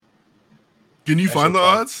Can you find the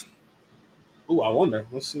odds? Oh, I wonder.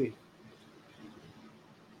 Let's see.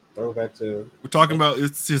 Throw back to. We're talking about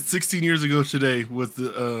it's 16 years ago today with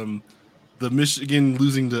the Michigan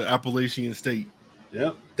losing to Appalachian State.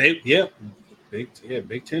 Yeah, Big Ten. Yeah,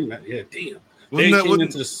 damn. Wasn't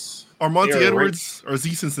that Armonte Edwards or is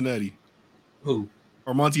he Cincinnati? Who?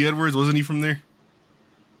 Armonte Edwards, wasn't he from there?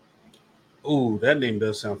 Oh, that name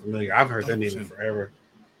does sound familiar. I've heard that name in forever.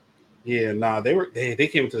 Yeah, nah, they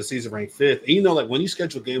came into the season ranked 5th. And you know, like when you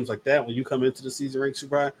schedule games like that, when you come into the season ranked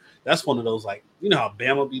super high, that's one of those like you know how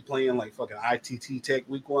Bama be playing like fucking ITT Tech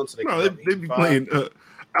week 1, so they be playing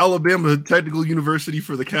Alabama Technical University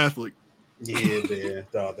for the Catholic. Yeah, man,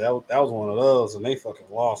 that was one of those, and they fucking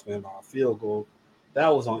lost, man, by a field goal. That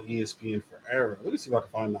was on ESPN forever. Let me see if I can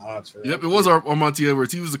find the odds for that. Yep, it was Armonte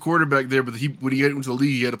Edwards. He was the quarterback there, but when he got into the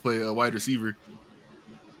league, he had to play a wide receiver.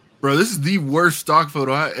 Bro, this is the worst stock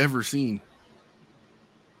photo I ever seen.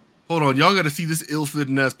 Hold on, y'all got to see this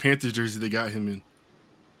ill-fitting ass Panthers jersey they got him in.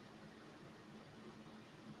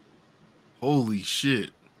 Holy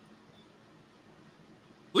shit!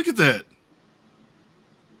 Look at that.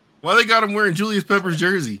 Why they got him wearing Julius Peppers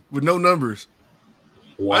jersey with no numbers?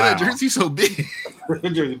 Wow. Why that jersey so big?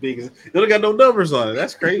 Jersey big. They don't got no numbers on it.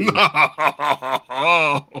 That's crazy.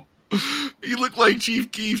 No. He looked like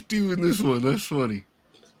Chief Keef too in this one. That's funny.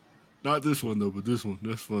 Not this one though, but this one.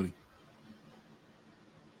 That's funny.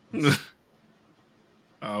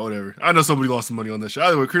 Whatever. I know somebody lost some money on that show.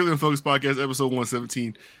 Either way, Curly Unfocused Podcast, episode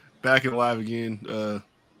 117, back and live again.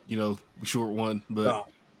 Short one, but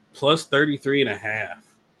plus 33.5.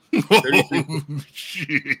 Oh,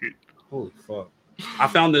 shit. Holy fuck. I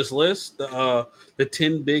found this list, the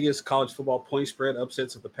 10 biggest college football point spread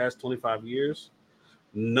upsets of the past 25 years.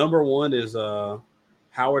 Number 1 is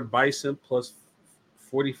Howard Bison plus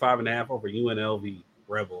 45.5 over UNLV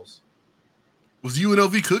Rebels. Was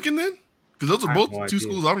UNLV cooking then? Because those are both two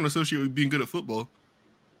schools I don't associate with being good at football.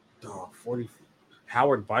 Oh, 40.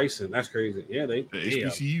 Howard Bison. That's crazy. Yeah, they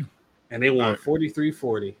HBCU. And they won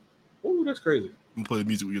 43-40. Oh, that's crazy. I'm gonna play the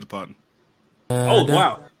music we get the potting. Oh,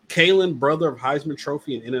 wow. Kalen, brother of Heisman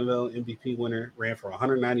Trophy and NFL MVP winner, ran for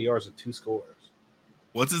 190 yards and 2 scores.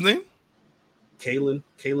 What's his name? Kalen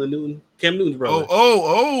Newton. Cam Newton's brother.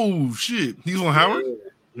 Oh, shit. He's on Howard?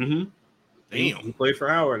 Yeah. Mm-hmm. Damn. He played for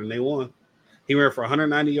Howard, and they won. He ran for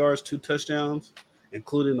 190 yards, 2 touchdowns,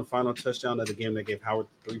 including the final touchdown of the game that gave Howard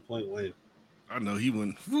the 3-point win. I know he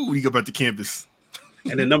won. When he got back to campus.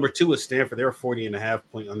 And then number 2 is Stanford. They were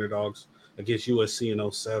 40.5-point underdogs against USC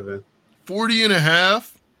in 07.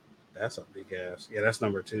 40.5? That's a big ass. Yeah, that's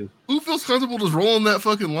number 2. Who feels comfortable just rolling that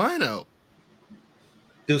fucking line out?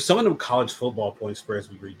 Dude, some of them college football point spreads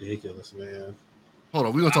be ridiculous, man. Hold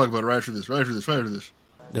on, we're gonna talk about it right after this.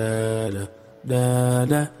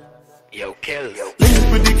 Yo, kill.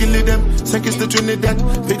 Ridiculous them, seconds to Trinidad.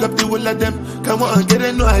 Pick up the whole of them. Come on, get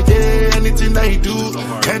it, no idea. Anything I do.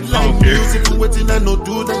 Headline music, waiting I no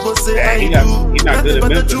do. Then go say I do. He's not good at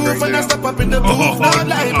Memphis right now. When I step up in the booth, not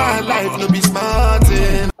like my life, no be smart.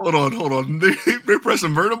 Hold on. They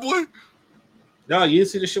pressing Verna Boy? No, you didn't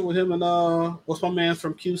see the shit with him and what's my man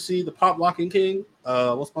from QC, the pop locking king?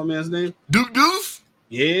 What's my man's name? Duke Deuce?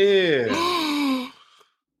 Yeah.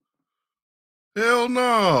 Hell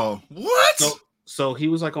no. What? So he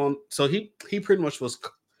was like he pretty much was,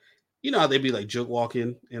 you know how they be like joke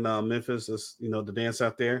walking in Memphis, this, you know, the dance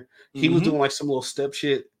out there. He was doing like some little step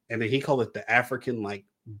shit, and then he called it the African like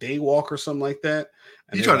day walk or something like that.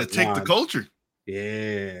 And he tried to take the culture.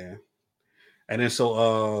 Yeah. And then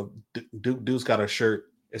so Duke's got a shirt.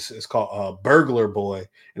 It's called Burglar Boy,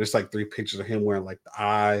 and it's like 3 pictures of him wearing like the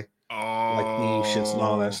eye, like Eve shits and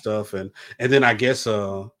all that stuff. And then I guess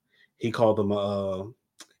he called him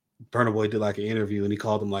Burna Boy did like an interview, and he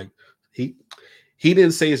called him like he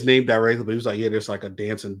didn't say his name directly, but he was like, yeah, there's like a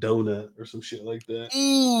dancing donut or some shit like that.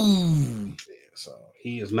 Ooh. Yeah, so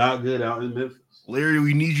he is not good out in Memphis. Larry,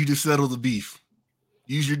 we need you to settle the beef.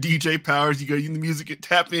 Use your DJ powers. You got the music.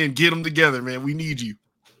 Tap in. Get them together, man. We need you.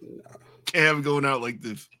 Can't have it going out like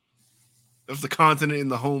this. That's the continent in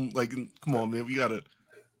the home. Like, come on, man. We gotta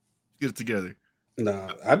get it together.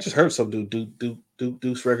 Nah, I just heard some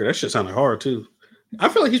Duke's record. That shit sounded hard too. I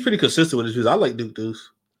feel like he's pretty consistent with his views. I like Duke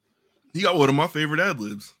Deuce. He got one of my favorite ad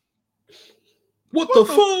libs. What the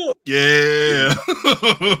fuck? Yeah.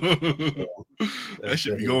 That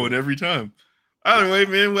should be going every time. Either way,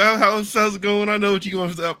 man, how's it going? I know what you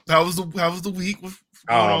going to. How was the week?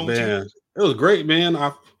 Oh man, it was great, man.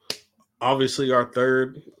 Obviously our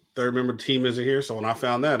third member team isn't here, so when I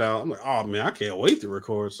found that out, I'm like, oh man, I can't wait to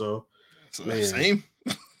record. So man, same.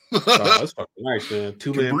 That's fucking nice, man.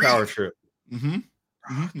 2-man power trip. Mm-hmm.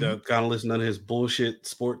 Gotta listen to none of his bullshit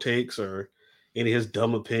sport takes or any of his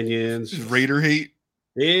dumb opinions. Just Raider hate.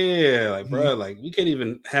 Yeah, like bro, like we can't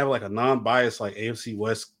even have like a non-biased like AFC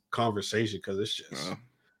West conversation because it's just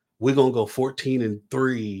we're gonna go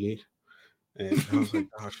 14-3, and I was like,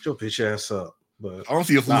 oh, shut your bitch ass up. But I don't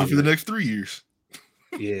see a losing for the next 3 years.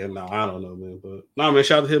 Yeah, no, I don't know, man. But no, man,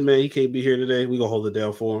 shout out to him, man. He can't be here today. We gonna hold it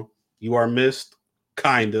down for him. You are missed,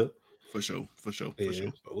 kinda. For sure. Yeah,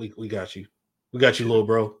 but we got you. We got you, little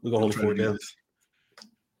bro. We gonna hold it for down.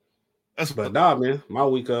 But nah, man. My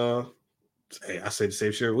week, hey, I say the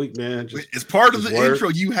same shit every week, man. It's part of the intro.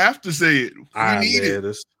 You have to say it. We need it.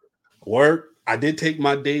 This work. I did take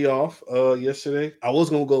my day off yesterday. I was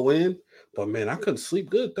gonna go in, but man, I couldn't sleep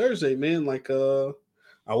good Thursday, man. Like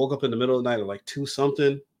I woke up in the middle of the night at like 2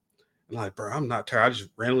 something. And like, bro, I'm not tired. I just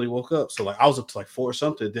randomly woke up. So like I was up to like 4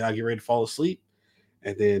 something. Then I get ready to fall asleep.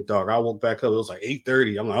 And then dog, I woke back up. It was like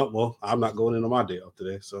 8:30. I'm like, oh, well, I'm not going into my day off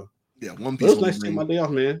today. So yeah, One Piece. It was nice to take my day off,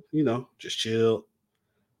 man. You know, just chill.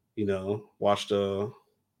 You know, watched what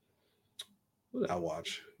did I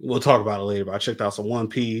watch? We'll talk about it later, but I checked out some One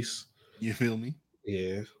Piece. You feel me?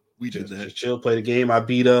 Yeah. We did that. Just chill, play the game. I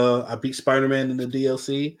beat Spider-Man in the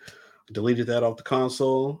DLC. Deleted that off the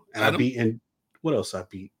console. And what else I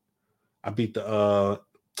beat? I beat I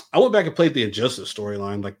went back and played the Injustice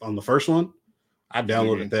storyline, like on the first one. I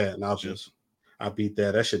downloaded that and I beat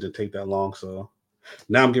that. That shit didn't take that long. So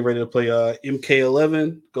now I'm getting ready to play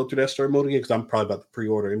MK11, go through that story mode again because I'm probably about to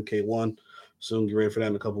pre-order MK1 soon. Get ready for that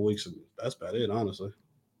in a couple weeks. And that's about it, honestly.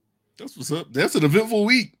 That's what's up. That's an eventful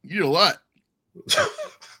week. You did a lot.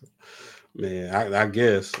 Man, I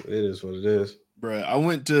guess it is what it is. Bruh, I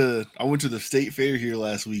went to the state fair here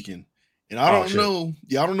last weekend. And I don't know.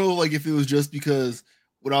 Yeah, I don't know like if it was just because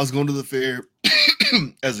when I was going to the fair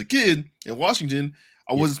as a kid in Washington,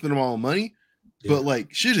 I wasn't spending my own money. Yeah. But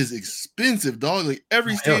like shit is expensive, dog. Like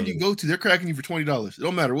every stand you go to, they're cracking you for $20. It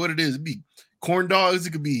don't matter what it is. It'd be corn dogs,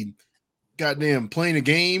 it could be goddamn playing a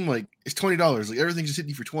game. Like it's $20. Like everything's just hitting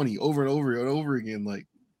you for 20 over and over and over again. Like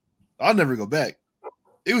I'll never go back.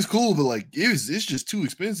 It was cool, but like it's just too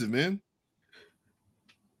expensive, man.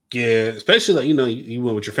 Yeah, especially like you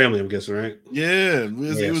went with your family, I'm guessing, right? Yeah, it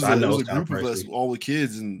was a group of us, all the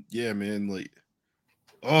kids, and yeah, man, like,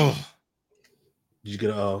 oh, did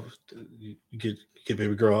you get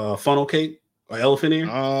baby girl funnel cake or elephant ear?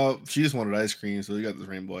 She just wanted ice cream, so we got this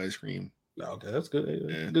rainbow ice cream. Okay, that's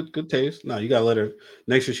good. Yeah. Good taste. No, you gotta let her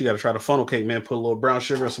next year. She gotta try the funnel cake, man. Put a little brown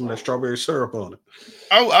sugar and some of that strawberry syrup on it.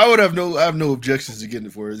 I would have no objections to getting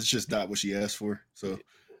it for her. It's just not what she asked for, so.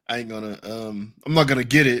 I ain't gonna I'm not gonna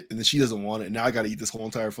get it, and then she doesn't want it. And now I gotta eat this whole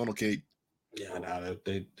entire funnel cake. Yeah, nah,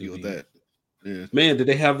 they deal with that. Yeah, man. Did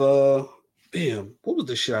they have damn? What was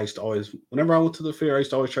the shit I used to always? Whenever I went to the fair, I used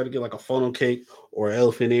to always try to get like a funnel cake or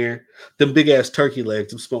elephant ear. Them big ass turkey legs,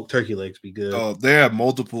 them smoked turkey legs, be good. Oh, they have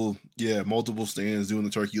multiple stands doing the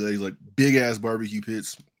turkey legs, like big ass barbecue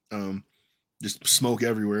pits. Just smoke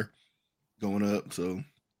everywhere, going up. So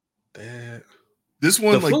that. This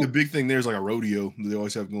one, the big thing there is like a rodeo that they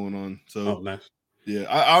always have going on. So, nice. Yeah,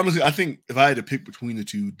 I honestly think if I had to pick between the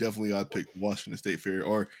two, definitely I'd pick Washington State Fair,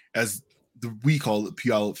 or as we call it,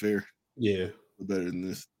 Puyallup Fair. Yeah, better than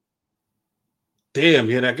this. Damn,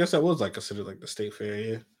 yeah, I guess that was like considered like the state fair.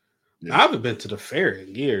 Yeah. I haven't been to the fair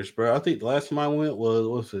in years, bro. I think the last time I went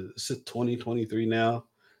was it's 2023 now.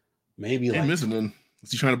 Maybe like missing none.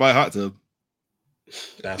 Is he trying to buy a hot tub?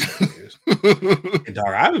 That's what it is. And dog,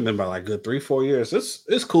 I haven't been by like good 3-4 years.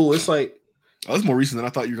 It's cool. It's like it's more recent than I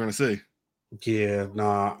thought you were gonna say. Yeah,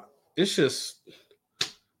 nah. It's just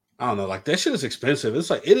I don't know, like that shit is expensive.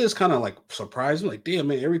 It's like it is kind of like surprising. Like, damn,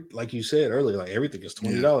 man, like you said earlier, like everything is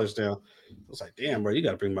 $20 down. It's like, damn, bro, you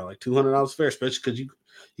gotta bring about like $200 fair, especially because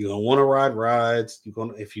you're gonna want to ride rides.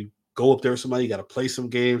 If you go up there with somebody, you gotta play some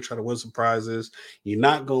games, try to win some prizes. You're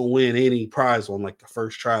not gonna win any prize on like the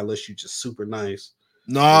first try unless you're just super nice.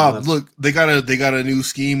 Nah, look, they got a new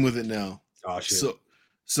scheme with it now. Oh shit.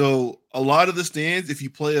 So a lot of the stands, if you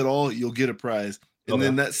play at all, you'll get a prize. And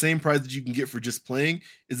then that same prize that you can get for just playing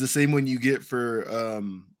is the same one you get for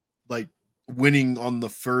like winning on the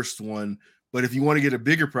first one. But if you want to get a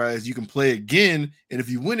bigger prize, you can play again. And if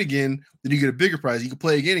you win again, then you get a bigger prize. You can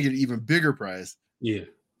play again and get an even bigger prize. Yeah.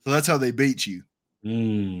 So that's how they bait you.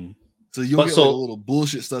 Mm. So you'll get like a little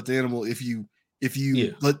bullshit stuffed animal if you it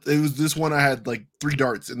was this one I had like 3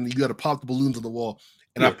 darts and you got to pop the balloons on the wall.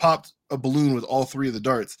 And I popped a balloon with all 3 of the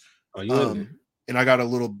darts. Oh, and I got a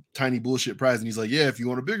little tiny bullshit prize. And he's like, yeah, if you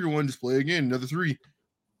want a bigger one, just play again, another 3.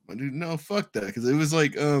 I dude, no, fuck that. Because it was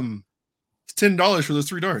like $10 for those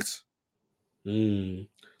 3 darts.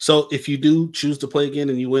 So if you do choose to play again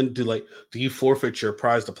and you win, do you forfeit your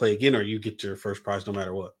prize to play again, or you get your first prize no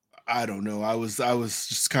matter what? I don't know. I was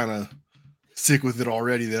just kind of sick with it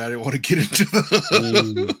already that I didn't want to get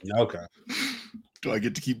into okay. Do I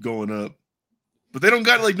get to keep going up? But they don't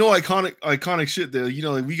got like no iconic shit there. You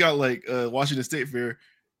know, like we got like Washington State Fair,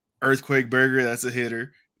 Earthquake Burger, that's a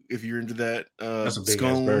hitter. If you're into that. That's a big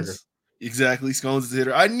Scones. ass burger. Exactly. Scones is a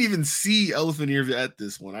hitter. I didn't even see elephant ears at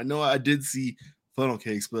this one. I know I did see funnel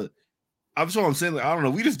cakes, but I'm saying, like, I don't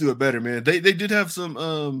know. We just do it better, man. They did have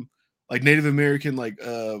some like Native American, like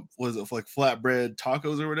was it like flatbread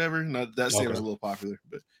tacos or whatever? Not that was a little popular,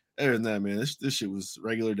 but other than that, man, this shit was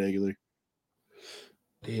regular. Yeah,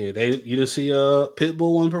 you didn't see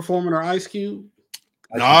Pitbull one performing or Ice Cube?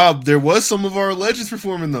 Nah, there was some of our legends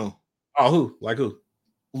performing though. Oh, who? Like who?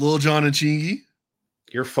 Lil Jon and Chingy.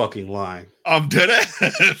 You're fucking lying. I'm dead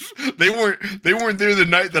ass. They weren't there the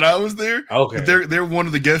night that I was there. Okay. They're one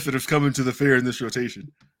of the guests that is coming to the fair in this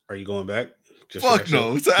rotation. Are you going back? Fuck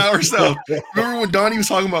no. It's an hour south. Remember when Donnie was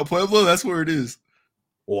talking about Pueblo? That's where it is.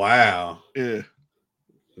 Wow. Yeah.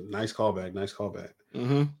 Nice callback.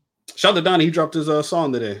 Mm-hmm. Shout out to Donnie. He dropped his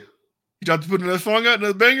song today. He dropped to put another song out,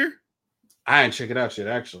 another banger? I didn't check it out yet,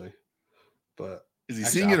 actually. But is he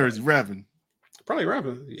singing or is he rapping? Probably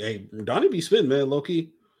rapping. Hey, Donnie be spitting, man, low key.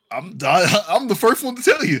 I'm the first one to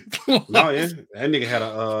tell you. No, yeah, that nigga had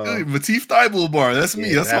a Matif Thibault bar. That's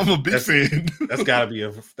me. That's why I'm a big fan. That's gotta be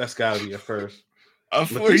a first.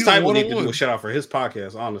 Matif Thibault need to do a shout out for his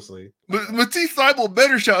podcast, honestly. But Matif Thibault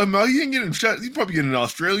better shout him out. He ain't getting shot. He's probably getting an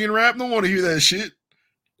Australian rap. Don't want to hear that shit.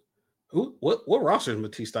 Who? What roster is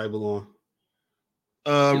Matif Thibault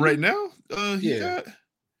on? Right now,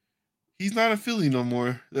 he's not in Philly no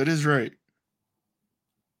more. That is right.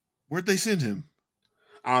 Where'd they send him?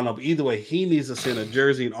 I don't know, but either way, he needs to send a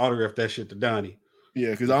jersey and autograph that shit to Donnie.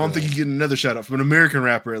 Yeah, because I don't think he's getting another shout out from an American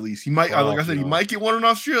rapper at least. He might, like I said, he might get one in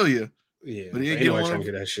Australia. Yeah, but he ain't getting one. Trying to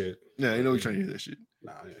get that shit. Yeah, ain't nobody trying to hear that shit.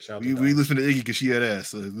 Nah, yeah, shout we listen to Iggy because she had ass.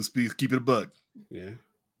 So let's keep it a buck. Yeah.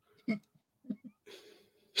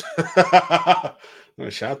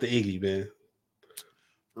 Shout out to Iggy, man.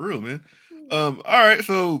 For real, man. All right,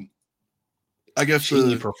 so I guess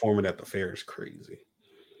she performing at the fair is crazy.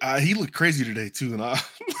 He looked crazy today too, and I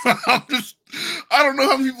don't know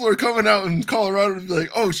how many people are coming out in Colorado to be like,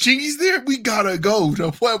 "Oh, Chingy's there. We gotta go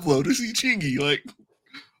to Pueblo to see Chingy." Like,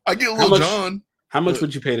 I get Lil Jon. How much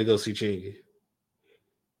would you pay to go see Chingy?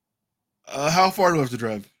 How far do I have to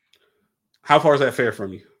drive? How far is that fair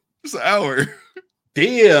from you? It's an hour.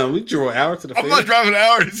 Damn, we drove an hour to the fair. I'm not driving an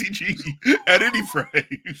hour to see Chingy at any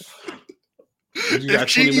price. You got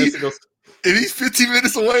 20 minutes to go. If he's 15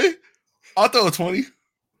 minutes away, I'll throw a 20.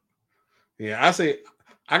 Yeah, I say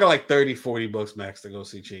I got like $30-$40 max to go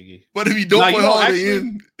see Chingy. But if you don't put Holiday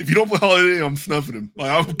in, I'm snuffing him. Like,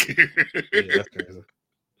 I don't care. Yeah, that's crazy.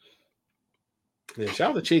 Yeah,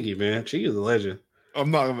 shout out to Chingy, man. Chingy's a legend.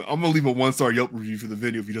 I'm gonna leave a 1-star Yelp review for the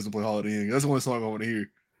video if he doesn't play Holiday in. That's the only song I want to hear.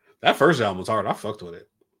 That first album was hard. I fucked with it.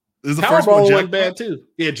 This is the first one. Wasn't bad too.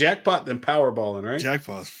 Yeah, Jackpot then Powerballing, right?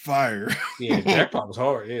 Jackpot's fire. Yeah, Jackpot was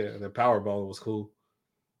hard. Yeah, the Powerballing was cool.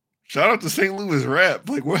 Shout out to St. Louis rap.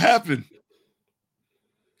 Like, what happened?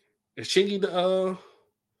 Is Chingy the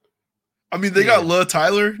I mean, they got Lil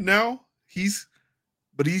Tyler now. He's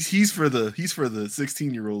for the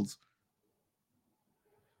 16-year-olds.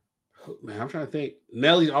 Man, I'm trying to think.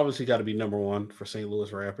 Nelly's obviously got to be number one for St.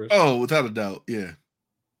 Louis rappers. Oh, without a doubt, yeah.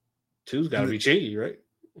 2's got to be Chingy, right?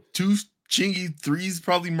 2's Chingy, 3's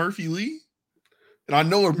probably Murphy Lee. And I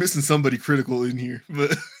know we're missing somebody critical in here,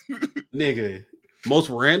 but nigga, most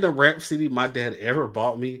random rap CD my dad ever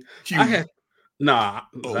bought me. Huey.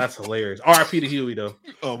 That's hilarious. R.I.P. to Huey though.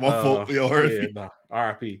 Oh, my fault. R.I.P. Yeah,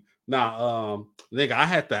 R.I.P. Nigga, I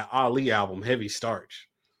had that Ali album, Heavy Starch.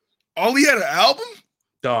 Ali had an album?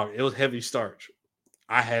 Dog, it was Heavy Starch.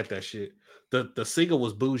 I had that shit. The single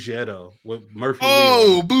was Bougetto with Murphy.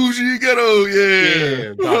 Oh, Bougie Ghetto,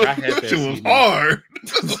 yeah. Dog, I had that shit was hard.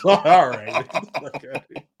 All right.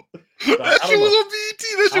 That shit was on BET.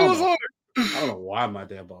 That shit was hard. I don't know why my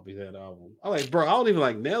dad bought me that album. I'm like, bro, I don't even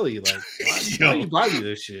like Nelly. Like, why you buy me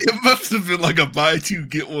this shit? It must have been like a buy two,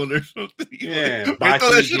 get one or something. Yeah, buy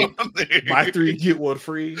 3, get one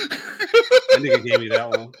free. That nigga gave me that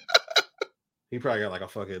one. He probably got like a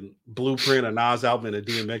fucking Blueprint, a Nas album, and a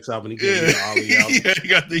DMX album. He gave me the Ali album.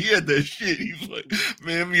 Yeah, he had that shit. He was like,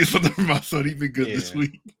 man, me and something for my son. He been good this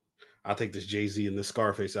week. I'll take this Jay-Z and this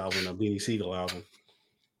Scarface album and a Beanie Siegel album.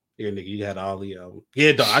 Here, nigga, you had the Ali album.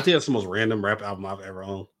 Yeah, dog, I think that's the most random rap album I've ever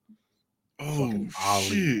owned. Oh,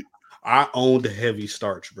 shit. I owned the Heavy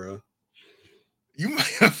Starch, bro. You might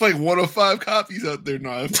have like 105 copies out there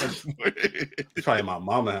now. It's probably in my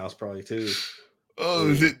mama's house, probably, too. Oh,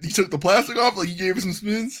 is it? You took the plastic off? Like you gave it some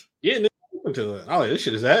spins? Yeah, nigga, to it. I was like, this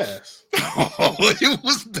shit is ass. Oh, it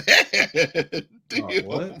was bad. Oh,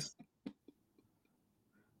 what?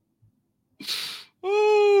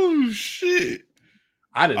 Oh shit!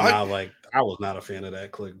 I did not like. I was not a fan of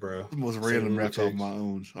that click, bro. The most random rap album I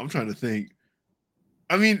owned. I'm trying to think.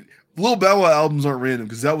 I mean, Lil Bow Wow albums aren't random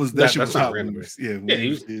because that shit was hot. Random. Yeah, he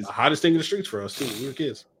was the hottest thing in the streets for us too. We were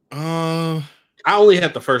kids. I only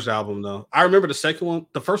had the first album though. I remember the second one.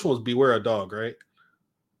 The first one was Beware a Dog, right?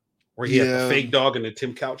 Where he had the fake dog in the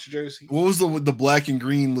Tim Couch jersey. What was the black and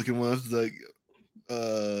green looking one? It was like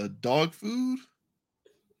dog food.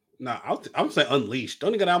 No, I'm saying Unleashed.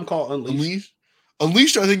 Don't you got an album called Unleashed?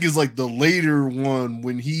 Unleashed, I think, is like the later one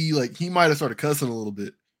when he might have started cussing a little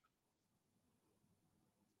bit.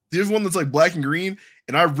 There's one that's like black and green,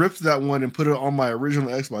 and I ripped that one and put it on my original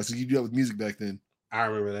Xbox. So you do that with music back then. I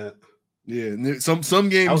remember that. Yeah, and some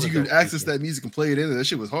games you could access that music and play it in, and that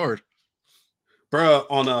shit was hard. Bro,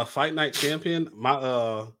 on Fight Night Champion,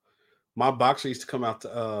 my boxer used to come out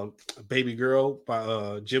to Baby Girl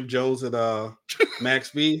by Jim Jones and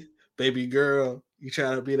Max B. Baby Girl, you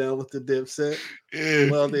trying to be down with the Dipset? Yeah,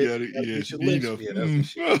 well, then, you know.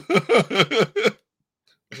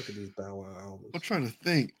 Look at these Bow Wow albums. I'm trying to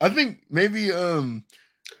think. I think maybe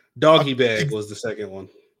Doggy Bag was the second one.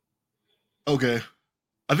 Okay.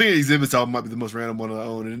 I think Exhibit's album might be the most random one I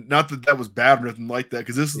own. And not that was bad or nothing like that,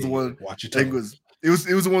 because this is the one Watch It was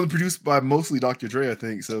the one produced by mostly Dr. Dre, I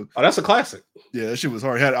think. So that's a classic. Yeah, that shit was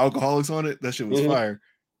hard. It had Alcoholics on it. That shit was fire.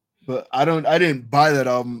 But I didn't buy that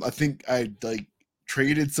album. I think I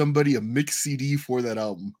traded somebody a mixed CD for that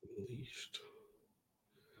album.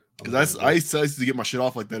 Because I used to get my shit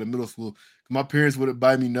off like that in middle school. My parents wouldn't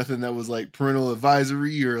buy me nothing that was like parental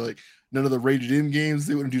advisory or like none of the rated M games.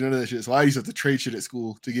 They wouldn't do none of that shit. So I used to have to trade shit at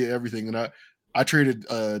school to get everything. And I traded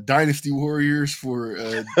Dynasty Warriors for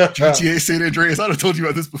GTA San Andreas. I'd have told you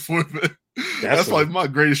about this before, but that's like my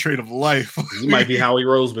greatest trade of life. You might be Howie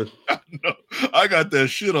Roseman. No, I got that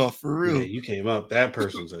shit off for real. Yeah, you came up. That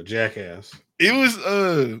person's a jackass. It was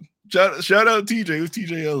shout out TJ. It was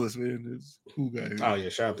TJ Ellis, man. It's a cool guy. Oh yeah,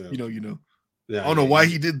 shout out to him. You know. Yeah, I don't know why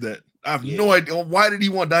he did that. I have no idea. Why did he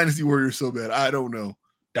want Dynasty Warriors so bad? I don't know.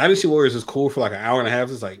 Dynasty Warriors is cool for like an hour and a half.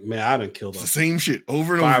 It's like, man, I done killed the same shit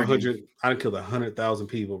over and 500. over. I done killed 100,000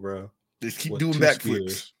 people, bro. Just keep doing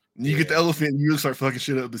backflips. You get the elephant, and you start fucking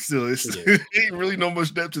shit up. But still, it ain't really no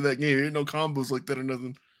much depth to that game. There ain't no combos like that or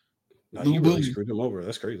nothing. No, you really screwed him over.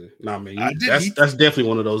 That's crazy. Nah, man, that's definitely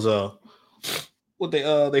one of those. What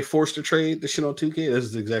they forced to trade the shit on 2K. This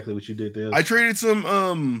is exactly what you did there. I traded some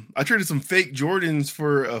fake Jordans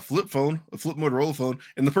for a flip Motorola phone,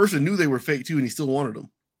 and the person knew they were fake too, and he still wanted them.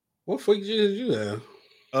 What fake did you have?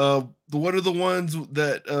 What are the ones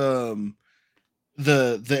that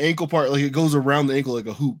the ankle part, like it goes around the ankle like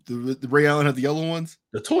a hoop? The Ray Allen had the yellow ones.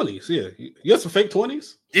 The 20s, yeah. You got some fake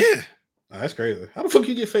 20s? Yeah. Oh, that's crazy. How the fuck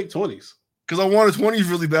you get fake 20s? Because I wanted 20s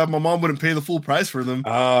really bad. My mom wouldn't pay the full price for them.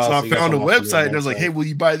 So I found a website and I was like, hey, will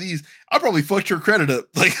you buy these? I probably fucked your credit up.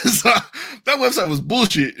 Like that website was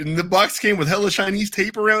bullshit. And the box came with hella Chinese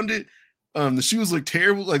tape around it. The shoes look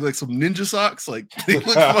terrible, like some ninja socks. Like they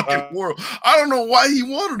look fucking horrible. I don't know why he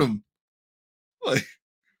wanted them. Like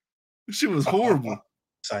this shit was horrible.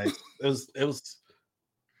 It was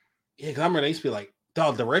yeah, because I remember they used to be like,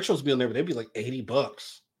 dog, the retros be on there, but they'd be like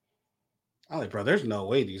 $80. I'm like, bro, there's no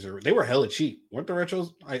way they were hella cheap. Weren't the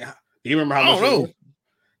retros? Like, do you remember how much? I don't know.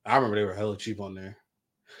 I remember they were hella cheap on there.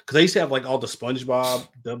 Because they used to have like all the SpongeBob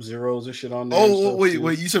Dub Zeros and shit on there. Oh,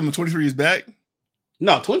 wait, you said 23 is back?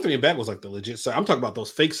 No, 23 and back was like the legit site. I'm talking about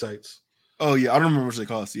those fake sites. Oh yeah, I don't remember what they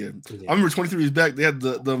cost. Yeah. I remember 23 is back. They had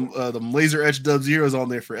the laser etched Dub Zeros on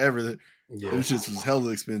there forever. That them shit was hella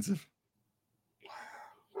expensive.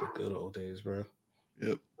 Wow, the good old days, bro.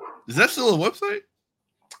 Yep. Is that still a website?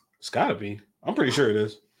 It's gotta be. I'm pretty sure it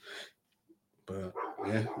is. But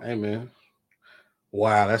yeah, hey man.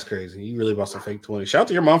 Wow, that's crazy. You really bought some fake 20. Shout out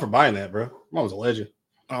to your mom for buying that, bro. Mom was a legend.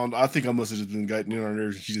 I think I must have just been getting in on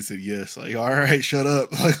nerves and she just said yes. Like, all right, shut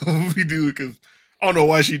up. Like, we do it because I don't know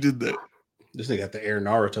why she did that. This nigga got the Air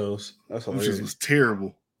Naruto's. That's hilarious. This was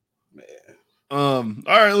terrible. Man. All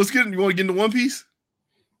right, you want to get into One Piece?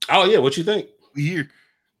 Oh yeah, what you think? We here.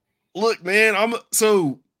 Look, man, let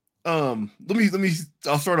me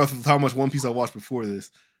I'll start off with how much One Piece I watched before this.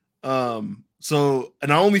 And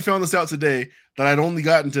I only found this out today that I'd only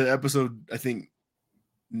gotten to episode, I think,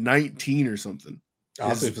 19 or something. I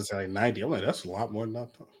was if it's like 90. I'm like, that's a lot more than that.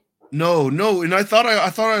 No, and I thought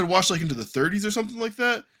I'd watched like into the 30s or something like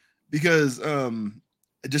that because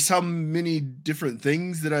just how many different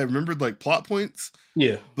things that I remembered, like plot points.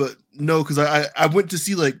 Yeah. But no, because I went to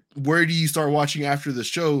see like where do you start watching after the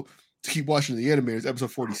show to keep watching the animators,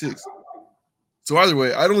 episode 46. So either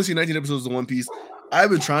way, I'd only seen 19 episodes of One Piece. I've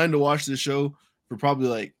been trying to watch this show for probably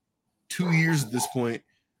like 2 years at this point,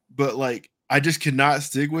 but like I just cannot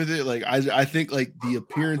stick with it. Like I think like the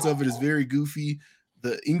appearance of it is very goofy.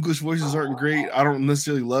 The English voices aren't great. I don't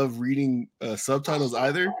necessarily love reading subtitles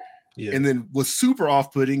either. Yeah. And then what's super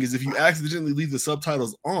off-putting is if you accidentally leave the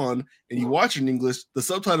subtitles on and you watch in English, the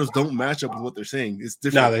subtitles don't match up with what they're saying. It's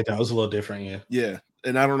different. No, they don't. It's a little different, yeah. Yeah.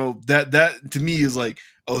 And I don't know, that to me is like,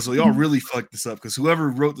 oh, so y'all really fucked this up, because whoever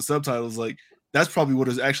wrote the subtitles, like, that's probably what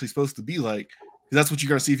it's actually supposed to be like. That's what you're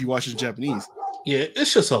gonna see if you watch it in Japanese. Yeah,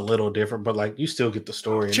 it's just a little different, but like you still get the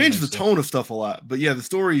story. Change the tone of stuff a lot, but yeah, the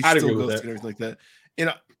story still goes and everything like that.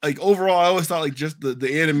 And like overall, I always thought like just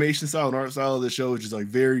the animation style and art style of the show is just like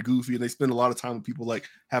very goofy, and they spend a lot of time with people like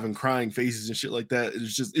having crying faces and shit like that.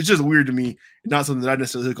 It's just weird to me, not something that I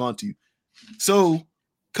necessarily hook onto. So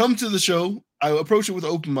come to the show, I approach it with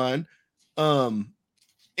an open mind,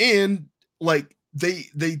 and like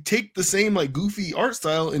they take the same like goofy art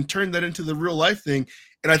style and turn that into the real life thing.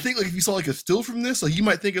 And I think like if you saw like a still from this, like you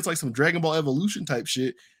might think it's like some Dragon Ball Evolution type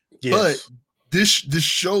shit. Yes. But this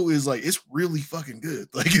show is like, it's really fucking good.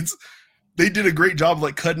 Like they did a great job of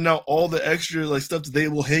like cutting out all the extra like stuff that they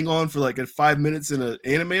will hang on for like 5 minutes in an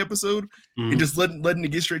anime episode, and just letting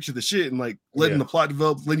it get straight to the shit, and like letting the plot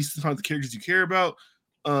develop, letting you find the characters you care about.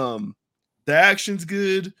 The action's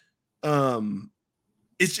good.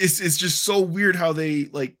 It's just so weird how they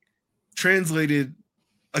like translated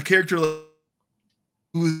a character like,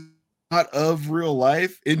 who is not of real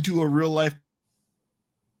life into a real life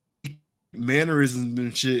mannerisms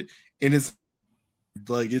and shit, and it's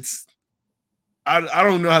like I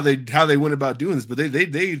don't know how they went about doing this, but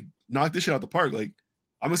they knocked this shit out the park. Like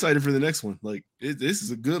I'm excited for the next one. Like this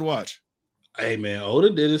is a good watch. Hey man, Oda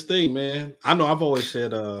did his thing, man. I know I've always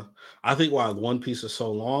said I think why One Piece is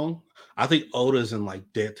so long, I think Oda's in like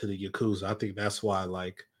debt to the Yakuza. I think that's why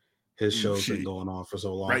like his show's been going on for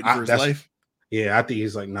so long. Right for his life. Yeah, I think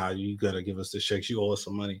he's like, nah, you gotta give us the checks. You owe us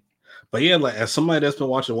some money. But yeah, like as somebody that's been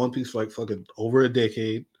watching One Piece for like fucking over a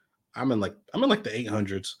decade, I'm in like the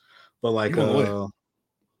 800s. But like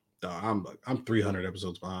I'm 300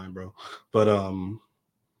 episodes behind, bro. But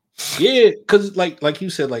yeah, because like you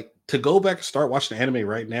said, like to go back and start watching anime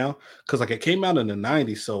right now, because like it came out in the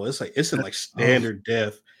 90s, so it's like it's in like standard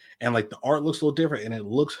def, and like the art looks a little different and it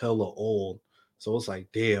looks hella old. So it's like,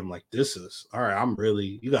 damn, like this is all right.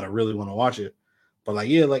 You gotta really want to watch it. But like,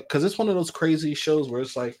 yeah, like, cause it's one of those crazy shows where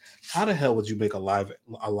it's like, how the hell would you make a live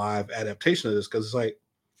adaptation of this? Cause it's like,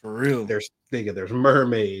 for real, there's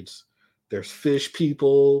mermaids, there's fish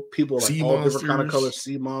people like sea all monsters, different kind of colors,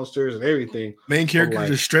 sea monsters and everything. Main character like,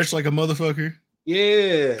 just stretched like a motherfucker.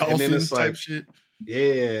 Yeah, Dolphins, and then it's like, type shit.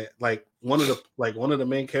 Yeah, like one of the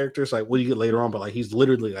main characters, like what do you get later on? But like he's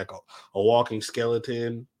literally like a walking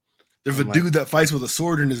skeleton. There's a dude that fights with a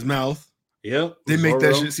sword in his mouth. Yep, they make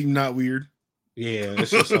that shit seem not weird. Yeah,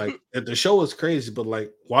 it's just like the show is crazy, but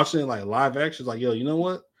like watching it like live action, like yo, you know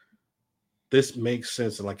what? This makes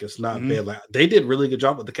sense, and like it's not bad. Like they did really good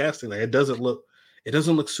job with the casting. Like it doesn't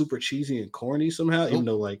look super cheesy and corny somehow, even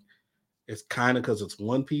though like it's kind of because it's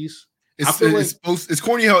One Piece. It's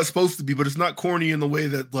corny how it's supposed to be, but it's not corny in the way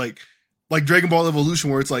that like Dragon Ball Evolution,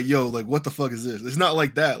 where it's like, yo, like what the fuck is this? It's not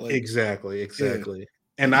like that. Like exactly. Yeah.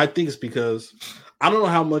 And I think it's because I don't know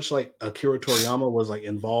how much like Akira Toriyama was like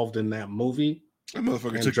involved in that movie. That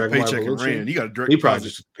motherfucker took a paycheck and ran. He got a direct. He probably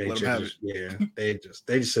just paycheck. Yeah, they just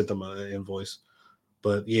sent them an invoice.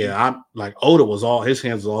 But yeah, I'm like Oda was his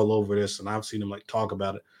hands all over this, and I've seen him like talk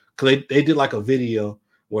about it because they did like a video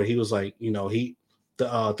where he was like, you know,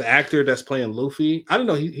 the actor that's playing Luffy. I don't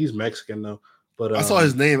know, he's Mexican though. But I saw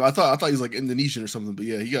his name. I thought he was like Indonesian or something. But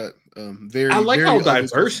yeah, he got very. I like very how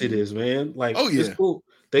diverse it is, man. Like, oh yeah, it's cool.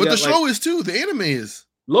 But the show is too. The anime is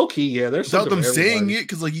low key. Yeah, there's without them saying it,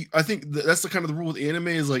 because like I think that's the kind of the rule with anime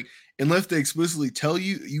is like unless they explicitly tell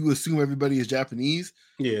you, you assume everybody is Japanese.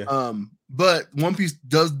 Yeah. But One Piece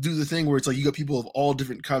does do the thing where it's like you got people of all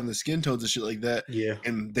different kinds of skin tones and shit like that. Yeah.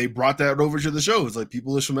 And they brought that over to the show. It's like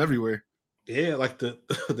people is from everywhere. Yeah, like the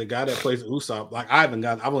guy that plays Usopp. Like I've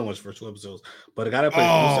only watched the first 2 episodes, but the guy that plays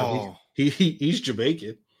Usopp, he's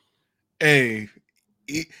Jamaican. Hey,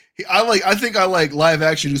 I think I like live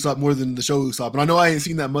action Usopp more than the show Usopp, and I know I ain't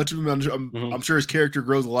seen that much of him. I'm sure his character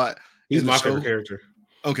grows a lot. He's my favorite character.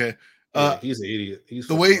 Okay, he's an idiot. He's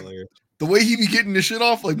the way he be getting this shit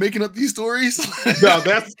off, like making up these stories. No,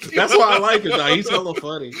 that's why I like it. Though. He's hella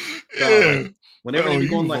funny. Yeah. Whenever he be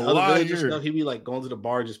going like other villages and stuff, he be like going to the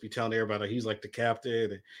bar, just be telling everybody like, he's like the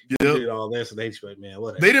captain and he did all this, and they just like, man,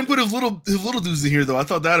 whatever. They didn't put his little dudes in here though. I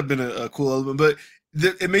thought that'd have been a cool element, but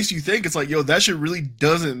it makes you think. It's like, yo, that shit really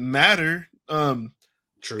doesn't matter.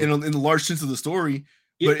 True. In the large sense of the story,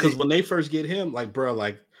 because when they first get him, like, bro,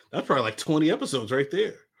 like that's probably like 20 episodes right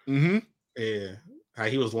there. Mm-hmm. Yeah, how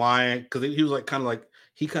he was lying because he was like kind of like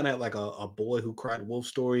he kind of had like a boy who cried wolf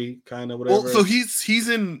story kind of whatever. Well, so he's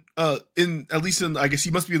in at least in I guess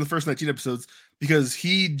he must be in the first 19 episodes because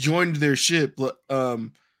he joined their ship.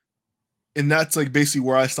 And that's like basically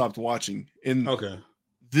where I stopped watching. And okay,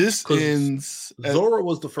 this ends. Zoro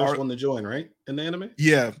was the first one to join, right, in the anime?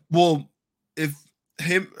 Yeah. Well, if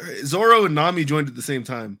Zoro and Nami joined at the same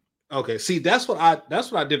time. Okay. See, that's what I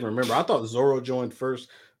didn't remember. I thought Zoro joined first,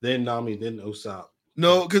 then Nami, then Usopp.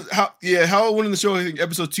 No, because how it went in the show, I think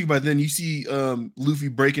episode 2, by then you see Luffy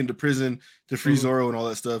break into prison to free Zoro and all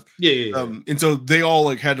that stuff. Yeah. And so they all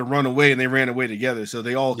like had to run away and they ran away together. So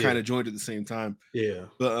they all kind of joined at the same time. Yeah.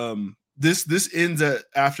 But this ends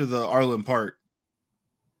after the Arlen part.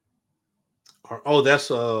 Oh, that's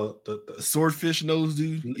the swordfish nose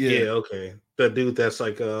dude. Yeah, okay. The dude that's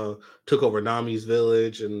like took over Nami's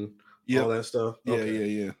village and all that stuff. Okay.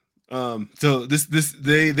 Yeah. So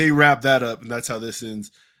they wrap that up and that's how this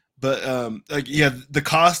ends. But the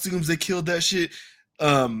costumes, they killed that shit.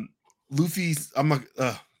 Luffy's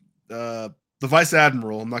the Vice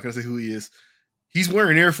Admiral, I'm not gonna say who he is. He's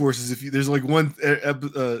wearing Air Forces. There's like one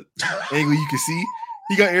angle you can see,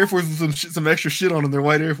 he got Air Forces with some extra shit on them. They're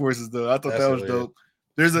white Air Forces though. I thought that was dope.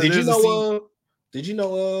 Did you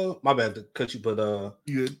know my bad to cut you, but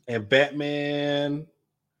good. And Batman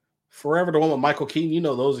Forever, the one with Michael Keaton, you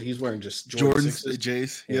know those he's wearing just Jordans,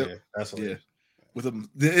 J's. Yep. Yeah, that's what with them.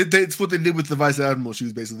 It's what they did with the Vice Admiral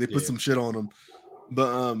shoes. Basically, they put some shit on them.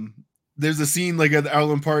 But there's a scene like at the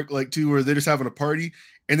Allen Park, like too, where they're just having a party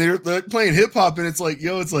and they're playing hip hop, and it's like,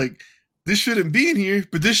 it's like this shouldn't be in here,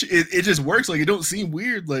 but it just works. Like it don't seem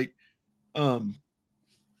weird. Like, I'm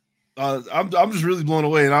just really blown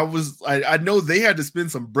away, and I know they had to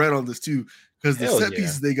spend some bread on this too, because the set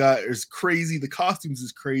pieces they got is crazy. The costumes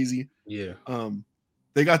is crazy. Yeah.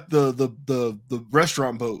 They got the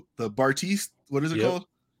restaurant boat, the Bartiste. What is it called?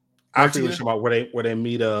 I think it's about where they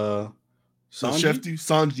meet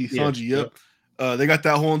Sanji. Yep. They got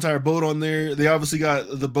that whole entire boat on there. They obviously got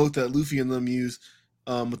the boat that Luffy and them use,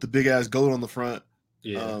 with the big ass goat on the front.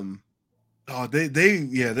 Yeah.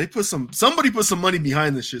 They somebody put some money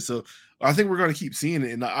behind this shit. So I think we're gonna keep seeing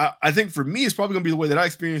it. And I think for me, it's probably gonna be the way that I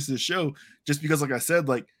experience this show, just because, like I said,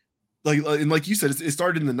 like you said, it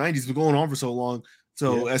started in the 90s, been going on for so long.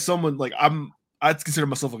 So as someone like I'd consider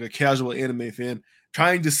myself like a casual anime fan.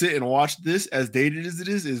 Trying to sit and watch this, as dated as it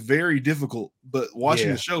is very difficult. But watching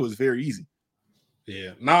the show is very easy.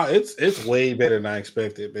 Yeah, no, it's way better than I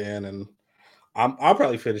expected, man. And I'll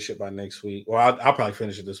probably finish it by next week. Well, I'll probably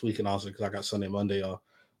finish it this weekend also because I got Sunday, Monday off.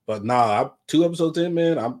 But 2 episodes in,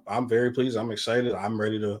 man. I'm very pleased. I'm excited. I'm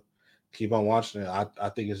ready to keep on watching it. I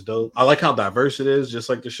think it's dope. I like how diverse it is, just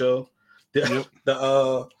like the show.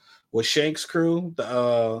 With Shank's crew,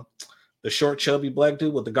 the short, chubby black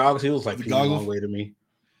dude with the goggles, he was like a long way to me.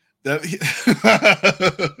 He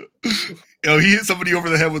hit somebody over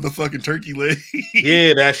the head with a fucking turkey leg.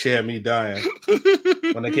 Yeah, that shit had me dying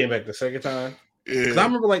when they came back the second time. Because I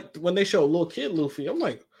remember, like, when they showed little kid Luffy, I'm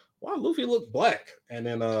like, why Luffy look black? And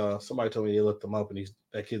then somebody told me they looked him up, and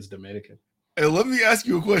that kid's Dominican. Hey, let me ask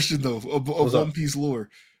you a question though of One Piece lore.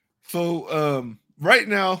 So right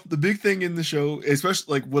now, the big thing in the show,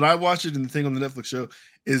 especially like when I watch it and the thing on the Netflix show,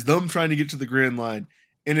 is them trying to get to the Grand Line.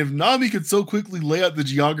 And if Nami could so quickly lay out the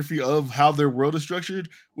geography of how their world is structured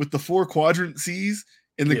with the 4 quadrant seas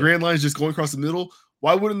and the Grand Line is just going across the middle,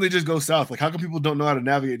 why wouldn't they just go south? Like, how come people don't know how to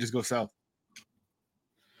navigate? Just go south,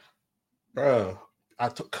 bro.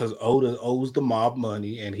 Because Oda owes the mob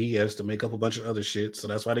money, and he has to make up a bunch of other shit, so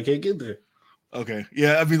that's why they can't get there. Okay,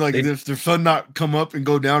 yeah, I mean, like, if their fun not come up and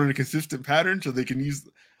go down in a consistent pattern, so they can use,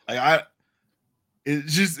 they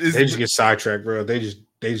just get sidetracked, bro. They just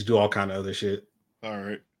do all kind of other shit. All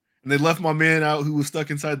right, and they left my man out who was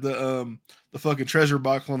stuck inside the fucking treasure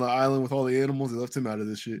box on the island with all the animals. They left him out of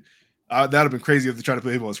this shit. That'd have been crazy if they tried to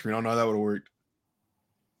put him on screen. I don't know how that would have worked.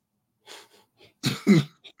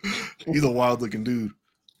 He's a wild looking dude.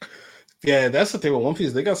 Yeah, that's the thing with One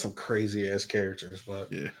Piece. They got some crazy ass characters,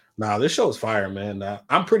 but this show is fire, man.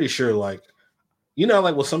 I'm pretty sure, like,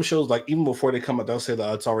 like with some shows, like even before they come out, they'll say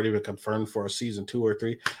that it's already been confirmed for a season 2 or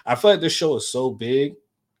 3. I feel like this show is so big,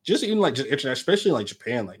 just international, especially like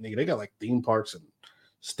Japan. Like, nigga, they got like theme parks and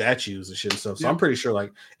statues and shit and stuff. So I'm pretty sure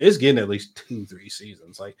like it's getting at least 2-3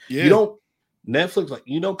 seasons. Like, you don't Netflix, like,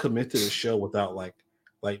 you don't commit to the show without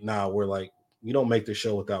you don't make the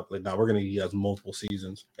show without we're gonna give you guys multiple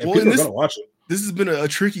seasons, and people are gonna watch it. This has been a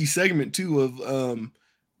tricky segment too of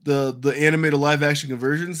the animated live action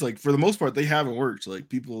conversions. Like, for the most part, they haven't worked. Like,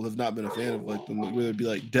 people have not been a fan of like them, whether it be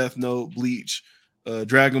like Death Note, Bleach,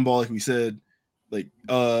 Dragon Ball, like we said, like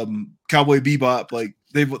Cowboy Bebop, like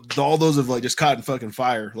all those have like just caught in fucking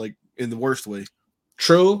fire, like in the worst way.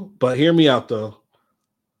 True, but hear me out though.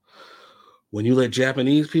 When you let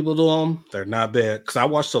Japanese people do them, they're not bad. Because I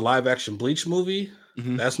watched the live action Bleach movie.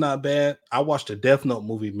 Mm-hmm. That's not bad. I watched a Death Note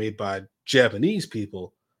movie made by Japanese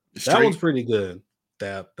people. That one's pretty good.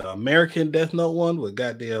 The American Death Note one with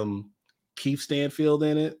goddamn Keith Stanfield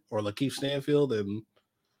in it, or Lakeith Stanfield, and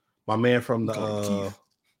my man from the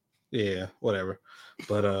yeah, whatever.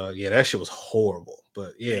 But yeah, that shit was horrible.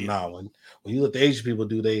 But yeah, when you let the Asian people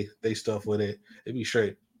do they stuff with it, it'd be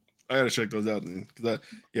straight. I gotta check those out then.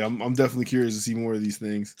 I'm definitely curious to see more of these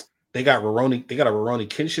things. They got a Rurouni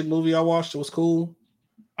Kenshin movie I watched. It was cool.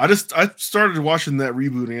 I started watching that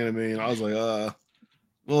reboot anime and I was like,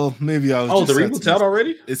 well, maybe I was. Oh, the reboot's out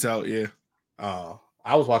already? It's out, yeah.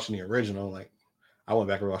 I was watching the original. Like, I went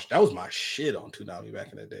back and watched. That was my shit on Toonami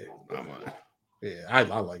back in the day. Not mine. Yeah, I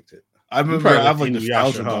liked it. I remember I have like the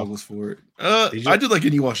nostalgia goggles for it. I did like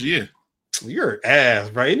Inuyasha, yeah. You're ass,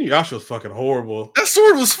 bro. Inuyasha was fucking horrible. That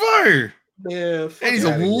sword was fire. Yeah, and he's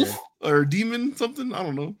a wolf or a demon, something. I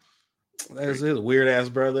don't know. That's his weird ass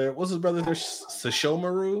brother. What's his brother? There's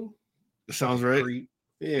Sashomaru. That sounds right.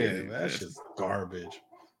 Yeah, that's just garbage.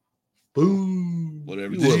 Boom.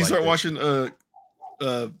 Whatever. Did you start watching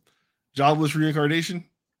Jobless Reincarnation?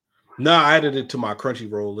 No, I added it to my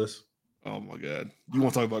Crunchyroll list. Oh my god. You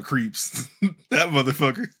want to talk about creeps? That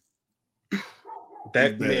motherfucker.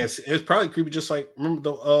 That man, it's probably creepy. Just like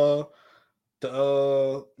remember what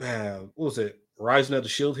was it? Rising of the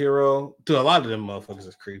Shield Hero. Dude, a lot of them motherfuckers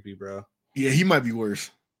is creepy, bro. Yeah, he might be worse.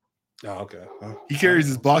 Oh, okay. He carries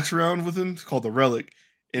his box around with him. It's called the Relic,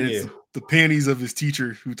 and it's the panties of his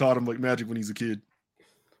teacher who taught him like magic when he's a kid.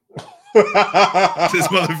 This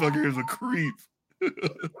motherfucker is a creep.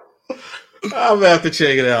 I'm gonna have to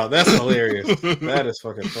check it out. That's hilarious. That is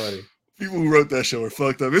fucking funny. People who wrote that show are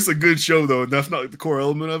fucked up. It's a good show though, and that's not like the core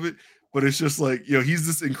element of it. But it's just like, he's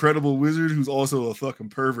this incredible wizard who's also a fucking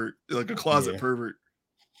pervert, like a closet pervert.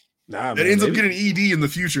 That ends up getting ED in the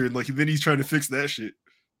future, and like then he's trying to fix that shit.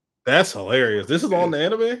 That's hilarious. This is on the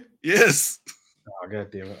anime? Yes. Oh,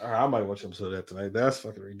 god damn it. All right, I might watch an episode of that tonight. That's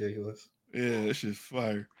fucking ridiculous. Yeah, that shit's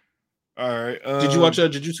fire. All right. Did you watch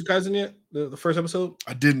Jujutsu Kaisen yet? The first episode?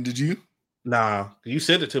 I didn't. Did you? Nah. You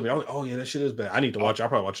sent it to me. I was like, oh yeah, that shit is bad. I need to watch it. I'll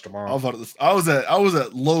probably watch it tomorrow. I was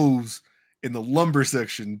at Lowe's in the lumber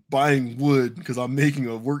section buying wood because I'm making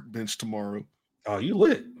a workbench tomorrow. Oh, you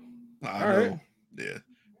lit. I know. Right. Yeah.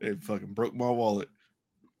 It fucking broke my wallet.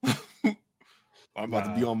 I'm about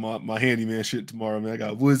to be on my handyman shit tomorrow, man. I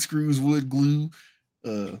got wood screws, wood glue,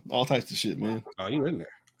 all types of shit, man. Oh, you in there?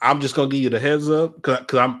 I'm just gonna give you the heads up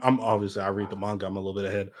because I'm obviously I read the manga. I'm a little bit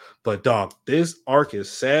ahead, but dog, this arc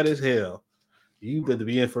is sad as hell. You better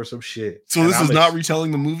be in for some shit. So this is not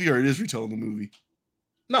retelling the movie, or it is retelling the movie?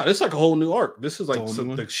 No, it's like a whole new arc. This is like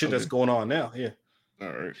the shit that's going on now. Yeah. All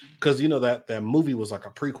right. Because that movie was like a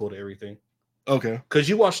prequel to everything. Okay. Because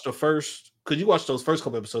you watched those first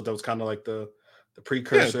couple episodes that was kind of like the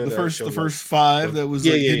precursor. Yeah, the first 5 that was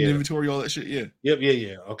hidden inventory, all that shit. Yeah. Yep.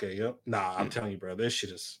 Yeah. Okay. Yep. Nah, I'm telling you, bro, this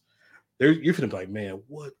shit is. You're gonna be like, man,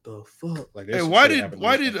 what the fuck? Like, hey, why did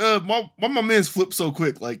my man's flip so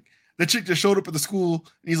quick? Like that chick just showed up at the school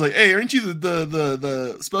and he's like, hey, aren't you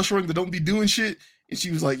the special rank that don't be doing shit? And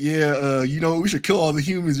she was like, yeah, we should kill all the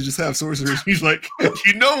humans and just have sorcerers. He's like,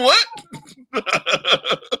 you know what?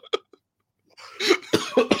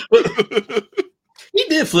 He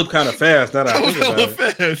did flip kind of fast. Now that I think about it.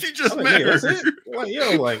 Fast. He just met her.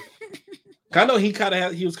 Like, I know he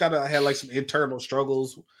had like some internal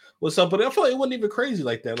struggles with something, but I feel like it wasn't even crazy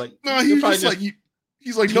like that. Like, no, he's just like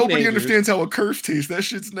he's like nobody understands how a curse tastes. That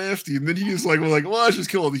shit's nasty. And then he just like, well, let's just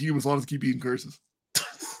kill all the humans. I'll just keep eating curses.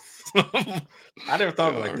 I never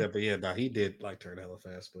thought of it like that, but yeah, no, he did like turn hella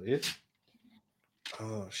fast. But it,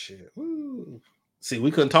 oh shit. Woo. See,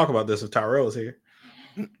 we couldn't talk about this if Tyrell was here.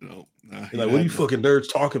 No, like, what are you fucking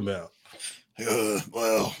nerds talking about?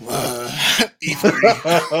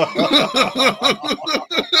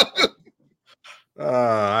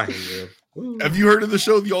 I hate it. Have you heard of the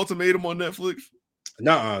show The Ultimatum on Netflix?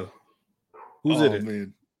 Nuh-uh. Who's in it?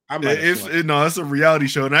 Man. It's a reality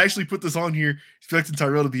show, and I actually put this on here expecting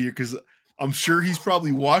Tyrell to be here because I'm sure he's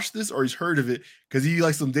probably watched this or he's heard of it because he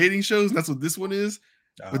likes some dating shows, and that's what this one is.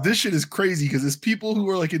 But this shit is crazy because it's people who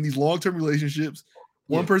are like in these long-term relationships.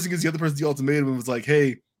 One person gives the other person the ultimatum and was like,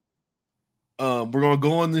 hey, we're going to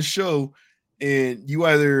go on this show and you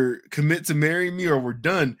either commit to marry me or we're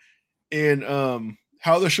done. And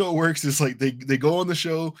how the show works is like they go on the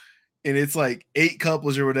show and it's like 8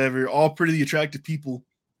 couples or whatever, all pretty attractive people.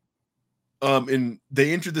 And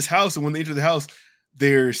they enter this house. And when they enter the house,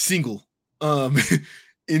 they're single.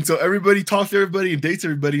 And so everybody talks to everybody and dates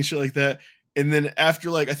everybody and shit like that. And then after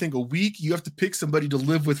like I think a week, you have to pick somebody to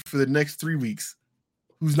live with for the next 3 weeks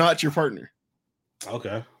who's not your partner.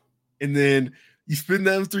 Okay. And then you spend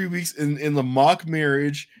them 3 weeks in the mock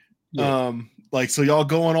marriage. Yeah. Like so y'all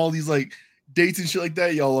go on all these like dates and shit like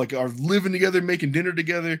that. Y'all like are living together, making dinner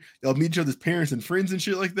together. Y'all meet each other's parents and friends and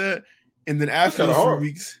shit like that. And then after those 3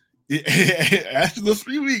 weeks, after those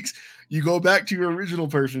 3 weeks, you go back to your original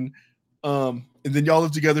person. And then y'all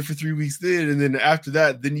live together for 3 weeks then. And then after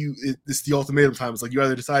that, then it's the ultimatum time. It's like you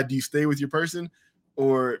either decide, do you stay with your person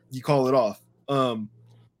or you call it off?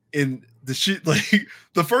 And the shit, like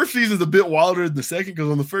the first season is a bit wilder than the second, because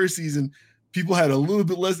on the first season, people had a little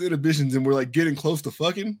bit less inhibitions and were like getting close to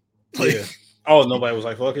fucking. Like, yeah. Oh, nobody was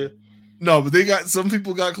like fucking? No, but some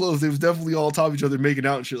people got close. They was definitely all top each other, making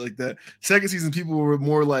out and shit like that. Second season, people were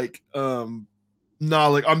more like, nah,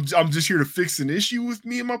 like I'm just here to fix an issue with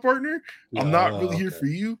me and my partner. I'm not really here for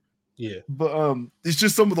you. Yeah. But it's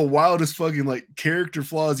just some of the wildest fucking like character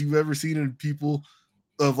flaws you've ever seen in people,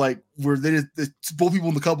 of like where both people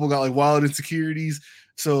in the couple got like wild insecurities.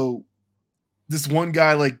 So this one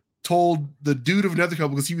guy like told the dude of another couple,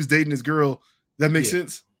 because he was dating his girl. That makes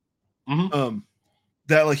sense. Mm-hmm.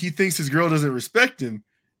 That like he thinks his girl doesn't respect him.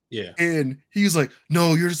 Yeah. And he's like,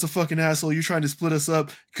 no, you're just a fucking asshole. You're trying to split us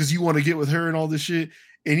up because you want to get with her and all this shit.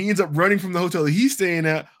 And he ends up running from the hotel that he's staying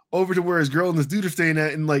at over to where his girl and this dude are staying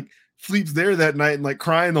at, and like sleeps there that night and like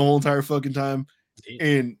crying the whole entire fucking time.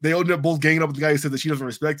 And they ended up both ganging up with the guy who said that she doesn't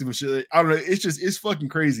respect him and shit. I don't know. It's fucking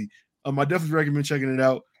crazy. I definitely recommend checking it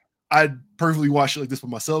out. I'd perfectly watch it like this by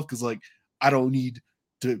myself, because like I don't need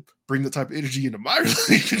to bring the type of energy into my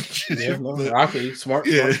relationship. Yeah, no, okay, smart.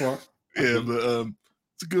 Yeah, smart. Yeah, but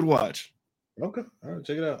it's a good watch. Okay, all right,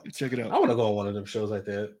 check it out. Check it out. I want to go on one of them shows like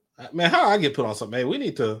that. Man, how I get put on something? Man, we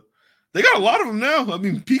need to. They got a lot of them now. I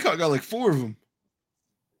mean, Peacock got like 4 of them.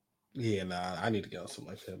 Yeah, nah, I need to get on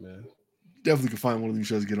something like that, man. Definitely can find one of these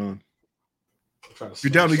shows to get on. If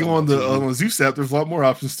you're down to go on the Zeus app, there's a lot more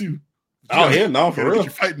options too. Oh yeah, no, for real.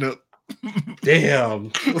 You're fighting up.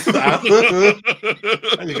 Damn. I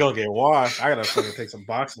need to go get washed. I gotta fucking take some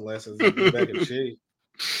boxing lessons and get back in shape.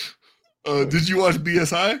 Did you watch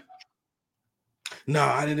BSI? No,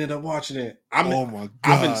 I didn't end up watching it. Oh my god!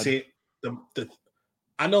 I've been seeing the.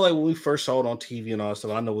 I know, like when we first saw it on TV and all that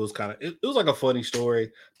stuff, I know it was kind of it was like a funny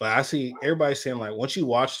story, but I see everybody saying like once you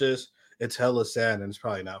watch this, it's hella sad and it's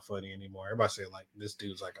probably not funny anymore. Everybody saying like this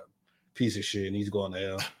dude's like a piece of shit and he's going to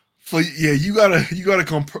hell. So yeah, you gotta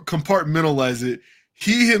compartmentalize it.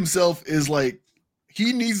 He himself is like,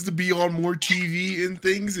 he needs to be on more TV and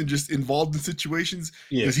things and just involved in situations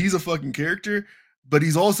because he's a fucking character, but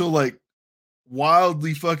he's also like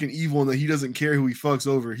wildly fucking evil in that he doesn't care who he fucks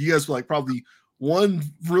over. He has like probably one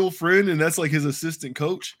real friend, and that's like his assistant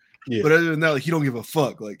coach. Yeah. But other than that, like, he don't give a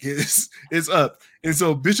fuck. Like it's up. And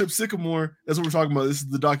so Bishop Sycamore, that's what we're talking about. This is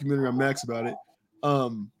the documentary on Max about it.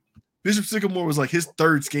 Bishop Sycamore was like his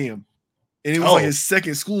 3rd scam, and it was like his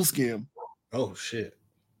 2nd school scam. Oh shit.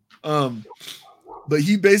 But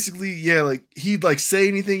he basically, like he'd like say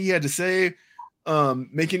anything he had to say,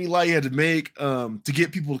 make any lie he had to make, to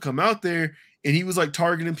get people to come out there. And he was like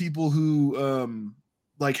targeting people who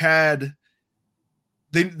like had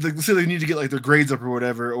they say they need to get like their grades up or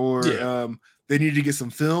whatever, or they need to get some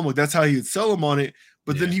film. Like that's how he would sell them on it.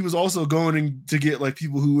 But then he was also going to get like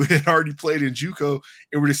people who had already played in JUCO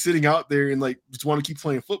and were just sitting out there and like just want to keep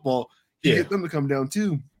playing football. He'd get them to come down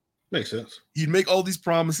too. Makes sense. He'd make all these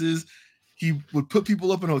promises. He would put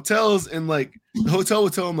people up in hotels, and like the hotel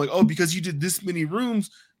would tell him like, oh, because you did this many rooms,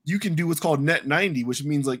 you can do what's called net 90, which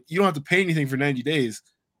means like you don't have to pay anything for 90 days.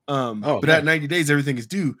 But at 90 days, everything is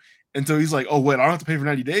due. And so he's like, oh, wait, I don't have to pay for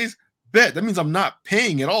 90 days? Bet. That means I'm not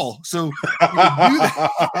paying at all. So he would do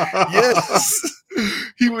that. Yes.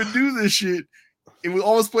 He would do this shit. It would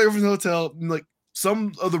always play over the hotel. And like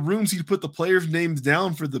some of the rooms, he'd put the players' names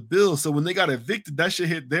down for the bill. So when they got evicted, that shit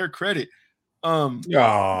hit their credit.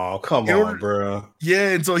 Oh, come on, bro. Yeah,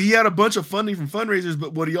 and so he had a bunch of funding from fundraisers,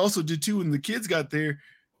 but what he also did too, when the kids got there,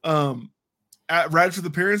 right after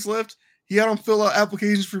the parents left, he had them fill out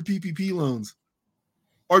applications for PPP loans.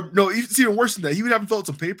 Or no, it's even worse than that. He would have them fill out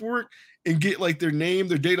some paperwork and get like their name,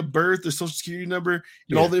 their date of birth, their social security number,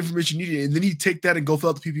 and all the information needed. And then he'd take that and go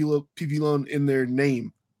fill out the PPP loan in their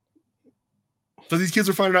name. So these kids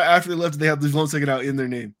were finding out after they left that they had these loans taken out in their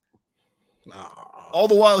name. All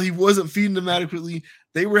the while he wasn't feeding them adequately.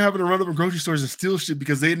 They were having to run up in grocery stores and steal shit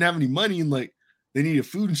because they didn't have any money and like they needed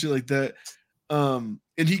food and shit like that. And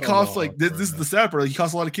he cost like this is the sad part. Like, he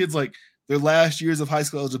cost a lot of kids like their last years of high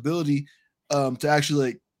school eligibility to actually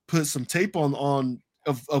like put some tape on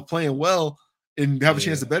of playing well and have a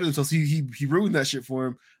chance to better themselves. He ruined that shit for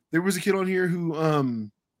him. There was a kid on here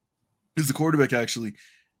who is the quarterback actually.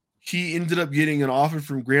 He ended up getting an offer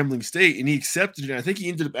from Grambling State, and he accepted it. I think he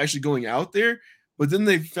ended up actually going out there, but then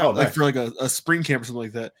they found for like a spring camp or something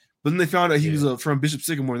like that. But then they found out he was from Bishop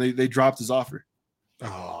Sycamore, and they dropped his offer.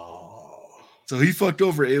 Oh, so he fucked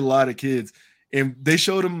over a lot of kids, and they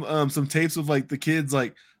showed him some tapes of like the kids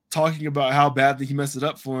like talking about how badly he messed it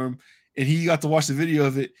up for him, and he got to watch the video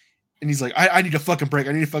of it, and he's like, I need a fucking break.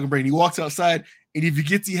 I need a fucking break. And he walks outside, and he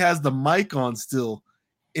forgets he has the mic on still.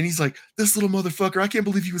 And he's like, this little motherfucker, I can't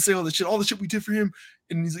believe he would say all the shit we did for him.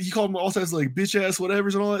 And he called him all kinds of like bitch ass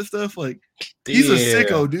whatevers and all that stuff. Like, he's a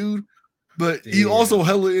sicko, dude. But he's also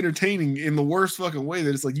hella entertaining in the worst fucking way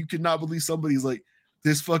that it's like, you could not believe somebody's like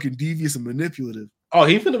this fucking devious and manipulative. Oh,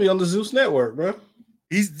 he's gonna be on the Zeus Network, bro.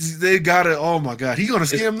 They gotta, oh my God, he's gonna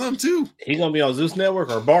scam them too. He gonna be on Zeus Network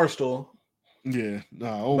or Barstool. Yeah,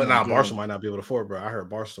 Barstool might not be able to afford, bro. I heard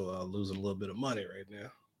Barstool losing a little bit of money right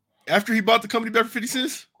now. After he bought the company back for 50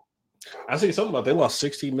 cents? I see something about they lost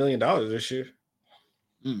 $16 million this year.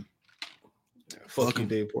 Yeah, fuck you,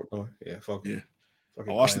 Dave Portnoy. Yeah, fuck yeah. I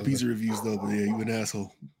watched the pizza reviews though, but yeah, you an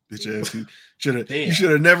asshole, bitch ass. You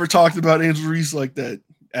should have never talked about Angel Reese like that,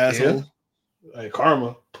 asshole. Yeah. Like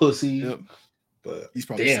karma, pussy. Yep. But he's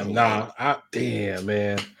probably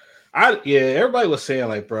man. Everybody was saying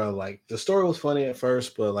like, bro, like the story was funny at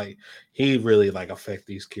first, but like he really like affect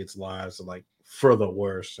these kids' lives and like for the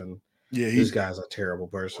worst. And this guy's a terrible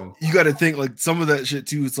person. You got to think like some of that shit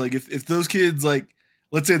too. It's like if those kids, like,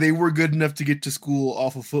 let's say they were good enough to get to school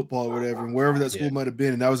off of football or whatever, and wherever that school might have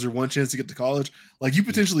been, and that was their one chance to get to college, like you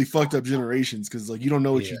potentially fucked up generations because like you don't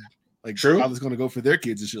know what you like how it's going to go for their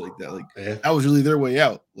kids and shit like that. Like that was really their way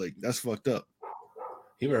out. Like that's fucked up.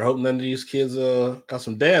 You better hope none of these kids got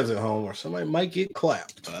some dads at home or somebody might get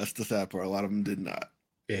clapped. That's the sad part. A lot of them did not.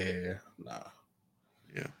 Yeah, nah.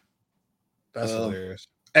 Yeah. That's hilarious.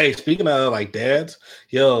 Hey, speaking of like dads,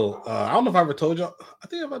 I don't know if I ever told y'all. I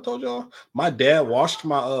think if I told y'all, my dad watched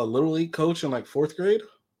my little league coach in like 4th grade.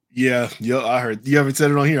 Yeah, I heard. You haven't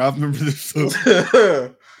said it on here. I remember this. So.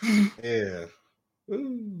 Yeah.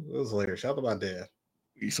 Ooh, it was hilarious. Shout out to my dad.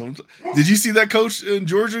 Did you see that coach in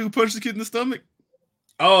Georgia who punched the kid in the stomach?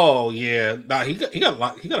 Oh yeah, nah, he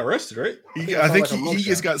got arrested, right? I think he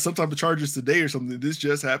just got some type of charges today or something. This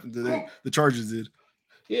just happened today. The charges did.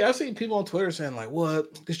 Yeah, I've seen people on Twitter saying like,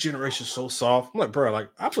 "What? This generation's so soft." I'm like, bro, like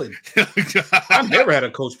I never had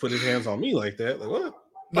a coach put his hands on me like that. Like what?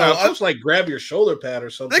 No, coach like grab your shoulder pad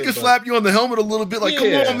or something. They could slap you on the helmet a little bit, like, come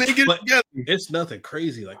on, man, get it together. It's nothing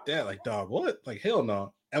crazy like that. Like, dog, what? Like, hell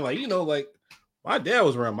no. And like, like my dad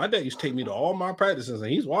was around. My dad used to take me to all my practices,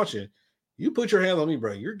 and he's watching. You put your hands on me,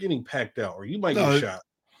 bro, you're getting packed out, or you might get shot.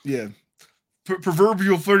 Yeah.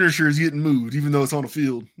 Proverbial furniture is getting moved, even though it's on the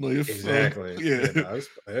field. Like exactly.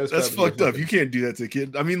 That's fucked up. You can't do that to a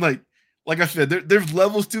kid. I mean, like I said, there's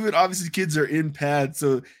levels to it. Obviously, kids are in pads,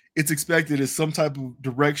 so it's expected as some type of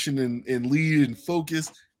direction and lead and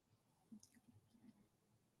focus.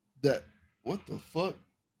 That what the fuck?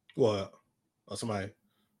 What? Oh, somebody?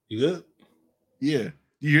 You good? Yeah.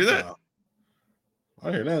 You hear that? I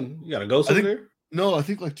hear nothing. You got a ghost over there? No, I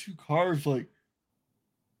think like 2 cars, like.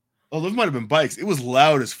 Oh, those might have been bikes. It was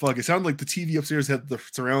loud as fuck. It sounded like the TV upstairs had the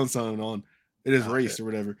surround sound on. It is raced or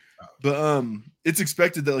whatever. But it's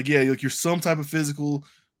expected that like you're some type of physical.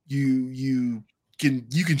 You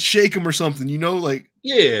can shake them or something. Like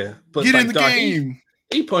but get like, in the game.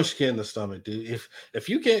 He punched a kid in the stomach, dude. If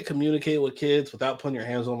you can't communicate with kids without putting your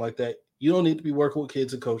hands on like that, you don't need to be working with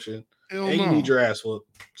kids and coaching. You need your ass whooped.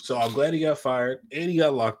 So I'm glad he got fired and he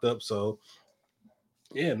got locked up. So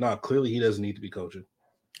clearly he doesn't need to be coaching.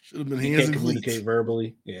 Should have been hands and communicate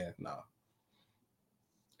verbally. Yeah, no.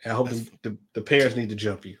 I hope the parents need to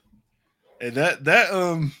jump you. And that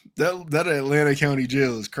Atlanta County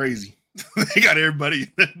jail is crazy. They got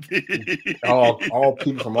everybody. all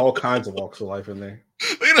people from all kinds of walks of life in there.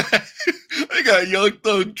 They got Young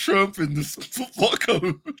Thug Trump and this football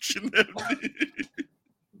coach and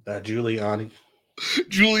that Giuliani,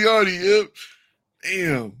 yep.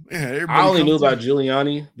 Damn, man. I only knew about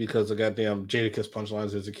Giuliani because of goddamn Jadakiss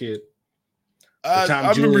punchlines as a kid. The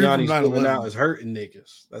time Giuliani's coming out is hurting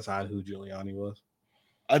niggas. That's how I knew who Giuliani was.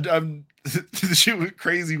 The shit went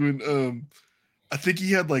crazy when I think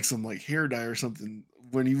he had like some like hair dye or something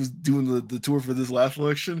when he was doing the tour for this last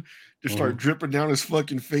election. Just started dripping down his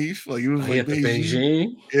fucking face. Like it was like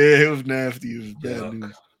Beijing. Yeah, it was nasty. It was bad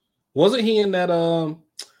news. Wasn't he in that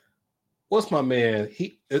what's my man?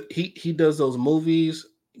 He does those movies,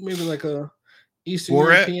 maybe like a Eastern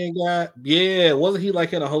European guy. Yeah, wasn't he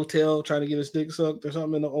like in a hotel trying to get his dick sucked or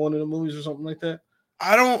something in one of the movies or something like that?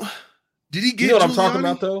 Did he get? You know what I'm Giuliani? talking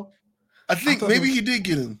about, though? I think maybe he did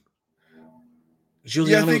get him.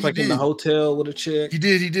 Giuliani was like in the hotel with a chick. He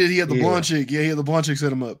did. He had the blonde chick. Yeah, he had the blonde chick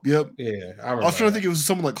set him up. Yep. Yeah, I remember. I was trying to think it was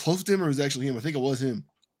someone like close to him, or it was actually him. I think it was him.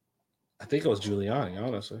 I think it was Giuliani,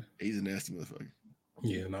 honestly. He's a nasty motherfucker.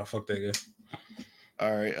 Yeah, no, fuck that guy.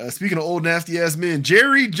 All right. Speaking of old nasty ass men,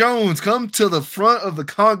 Jerry Jones, come to the front of the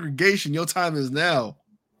congregation. Your time is now.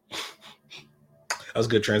 That was a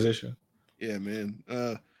good transition. Yeah, man.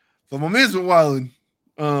 So my man's been wilding.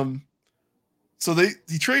 So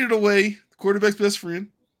he traded away the quarterback's best friend.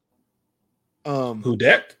 Who,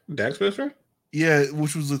 Dak? Dak's best friend? Yeah,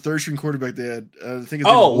 which was the third string quarterback they had. I think.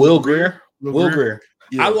 Will Greer. Will Greer.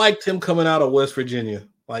 Yeah. I liked him coming out of West Virginia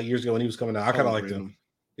like years ago when he was coming out. I kind of liked him.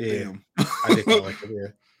 Yeah, damn. I did kind of like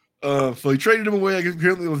him. Yeah. So he traded him away. I guess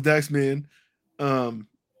apparently it was Dak's man. And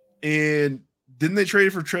then they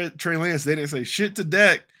traded for Trey Lance. They didn't say shit to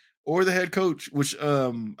Dak or the head coach, which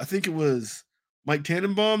I think it was Mike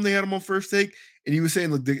Tannenbaum. They had him on First Take, and he was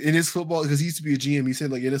saying like in his football, because he used to be a GM. He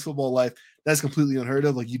said like in his football life, that's completely unheard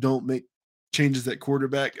of. Like you don't make changes at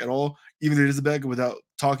quarterback at all, even if it is a backup, without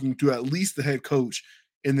talking to at least the head coach.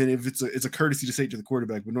 And then if it's a courtesy to say it to the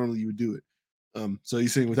quarterback, but normally you would do it. So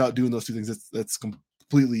he's saying without doing those two things, that's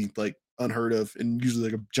completely like unheard of and usually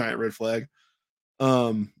like a giant red flag.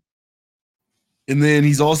 And then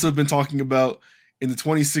he's also been talking about in the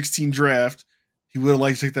 2016 draft, he would have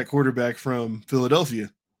liked to take that quarterback from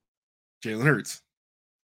Philadelphia, Jalen Hurts.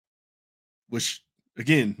 Which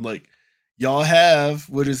again, like y'all have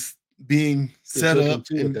what is being set up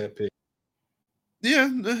with that pick.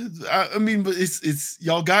 Yeah, I mean, but it's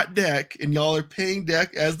y'all got Dak and y'all are paying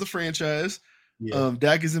Dak as the franchise. Yeah.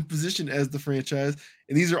 Dak is in position as the franchise,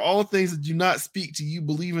 and these are all things that do not speak to you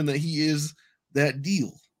believing that he is that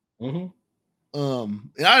deal. Mm-hmm.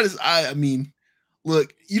 And I mean,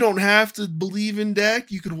 look, you don't have to believe in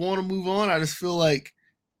Dak. You could want to move on. I just feel like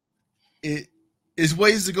it is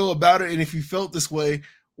ways to go about it. And if you felt this way,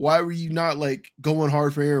 why were you not like going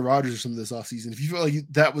hard for Aaron Rodgers or something this offseason? If you felt like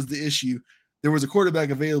that was the issue, there was a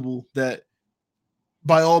quarterback available that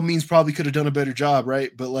by all means probably could have done a better job,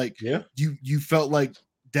 right? But like, yeah, you felt like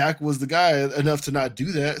Dak was the guy enough to not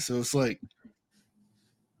do that. So it's like,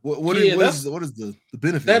 what is the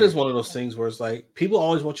benefit? That is one of those things where it's like people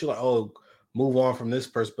always want you like, oh, move on from this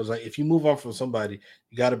person. But it's like if you move on from somebody,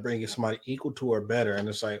 you got to bring in somebody equal to or better. And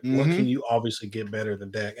it's like, what can you obviously get better than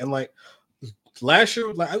Dak? And like last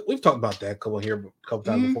year, like we've talked about Dak a couple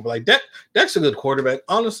times before, but like Dak's a good quarterback.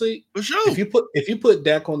 Honestly, for sure. If you put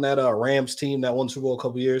Dak on that Rams team that won Super Bowl a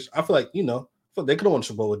couple years, I feel like they could have won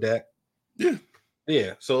Super Bowl with Dak.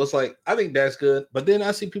 Yeah. So it's like I think Dak's good, but then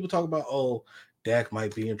I see people talk about Dak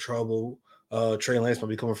might be in trouble. Trey Lance might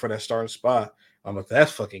be coming for that starting spot. I'm like,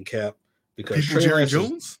 that's fucking cap because Jerry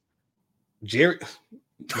Jones. Dog,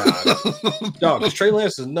 because Trey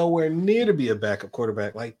Lance is nowhere near to be a backup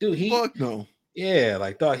quarterback. Like, dude, fuck no. Yeah,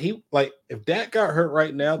 like dog, if Dak got hurt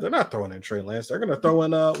right now, they're not throwing in Trey Lance. They're gonna throw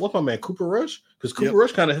in what's my man Cooper Rush? Because Cooper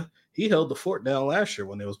Rush he held the fort down last year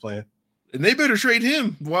when they was playing. And they better trade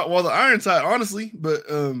him while the Ironside, honestly. But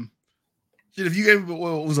if you gave it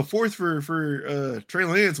was a fourth for Trey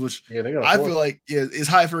Lance, which I feel like is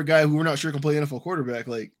high for a guy who we're not sure can play NFL quarterback.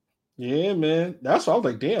 Like, yeah, man, that's why I was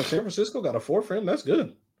like, damn, San Francisco got a fourth for him. That's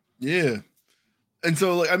good. Yeah, and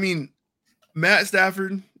so like I mean, Matt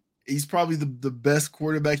Stafford, he's probably the best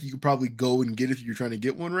quarterback you could probably go and get if you're trying to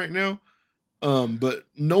get one right now. But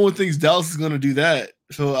no one thinks Dallas is going to do that.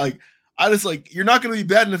 So like. I just like you're not going to be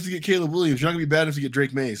bad enough to get Caleb Williams. You're not going to be bad enough to get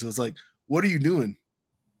Drake May. So it's like, what are you doing?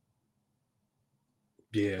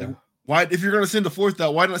 Yeah. Like, why if you're going to send a fourth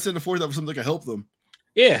out, why not send a fourth out for something that can help them?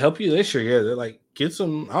 Yeah, help you this year. Yeah, they're like get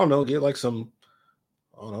some. I don't know, get like some.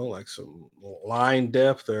 I don't know, like some line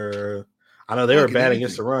depth or. I know they were bad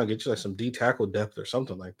against the run. Get you like some D tackle depth or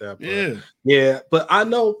something like that. But, yeah. But I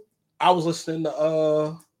know I was listening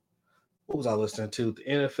to what was I listening to? The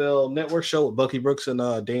NFL Network show with Bucky Brooks and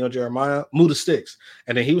Daniel Jeremiah, Muda Sticks.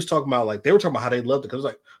 And then he was talking about like they were talking about how they loved it because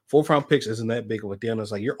like 4th round picks isn't that big of a deal. And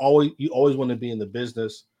it's like you always want to be in the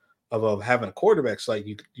business of having a quarterback. So like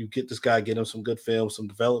you get this guy, get him some good film, some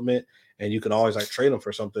development, and you can always like trade him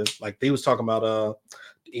for something. Like they was talking about the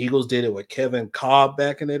Eagles did it with Kevin Cobb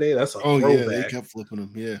back in the day. That's a throwback. Yeah, they kept flipping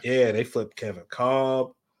him. Yeah, they flipped Kevin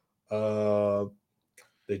Cobb.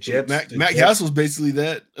 The Jets. Matt Castle's basically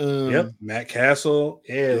that. Yep, Matt Castle.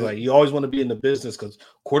 Yeah, like you always want to be in the business because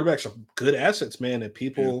quarterbacks are good assets, man. And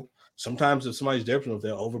people sometimes if somebody's different,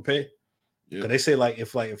 they'll overpay. Because they say like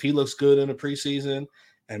if he looks good in the preseason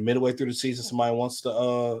and midway through the season, somebody wants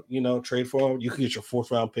to trade for him, you can get your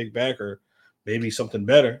 4th round pick back or maybe something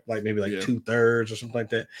better, like maybe like 2/3 or something like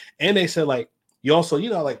that. And they said like you also,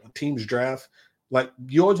 like when teams draft, like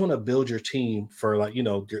you always want to build your team for like,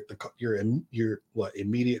 your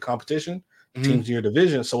immediate competition, teams in your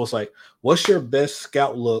division. So it's like, what's your best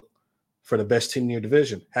scout look for the best team in your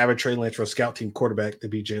division? Having Trey Lance for a scout team quarterback to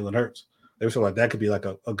be Jalen Hurts. They feel like that could be like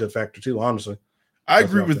a good factor too, honestly. I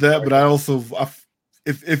agree with that, but I also,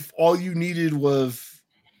 if all you needed was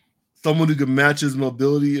someone who could match his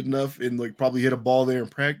mobility enough and like probably hit a ball there in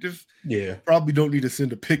practice, probably don't need to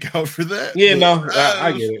send a pick out for that. Yeah,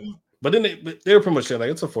 I get it. But then they were pretty much saying like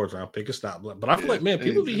it's a 4th round pick. It's not, but I feel like, man,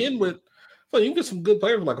 people be hitting with. Well, you can get some good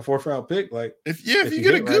players with like a 4th round pick. Like if you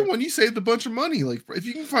get a good one, you saved a bunch of money. Like if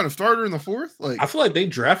you can find a starter in the 4th, like I feel like they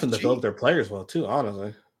drafted to develop their players well too.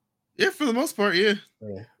 Honestly, yeah, for the most part, yeah.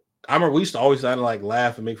 I remember we used to always like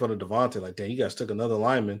laugh and make fun of Devontae. Like, dang, you guys took another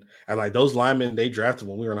lineman, and like those linemen they drafted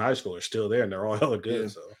when we were in high school are still there, and they're all hella good. Yeah.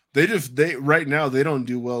 So they right now they don't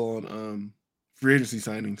do well on free agency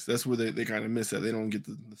signings. That's where they kind of miss that. They don't get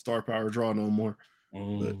the star power draw no more.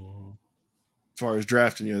 But as far as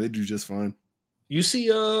drafting, they do just fine. You see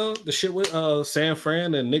the shit with San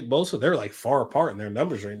Fran and Nick Bosa, they're like far apart in their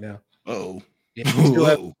numbers right now. And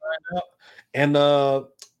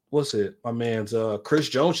what's it? My man's Chris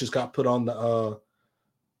Jones just got put on the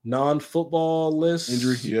non-football list.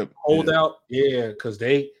 Injury, holdout. Yeah, because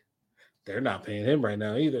they're not paying him right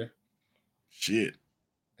now either. Shit.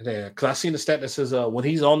 Yeah, because I seen the stat that says when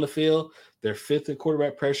he's on the field, they're 5th in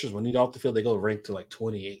quarterback pressures. When he's off the field, they go ranked to like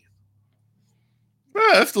 28th.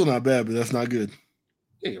 That's still not bad, but that's not good.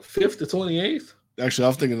 Yeah, 5th to 28th. Actually, I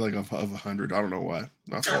was thinking like of 100. I don't know why.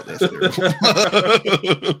 I thought that's terrible.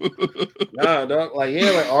 Nah, dog. Like,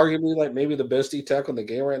 like arguably, like maybe the best D tackle in the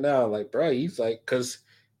game right now. Like, bro, he's like, because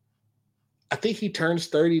I think he turns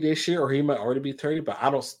 30 this year, or he might already be 30, but I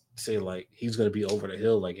don't say like he's gonna be over the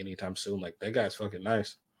hill like anytime soon. Like that guy's fucking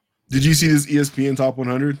nice. Did you see this ESPN Top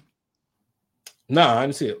 100? No, I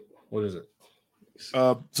didn't see it. What is it?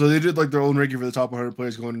 So they did like their own ranking for the top 100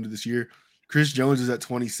 players going into this year. Chris Jones is at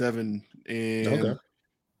 27, and let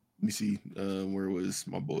me see, where was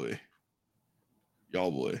my boy?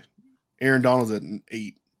 Y'all boy. Aaron Donald's at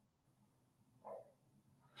 8.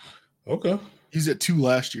 Okay. He's at 2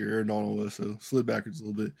 last year, Aaron Donald was, so slid backwards a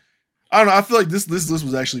little bit. I don't know. I feel like this list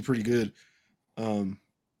was actually pretty good.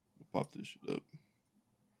 Pop this shit up.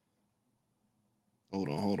 Hold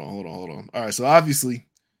on. All right, so obviously,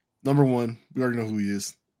 number 1, we already know who he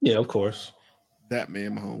is. Yeah, of course. That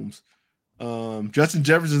man, Mahomes. Justin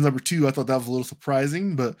Jefferson's number 2. I thought that was a little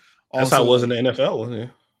surprising, but also, that's how it was in the NFL, wasn't it?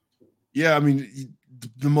 Yeah, I mean,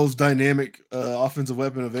 the most dynamic offensive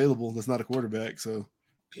weapon available that's not a quarterback, so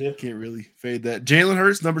can't really fade that. Jalen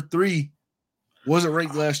Hurts, number 3, wasn't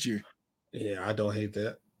ranked last year. Yeah, I don't hate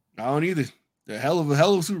that. I don't either. A hell of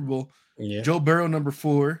a Super Bowl. Yeah. Joe Burrow, number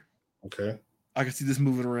 4. Okay. I can see this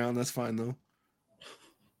moving around. That's fine, though.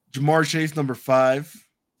 Jamar Chase, number 5.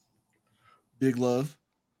 Big love.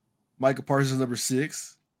 Micah Parsons, number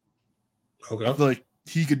 6. Okay. I feel like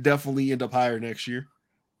he could definitely end up higher next year.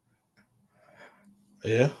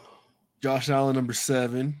 Yeah. Josh Allen, number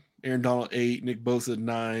 7. Aaron Donald, 8. Nick Bosa,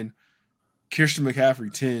 9. Christian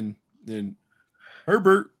McCaffrey, 10. Then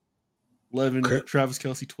Herbert, 11. Okay. Travis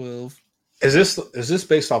Kelce, 12. Is this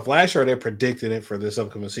based off last year, or are they predicting it for this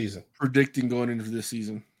upcoming season? Predicting going into this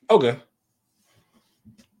season. Okay.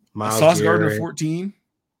 Sauce Gardner, 14.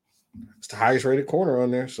 It's the highest rated corner on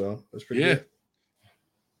there, so that's pretty good.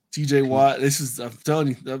 TJ Watt, I'm telling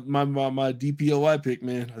you, my DPOY pick,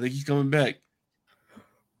 man. I think he's coming back.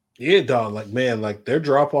 Yeah, dog. Like, man, like their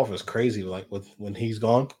drop off is crazy. Like when he's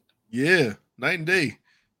gone. Yeah, night and day.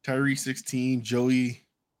 Tyree 16, Joey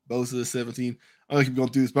Bosa 17. I'm gonna keep going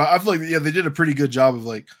through this, but I feel like they did a pretty good job of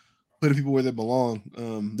like putting people where they belong.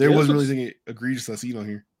 There wasn't really anything egregious I seen on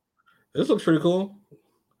here. This looks pretty cool.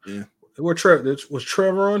 Yeah. Was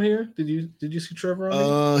Trevor on here? Did you see Trevor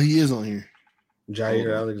on here? He is on here.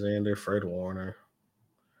 Jair Alexander, Fred Warner.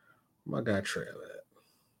 My guy Trev at.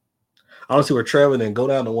 I want to see where Trevor, then go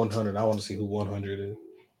down to 100. I want to see who 100 is.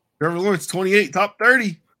 Trevor Lawrence, 28, top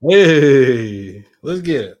 30. Hey, let's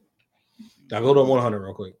get it. Now go to 100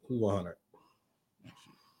 real quick. Who's 100?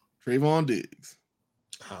 Trayvon Diggs.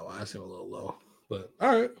 Oh, I seem a little low, but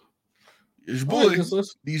all right. It's your boy,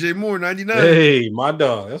 DJ Moore, 99. Hey, my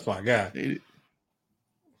dog. That's my guy. Hate it.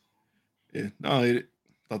 Yeah, no, I hate it.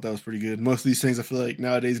 Thought that was pretty good. Most of these things I feel like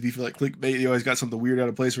nowadays be feel like clickbait. You always got something weird out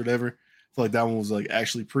of place or whatever. I feel like that one was like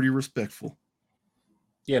actually pretty respectful.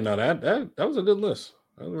 Yeah, no, that was a good list.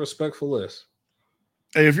 That was a respectful list.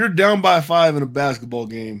 Hey, if you're down by 5 in a basketball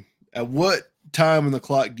game, at what time in the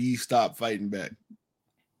clock do you stop fighting back?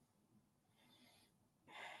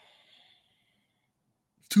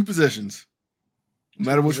 2 possessions. No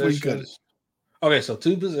matter which way you cut it. Okay, so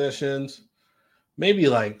 2 possessions, maybe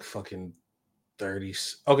like fucking 30.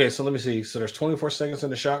 Okay, so let me see. So there's 24 seconds in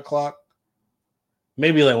the shot clock.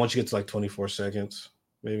 Maybe like once you get to like 24 seconds,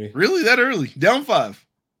 maybe. Really? That early? Down 5?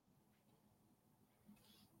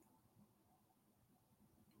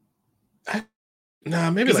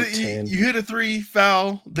 Maybe like 10. You hit a 3,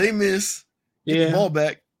 foul, they miss, get the ball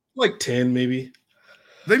back. Like 10, maybe.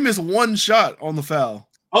 They miss 1 shot on the foul.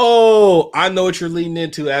 Oh, I know what you're leading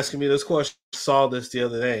into asking me this question. I saw this the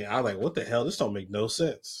other day. I was like, what the hell? This don't make no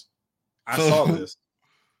sense. I saw this.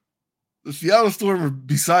 The Seattle Storm are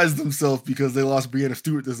besides themselves because they lost Breanna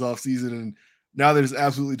Stewart this offseason, and now they're just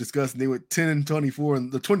absolutely disgusting. They went 10-24,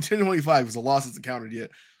 and the 10-25 is a loss that's counted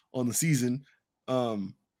yet on the season.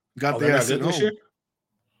 Got their ass at home. Year?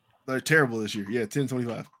 They're terrible this year. Yeah,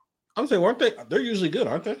 10-25. I'm saying, weren't they? They're usually good,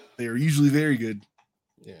 aren't they? They are usually very good.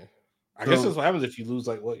 Yeah. I guess that's what happens if you lose,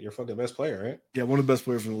 like, what, your fucking best player, right? Yeah, one of the best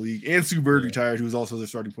players in the league. And Sue Bird retired, who was also their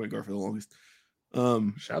starting point guard for the longest.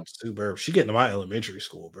 Shout out to Sue Bird. She getting to my elementary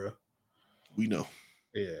school, bro. We know.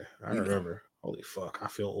 Yeah, I remember. Holy fuck, I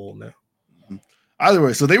feel old now. Either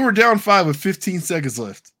way, so they were down 5 with 15 seconds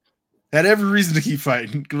left. Had every reason to keep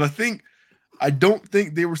fighting because I don't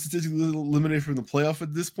think they were statistically eliminated from the playoff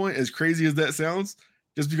at this point, as crazy as that sounds,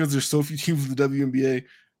 just because there's so few teams in the WNBA.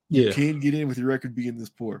 You can get in with your record being this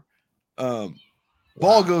poor.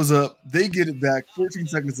 Ball goes up. They get it back. 14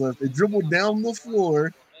 seconds left. They dribble down the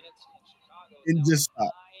floor and just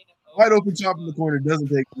stop. Wide open chop in the corner. Doesn't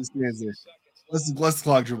take it. Just stands there. Let's the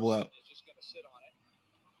clock dribble out.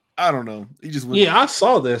 I don't know. He just went. Yeah, I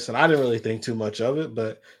saw this and I didn't really think too much of it,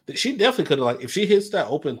 but she definitely could have, like, if she hits that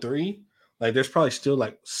open 3, like, there's probably still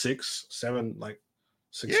like 6, 7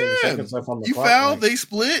 seconds left on the clock. You foul, they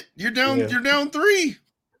split. You're down. Yeah. You're down 3.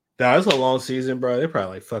 Nah, it's a long season, bro. They're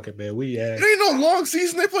probably like, fuck it, man. It ain't no long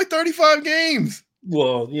season. They play 35 games.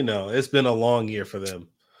 Well, it's been a long year for them.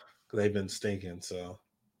 They've been stinking. So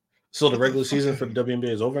the regular season for the WNBA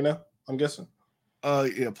is over now, I'm guessing?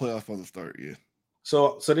 Yeah, playoff on the start, yeah.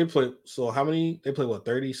 So they play, how many? They play what,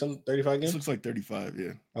 30, 35 games? This looks like 35,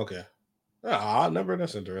 yeah. Okay. Odd number.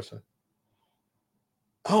 That's interesting.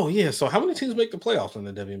 Oh, yeah. So how many teams make the playoffs in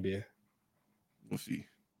the WNBA? Let's see.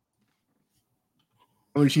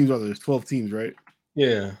 How many teams are there? There's 12 teams, right?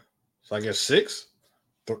 Yeah. So I guess 6?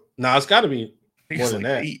 No, it's got to be more than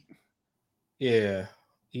that. 8. Yeah.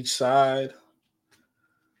 Each side.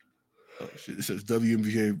 Oh, shit. It says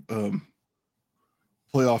WNBA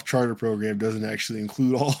playoff charter program doesn't actually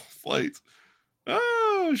include all flights.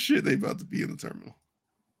 Oh, shit. They about to be in the terminal.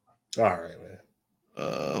 All right, man.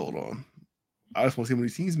 Hold on. I just want to see how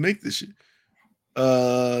many teams make this shit.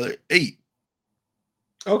 8.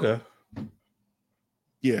 Okay.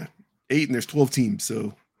 Yeah, 8, and there's 12 teams.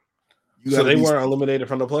 So they weren't eliminated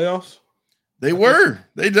from the playoffs? They were.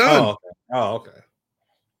 They done. Oh, okay.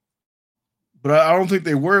 But I don't think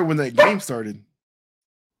they were when that game started.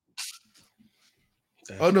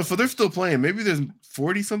 Damn. Oh, no, so they're still playing. Maybe there's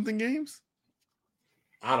 40-something games?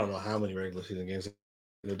 I don't know how many regular season games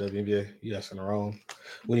in the WNBA. You asking the wrong.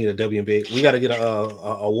 We need a WNBA. We got to get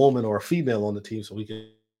a woman or a female on the team so we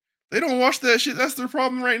can. They don't watch that shit. That's their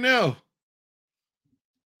problem right now.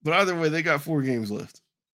 But either way, they got 4 games left.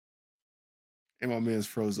 And my man's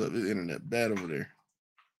froze up. His internet bad over there.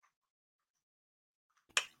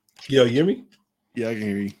 Yo, you hear me? Yeah, I can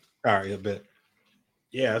hear you. All right, I bet.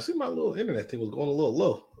 Yeah, I see my little internet thing was going a little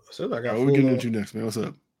low. So I got. We're getting into you next, man. What's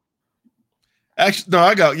up? Actually,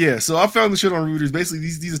 no, so I found the shit on Reuters. Basically,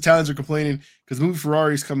 these Italians are complaining because the movie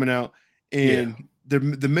Ferrari is coming out, and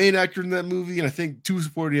the main actor in that movie, and I think 2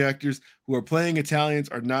 supporting actors who are playing Italians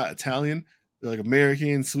are not Italian. They're like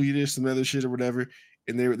American, Swedish, some other shit or whatever,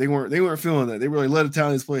 and they weren't feeling that. They were like, let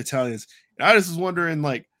Italians play Italians. And I just was wondering,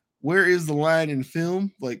 like, where is the line in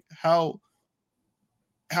film? Like, how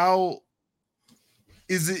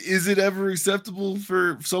is it ever acceptable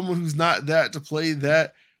for someone who's not that to play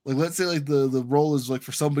that? Like, let's say like the role is like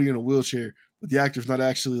for somebody in a wheelchair, but the actor's not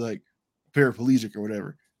actually like paraplegic or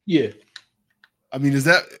whatever. Yeah. I mean, is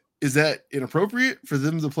that inappropriate for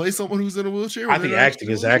them to play someone who's in a wheelchair? I think acting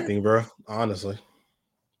is acting, bro. Honestly.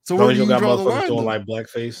 So where do you draw the line? Doing like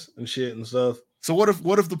blackface and shit and stuff. So what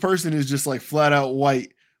if the person is just like flat out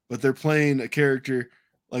white, but they're playing a character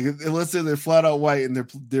like, let's say they're flat out white and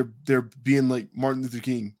they're being like Martin Luther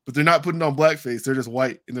King, but they're not putting on blackface. They're just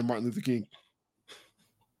white and they're Martin Luther King.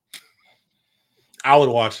 I would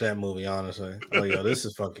watch that movie, honestly. Like, yo, this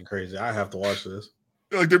is fucking crazy. I have to watch this.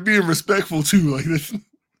 Like, they're being respectful too. Like this,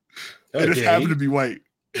 they just happen to be white.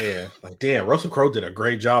 Yeah, like, damn, Russell Crowe did a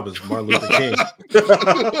great job as Martin Luther King.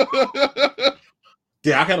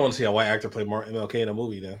 Yeah, I kind of want to see a white actor play MLK in a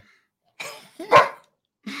movie now.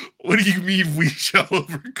 What do you mean we shall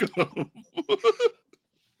overcome?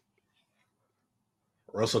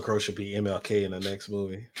 Russell Crowe should be MLK in the next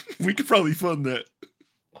movie. We could probably fund that.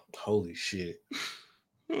 Holy shit.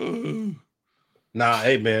 Nah,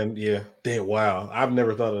 hey man, yeah. Damn, wow. I've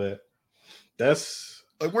never thought of that. That's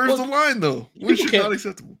like, where's the line though? When shit not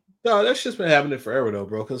acceptable? No, that's just been happening forever though,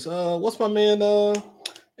 bro. Because what's my man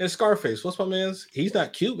in Scarface? What's my man's? He's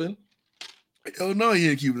not Cuban. Oh no, he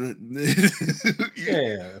ain't Cuban.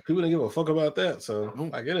 Yeah, people didn't give a fuck about that. So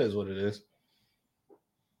like, it is what it is.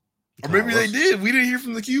 Or maybe they did. We didn't hear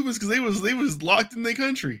from the Cubans because they was locked in their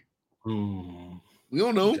country. We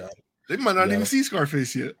don't know. They might not even see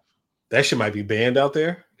Scarface yet. That shit might be banned out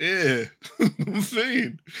there. Yeah, I'm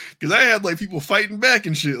saying, because I had like people fighting back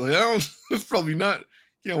and shit. Like, I don't. It's probably not.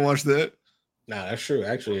 You can't watch that. Nah, that's true.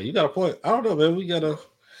 Actually, you got a point. I don't know, man. We gotta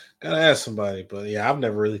ask somebody. But yeah, I've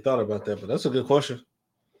never really thought about that. But that's a good question.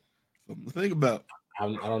 Something to think about. I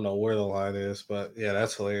don't know where the line is, but yeah,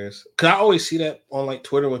 that's hilarious. Cause I always see that on like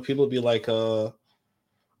Twitter when people be like, "Oh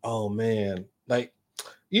man, like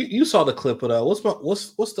you saw the clip of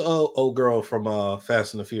what's the old girl from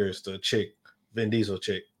Fast and the Furious, the chick, Vin Diesel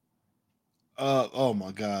chick." Oh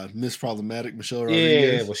my God, Miss Problematic Michelle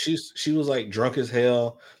Rodriguez. Yeah, well she was like drunk as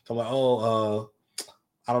hell. So I'm like,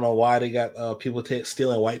 I don't know why they got people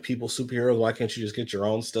stealing white people's superheroes. Why can't you just get your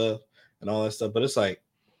own stuff and all that stuff? But it's like,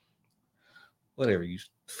 whatever, you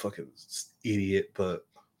fucking idiot. But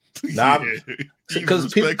nah,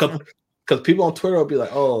 because people on Twitter will be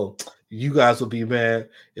like, "Oh, you guys would be mad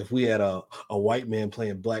if we had a white man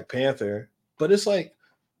playing Black Panther." But it's like,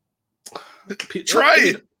 try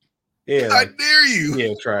it. Yeah, I dare you.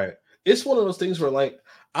 Yeah, try it. It's one of those things where like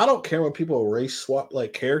I don't care when people race swap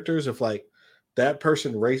like characters if like that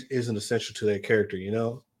person race isn't essential to their character, you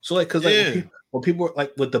know. So like, because like when people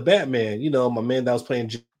like with the Batman, you know, my man that was playing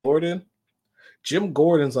Jim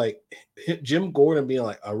Gordon's like Jim Gordon being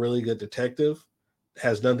like a really good detective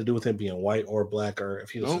has nothing to do with him being white or black or if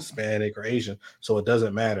he was Hispanic or Asian. So it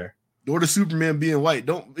doesn't matter. Nor the Superman being white.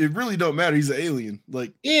 It really don't matter. He's an alien.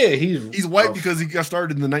 Like, yeah, he's white because he got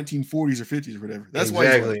started in the 1940s or 50s or whatever. That's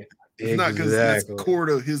why he's white. It's not because that's core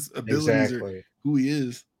to his abilities or who he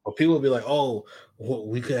is. Well, people will be like, "Oh, well,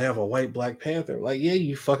 we could have a white Black Panther." Like, yeah,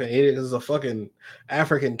 you fucking idiot. This is a fucking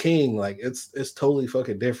African king. Like, it's totally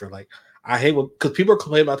fucking different. Like, I hate because people are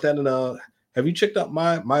complaining about that. And have you checked out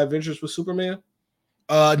my Adventures with Superman?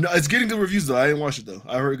 No, it's getting good reviews though. I didn't watch it though.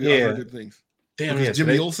 I heard good things. Damn, yeah,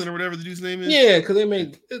 Jimmy Olsen or whatever the dude's name is. Yeah, because they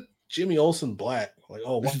made Jimmy Olsen black. Like,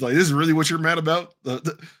 oh, this is really what you're mad about? A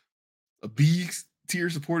B tier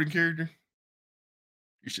supporting character?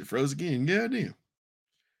 Your shit froze again. Yeah, damn.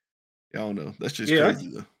 I don't know. That's just crazy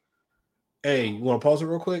though. Hey, you want to pause it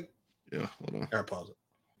real quick? Yeah, hold on. All right, pause it.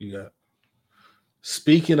 You got it.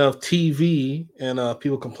 Speaking of TV and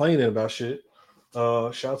people complaining about shit,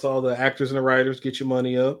 shout out to all the actors and the writers. Get your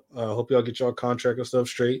money up. Hope y'all get y'all contract and stuff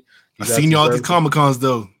straight. I seen y'all at the Comic Cons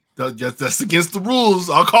though. That's against the rules.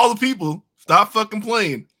 I'll call the people. Stop fucking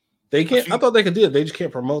playing. They can't. I thought they could do it. They just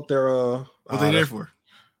can't promote their. What they there for?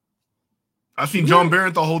 I seen John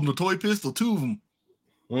Barenthal holding a toy pistol. 2 of them.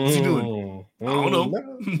 What's he doing? I don't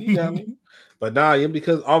know. You got me. But nah, yeah,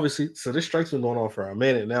 because obviously, so this strike's been going on for a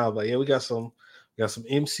minute now. But yeah, we got some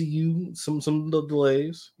MCU, some little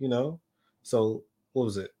delays, you know. So what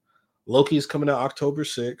was it? Loki's coming out October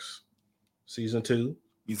 6th, season 2.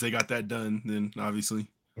 Means they got that done, then obviously.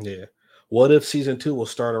 Yeah. What if season 2 will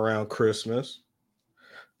start around Christmas?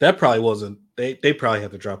 That probably wasn't. They probably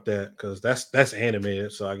have to drop that because that's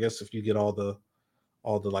animated. So I guess if you get all the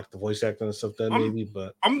like the voice acting and stuff done, maybe.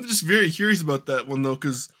 But I'm just very curious about that one though,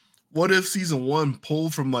 because what if season 1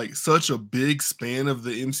 pulled from like such a big span of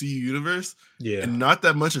the MCU universe? Yeah, and not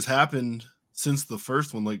that much has happened since the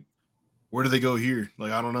first one. Like, where do they go here?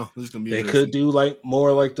 Like, I don't know. This is gonna be. They could do like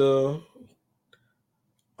more like the.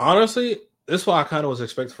 Honestly, this is what I kind of was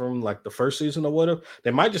expecting from like the first season of What If.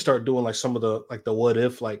 They might just start doing like some of the like the What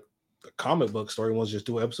If like the comic book story ones, just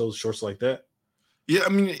do episodes shorts like that. Yeah, I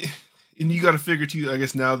mean, and you got to figure too. I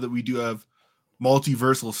guess now that we do have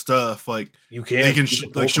multiversal stuff, like they can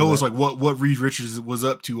show us like what Reed Richards was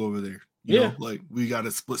up to over there. You know, like we got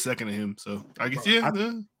a split second of him. So I guess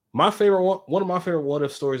my favorite one of my favorite What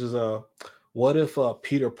If stories is what if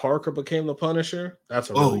Peter Parker became the Punisher? That's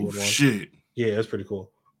a really good one. Shit. Yeah, that's pretty cool.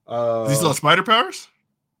 Does he still have spider powers?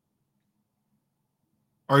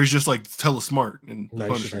 Or he's just like hella smart and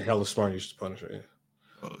no, he's just like hella smart. He's just Punisher. Yeah.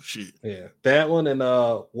 Oh shit. Yeah, that one and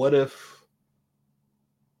what if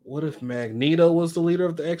Magneto was the leader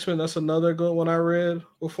of the X-Men? That's another good one I read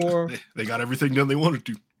before. They got everything done they wanted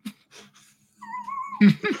to.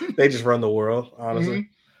 They just run the world, honestly.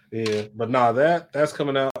 Yeah, but nah, that's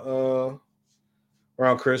coming out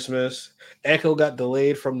around Christmas. Echo got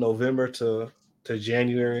delayed from November to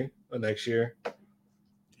January of next year.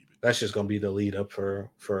 That's just gonna be the lead up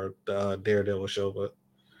for the Daredevil show. But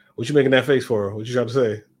what you making that face for? What you trying to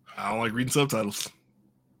say? I don't like reading subtitles.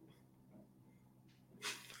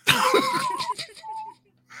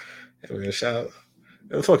 Man, shout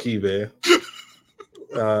out. Fuck you, man.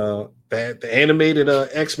 The animated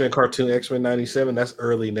X-Men cartoon, X-Men 97, that's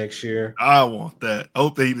early next year. I want that. I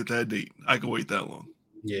hope they hit that date. I can wait that long.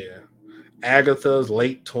 Yeah. Agatha's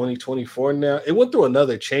late 2024 now. It went through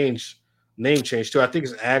another name change too. I think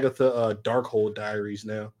it's Agatha Darkhold Diaries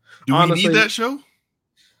now. Do we need that show?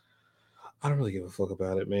 I don't really give a fuck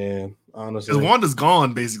about it, man. Honestly, because Wanda's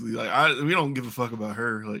gone basically. Like we don't give a fuck about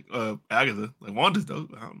her. Like Agatha, like Wanda's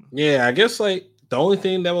dope. I don't know. Yeah, I guess like the only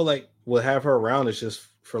thing that would have her around is just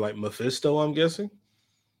for like Mephisto. I'm guessing.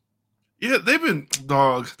 Yeah, they've been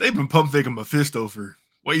pump faking Mephisto for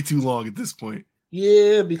way too long at this point.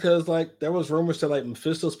 Yeah, because like there was rumors that like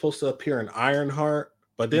Mephisto's supposed to appear in Ironheart,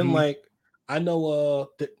 but then like I know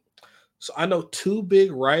so I know 2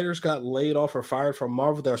 big writers got laid off or fired from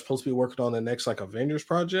Marvel that are supposed to be working on the next like Avengers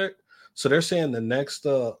project. So they're saying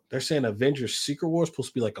they're saying Avengers Secret War is supposed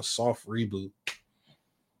to be like a soft reboot.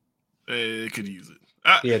 They could use it.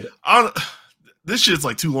 This shit's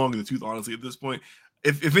like too long in the tooth, honestly, at this point.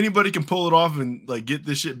 If anybody can pull it off and like get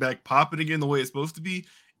this shit back popping again the way it's supposed to be,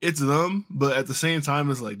 it's them. But at the same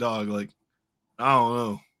time, it's like, dog, like, I don't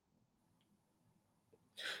know.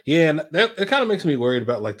 Yeah, and it kind of makes me worried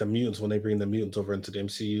about like the mutants when they bring the mutants over into the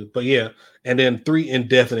MCU. But yeah, and then 3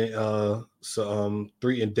 indefinite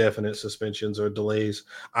suspensions or delays.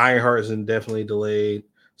 Ironheart is indefinitely delayed.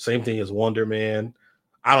 Same thing as Wonder Man.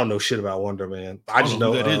 I don't know shit about Wonder Man. I just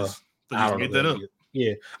know who that is. I don't know that up.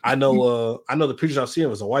 Yeah, I know the pictures I've seen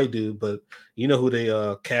was a white dude, but you know who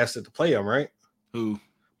they casted to play him, right? Who?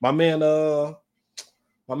 My man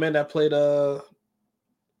that played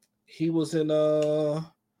he was in the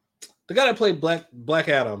guy that played Black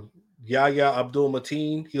Adam, Yahya Abdul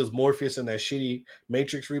Mateen. He was Morpheus in that shitty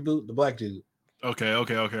Matrix reboot, the black dude. Okay,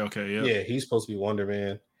 yeah. Yeah, he's supposed to be Wonder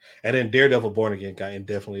Man. And then Daredevil Born Again got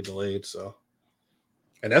indefinitely delayed, so.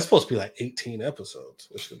 And that's supposed to be like 18 episodes,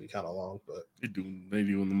 which could be kind of long, but they doing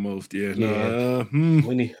the most, yeah.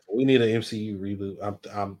 We need an MCU reboot.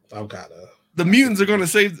 I'm kind of. The mutants are going to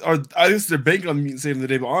save, or I guess they're banking on the mutants saving the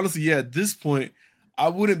day. But honestly, yeah, at this point, I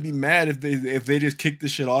wouldn't be mad if they just kick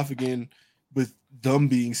this shit off again with them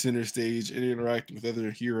being center stage and interacting with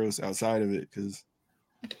other heroes outside of it, because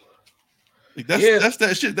like that's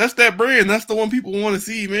that shit. That's that brand. That's the one people want to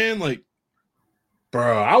see, man. Like,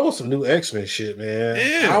 bro, I want some new X-Men shit, man.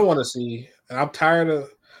 Yeah. I want to see, and I'm tired of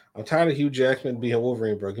Hugh Jackman being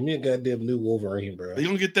Wolverine, bro. Give me a goddamn new Wolverine, bro. They're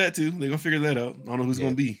gonna get that too. They're gonna figure that out. I don't know who's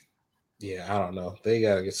gonna be. Yeah, I don't know. They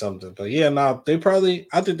gotta get something. But yeah, I think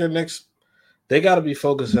their next, they gotta be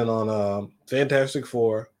focusing on Fantastic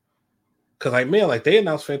Four. Cause like, man, like they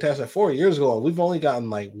announced Fantastic Four years ago, and we've only gotten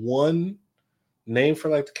like one name for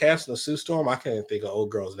like the cast of the Sue Storm. I can't think of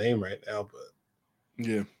old girl's name right now, but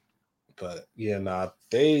yeah. But yeah,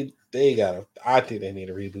 they gotta. I think they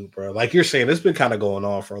need a reboot, bro. Like you're saying, it's been kind of going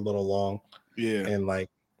on for a little long. Yeah, and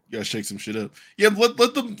like you gotta shake some shit up. Yeah, let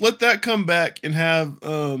that come back and have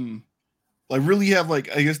like really have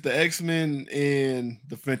like I guess the X-Men and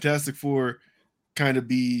the Fantastic Four kind of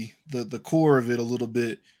be the core of it a little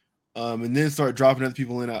bit, and then start dropping other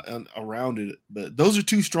people in around it. But those are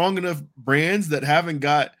 2 strong enough brands that haven't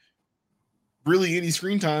got really any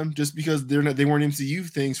screen time just because they weren't MCU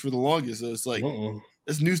things for the longest. So it's like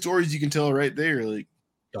that's new stories you can tell right there. Like,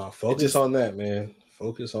 focus on that, man.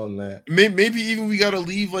 Focus on that. Maybe even we got to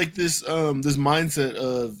leave like this this mindset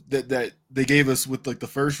of that they gave us with like the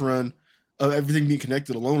first run of everything being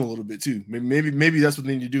connected alone a little bit too. Maybe that's what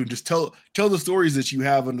they need to do. Just tell the stories that you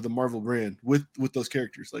have under the Marvel brand with those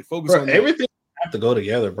characters. Like focus on everything. Have to go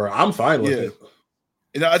together, bro. I'm fine with it.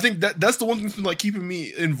 And I think that's the one thing that's been like keeping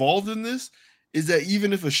me involved in this. Is that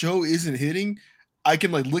even if a show isn't hitting, I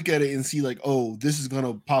can like look at it and see like, oh, this is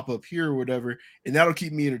gonna pop up here or whatever, and that'll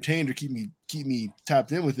keep me entertained or keep me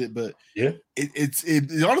tapped in with it. But yeah,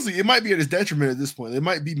 it honestly it might be at its detriment at this point. It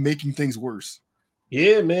might be making things worse.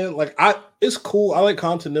 Yeah, man. Like it's cool. I like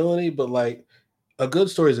continuity, but like a good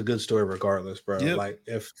story is a good story regardless, bro. Yep. Like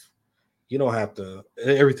if you don't have to,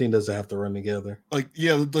 everything doesn't have to run together. Like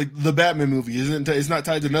like the Batman movie it's not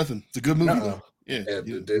tied to nothing. It's a good movie. Yeah,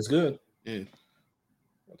 it's good. Yeah.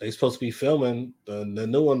 They supposed to be filming the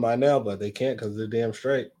new one by now, but they can't because they're damn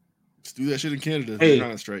strike. Let's do that shit in Canada. Hey, they're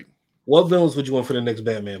not on strike. What villains would you want for the next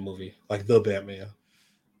Batman movie? Like the Batman?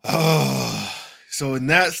 So in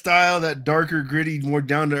that style, that darker, gritty, more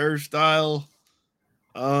down to earth style,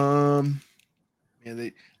 man,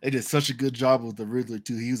 they did such a good job with the Riddler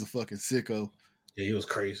too. He was a fucking sicko. Yeah, he was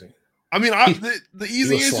crazy. I mean, the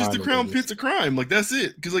easy answer is to crown Prince of Crime. Like that's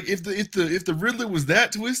it. Because like if the Riddler was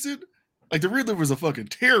that twisted, like the Riddler was a fucking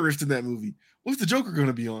terrorist in that movie. What's the Joker going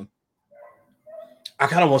to be on? I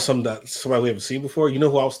kind of want somebody we haven't seen before. You know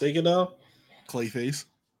who I was thinking of? Clayface.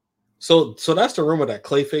 So that's the rumor that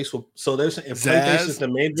Clayface will. So there's if Clayface is the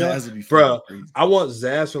main guy, bro. I want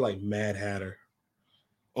Zaz for like Mad Hatter.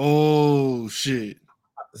 Oh shit,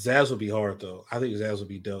 Zaz would be hard though. I think Zaz would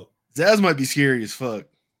be dope. Zaz might be scary as fuck.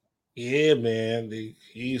 Yeah, man.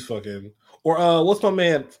 He's fucking. Or what's my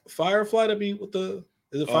man Firefly to be with the?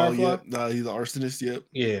 Is it Firefly? Yeah. No, he's the arsonist. Yep.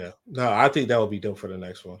 Yeah. No, I think that would be dope for the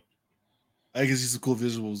next one. I guess he's some cool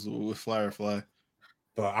visuals with Firefly.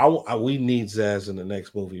 But we need Zaz in the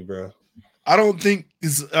next movie, bro. I don't think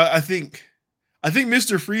I think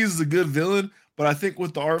Mr. Freeze is a good villain, but I think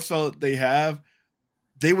with the art style they have,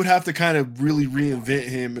 they would have to kind of really reinvent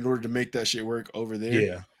him in order to make that shit work over there.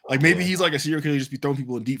 Yeah. Like maybe he's like a serial killer, just be throwing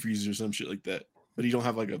people in deep freezers or some shit like that. But he don't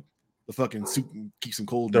have like the fucking suit and keeps them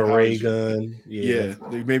cold. The ray gun. Yeah.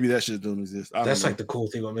 Maybe that shit don't exist. That's like the cool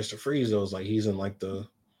thing about Mr. Freeze though, is like he's in like the.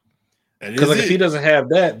 Because like if he doesn't have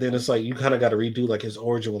that, then it's like you kind of got to redo like his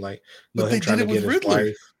origin with like him trying to get his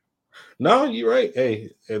wife. No, you're right.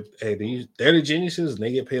 Hey, they're the geniuses and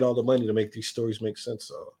they get paid all the money to make these stories make sense.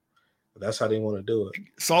 So that's how they want to do it.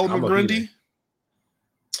 Solomon Grundy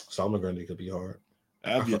could be hard.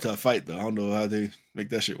 That'd be a tough fight though. I don't know how they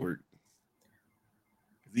make that shit work.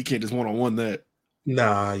 He can't just one-on-one that.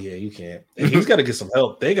 Nah, yeah, you can't. And he's got to get some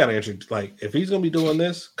help. They got to introduce like if he's gonna be doing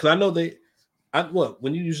this, because I know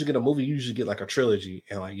when you usually get a movie, you usually get like a trilogy,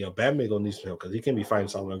 and like Batman gonna need some help because he can't be fighting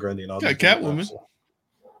Solomon Grundy and all that. Catwoman.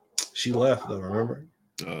 She left though, remember?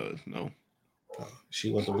 No.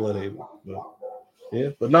 She went to Bloodhaven. But yeah,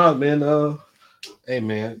 but nah, man. Hey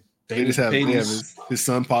man, they just have his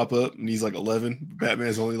son pop up and he's like 11.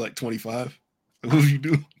 Batman's only like 25. What do you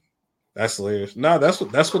do? That's hilarious. Nah, that's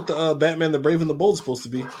what the Batman the Brave and the Bold is supposed to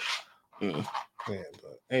be. Man,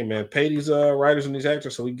 but hey man, pay these writers and these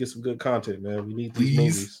actors so we can get some good content, man. We need these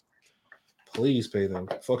movies. Please pay them.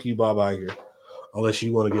 Fuck you, Bob Iger. Unless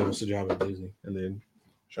you want to give us a job at Disney, and then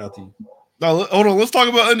shout out to you. No, hold on. Let's talk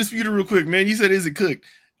about Undisputed real quick, man. You said is it cooked?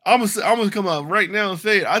 I'm gonna come out right now and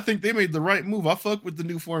say it. I think they made the right move. I fuck with the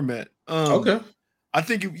new format. Okay. I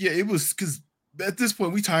think it was because at this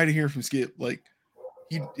point we tired of hearing from Skip. Like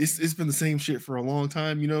it's been the same shit for a long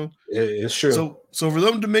time, you know. It's true. So for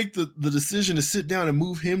them to make the decision to sit down and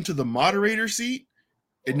move him to the moderator seat,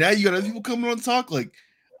 and now you got other people coming on to talk. Like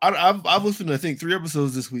I've listened to I think 3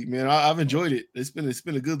 episodes this week, man. I've enjoyed it. It's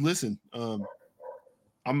been a good listen.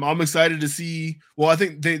 I'm excited to see. Well, I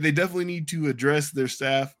think they definitely need to address their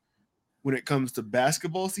staff when it comes to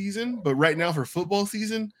basketball season. But right now for football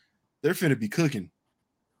season, they're finna be cooking.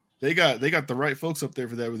 They got the right folks up there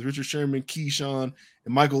for that with Richard Sherman, Keyshawn,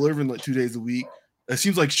 and Michael Irvin like 2 days a week. It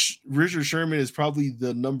seems like Richard Sherman is probably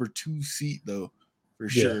the number 2 seat though, for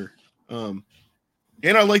sure. And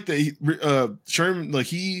I like that Sherman, like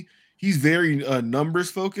he's very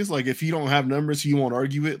numbers focused. Like if he don't have numbers, he won't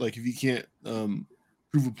argue it. Like if he can't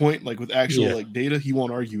prove a point like with actual like data, he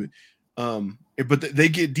won't argue it. But they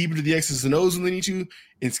get deep into the X's and O's when they need to,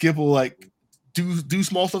 and Skip will like do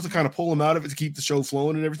small stuff to kind of pull them out of it to keep the show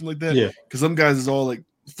flowing and everything like that. Yeah, because some guys is all like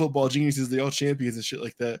football geniuses, they all champions and shit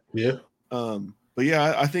like that. Yeah. But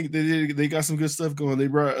yeah, I think they got some good stuff going. They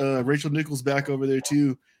brought Rachel Nichols back over there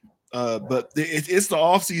too. But it's the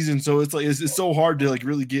off season, so it's like it's so hard to like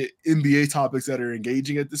really get NBA topics that are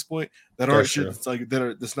engaging at this point that aren't shit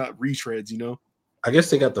that's not retreads, you know. I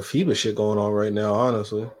guess they got the FIBA shit going on right now,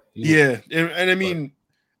 honestly. Yeah, and I mean,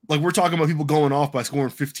 like we're talking about people going off by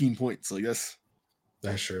scoring 15 points. Like that's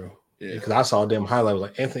true. Yeah, because I saw them highlight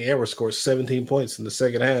like Anthony Edwards scored 17 points in the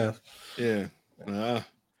second half. Yeah,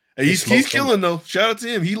 he's killing though. Shout out to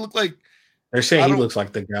him. He looked like they're saying he looks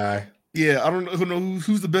like the guy. Yeah, I don't know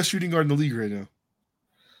who's the best shooting guard in the league right now.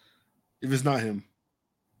 If it's not him,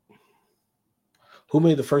 who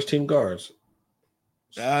made the first team guards?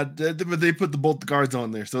 But they put both the guards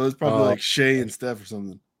on there, so it's probably like Shea and Steph or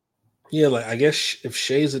something. Yeah, like I guess if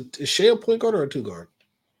is Shea a point guard or a 2 guard?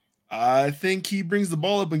 I think he brings the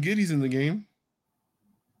ball up and Giddey's in the game.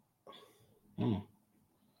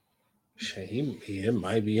 Shea, he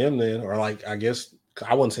might be in then, or like I guess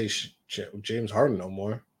I wouldn't say James Harden no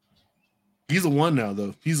more. He's a 1 now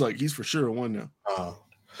though. He's for sure a 1 now.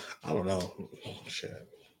 I don't know. Shit.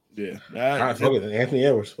 Yeah, fuck it. Anthony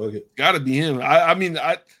Edwards, fuck it. Gotta be him. I mean,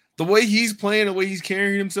 the way he's playing, the way he's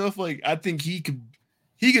carrying himself, like I think he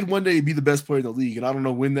he could one day be the best player in the league, and I don't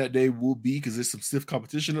know when that day will be because there's some stiff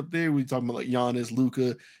competition up there. We're talking about like Giannis,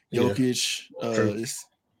 Luka, Jokic. It's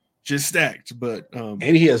just stacked, but and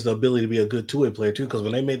he has the ability to be a good two-way player too. Because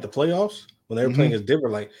when they made the playoffs, when they were playing as Denver,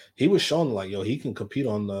 like he was showing like, yo, he can compete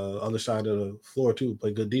on the other side of the floor too,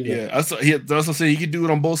 play good defense. Yeah, I also say he could do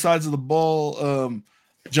it on both sides of the ball.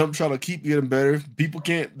 Jump shot to keep getting better. People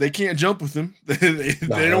can't jump with him. they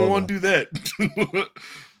don't want to do that.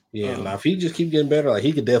 If he just keep getting better, like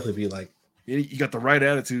he could definitely be like. You got the right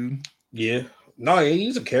attitude. Yeah, no,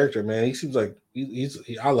 he's a character, man. He seems like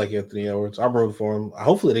I like Anthony Edwards. I rooted for him.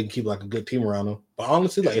 Hopefully, they can keep like a good team around him. But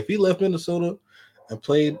honestly, like if he left Minnesota and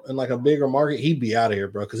played in like a bigger market, he'd be out of here,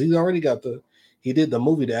 bro. Because he's already got he did the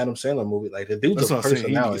movie, the Adam Sandler movie. Like the dude's a personality.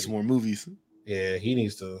 He needs to get some more movies. Yeah, he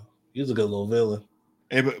needs to. He's a good little villain.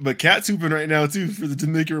 Hey, but Cat's hooping right now too for the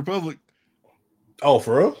Dominican Republic. Oh,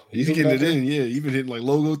 for real? He's getting it in. Yeah, even hitting like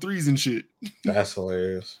logo threes and shit. That's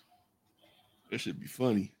hilarious. That should be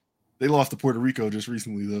funny. They lost to Puerto Rico just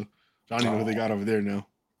recently though. I don't even know what they got over there now.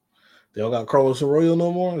 They don't got Carlos Arroyo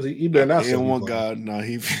no more. He better not. They don't want God. Nah,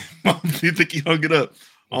 he think he hung it up.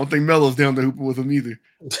 I don't think Melo's down there hooping with him either.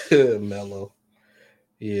 Melo.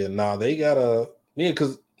 Yeah, nah, they got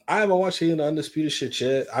because I haven't watched any of the Undisputed shit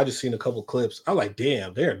yet. I just seen a couple clips. I'm like,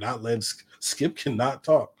 damn, they're not letting Skip cannot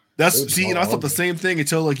talk. And I thought the same thing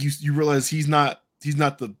until like you realize he's not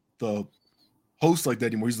the host like that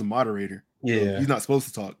anymore. He's the moderator. Yeah, so he's not supposed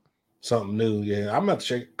to talk. Something new. Yeah, I'm about to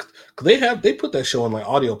check because they put that show in like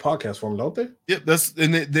audio podcast form, don't they? Yep,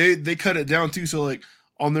 and they cut it down too. So like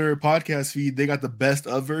on their podcast feed, they got the best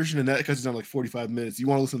of version, and that cuts it down like 45 minutes. You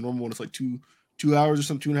want to listen to the normal one, it's like two hours or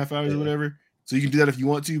something, 2.5 hours or whatever. So you can do that if you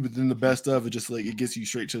want to, but then the best of it just like it gets you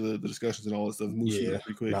straight to the discussions and all that stuff. Moves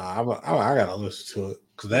pretty quick. Nah, I gotta listen to it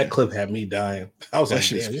because that clip had me dying. I was like,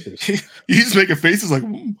 damn, he's making faces like,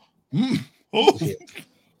 oh. Yeah.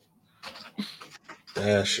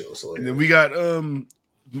 That shit was hilarious. And then we got on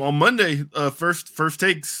Monday, first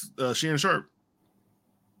takes, Shannon Sharp.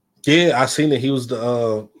 Yeah, I seen that he was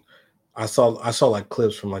the I saw like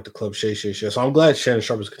clips from like the Club Shay. So I'm glad Shannon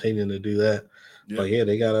Sharp is continuing to do that. Yeah. But yeah,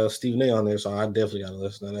 they got Stephen A on there, so I definitely gotta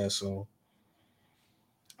listen to that. So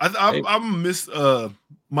I miss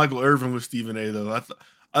Michael Irvin with Stephen A though.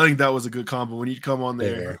 I think that was a good combo when he'd come on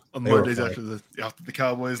there on Mondays after the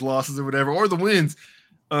Cowboys losses or whatever, or the wins.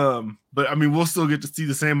 But I mean, we'll still get to see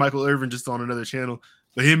the same Michael Irvin just on another channel.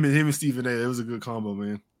 But him and Stephen A, it was a good combo,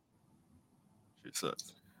 man. It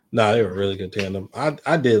sucks. Nah, they were a really good tandem.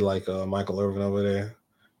 I did like Michael Irvin over there.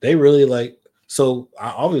 They really like. So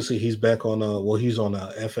obviously he's back on he's on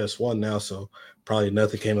FS1 now, so probably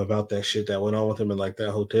nothing came about that shit that went on with him in like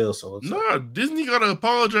that hotel. So Disney gotta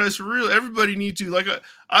apologize for real. Everybody need to. Like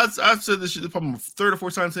I've said this shit probably 3rd or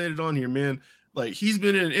 4th time saying it on here, man. Like he's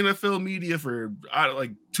been in NFL media for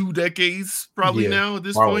like 2 decades probably now at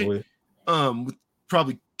this point. With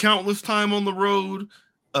probably countless time on the road,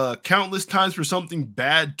 countless times for something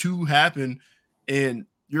bad to happen, and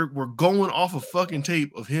we're going off of fucking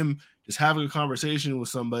tape of him just having a conversation with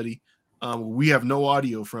somebody. We have no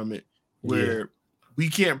audio from it where we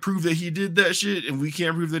can't prove that he did that shit and we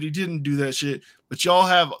can't prove that he didn't do that shit. But y'all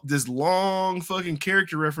have this long fucking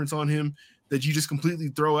character reference on him that you just completely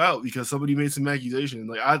throw out because somebody made some accusation.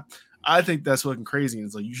 Like I think that's fucking crazy. And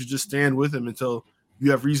it's like you should just stand with him until you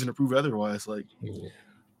have reason to prove otherwise. Like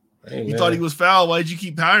you thought he was foul. Why'd you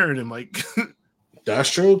keep hiring him? Like that's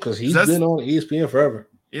true because he's been on ESPN forever.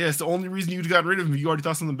 Yeah, it's the only reason you got rid of him. You already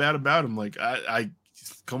thought something bad about him. Like, I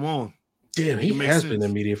come on. Damn, he has been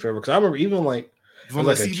in media forever. Because I remember even like, on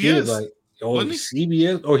like CBS, kid, like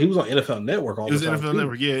CBS, or he was on NFL Network all the time. He was on NFL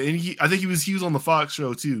Network, yeah. And I think he was on the Fox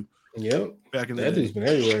show too. Yep. Back in the day. He's been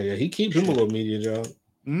everywhere. Yeah, he keeps him a little media job.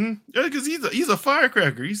 Mm-hmm. Yeah, because he's a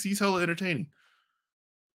firecracker. He's hella entertaining.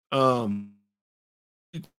 I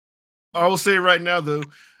will say right now though,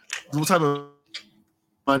 what type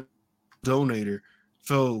of donator.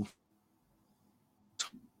 So,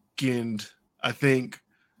 and I think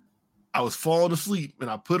I was falling asleep and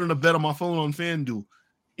I put in a bet on my phone on FanDuel.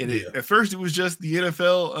 And at first it was just the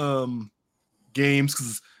NFL games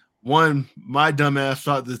because my dumbass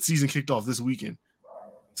thought the season kicked off this weekend.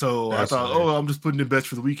 So I thought, I'm just putting in bets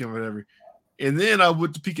for the weekend or whatever. And then I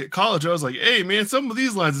went to peek at college. I was like, hey, man, some of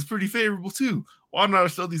these lines is pretty favorable too. Why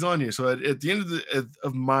not have these on here? So at the end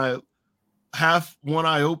of my half one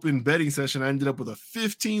eye open betting session, I ended up with a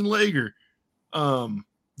 15-legger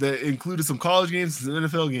that included some college games and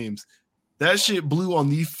NFL games. That shit blew on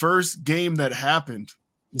the first game that happened.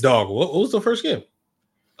 Dog, what was the first game?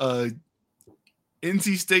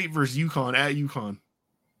 NC State versus UConn at UConn.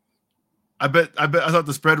 I thought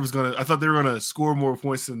the spread was I thought they were gonna score more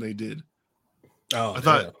points than they did. Oh, I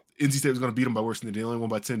thought NC State was going to beat them by worse than they only won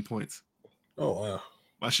by 10 points. Oh, wow.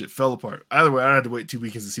 My shit fell apart. Either way, I had to wait 2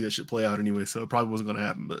 weekends to see that shit play out anyway, so it probably wasn't going to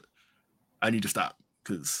happen, but I need to stop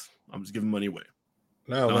because I'm just giving money away.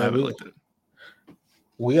 No, I don't have it like that.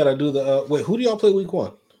 We got to do the wait, who do y'all play week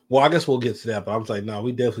 1? Well, I guess we'll get to that, but I'm like, no,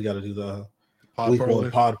 we definitely got to do the week parlay.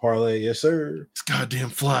 1 pod parlay. Yes, sir. It's goddamn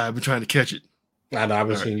fly. I've been trying to catch it. I know. I've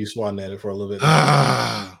been seeing you swatting at it for a little bit. All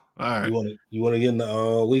right. You want to get in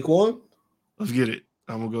the week 1? Let's get it.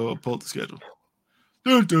 I'm gonna go pull up the schedule.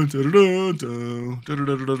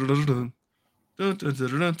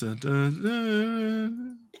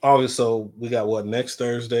 Obviously, so we got what next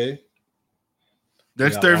Thursday?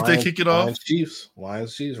 Next Thursday, kick it off.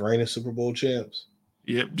 Lions Chiefs, reigning Super Bowl champs.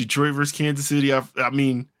 Yep, Detroit versus Kansas City. I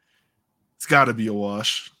mean, it's got to be a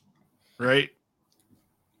wash, right?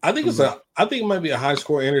 I think it might be a high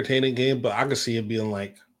score, entertaining game, but I could see it being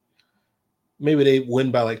like maybe they win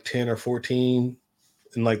by like 10 or 14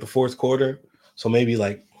 in like the fourth quarter. So maybe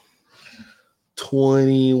like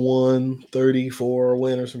 21-34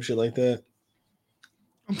 win or some shit like that.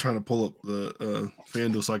 I'm trying to pull up the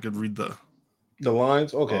FanDuel so I could read the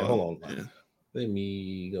lines. Okay, hold on. Yeah. Let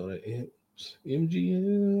me go to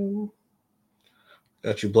MGM.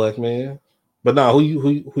 Got you, black man. But no,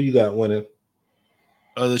 who you got winning?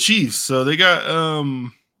 The Chiefs. So they got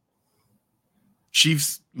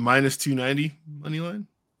Chiefs minus 290 money line.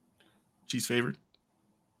 Chiefs favored.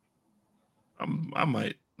 I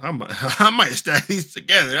might stack these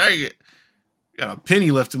together. I got a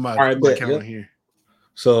penny left in my account here.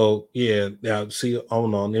 So yeah. See,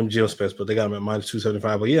 on MGM Specs, but they got them at minus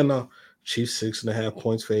 275. But yeah, no, Chiefs 6.5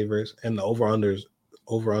 points favorites, and the over-unders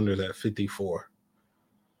at 54.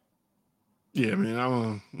 Yeah, man,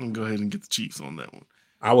 I'm gonna go ahead and get the Chiefs on that one.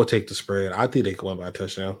 I would take the spread. I think they can win by a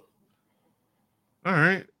touchdown. All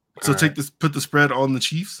right. So put the spread on the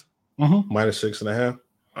Chiefs. Minus 6.5.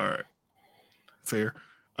 All right. Fair.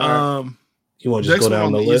 Right. You want to just go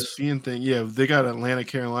down the list? ESPN thing. Yeah, they got Atlanta,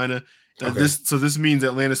 Carolina. This means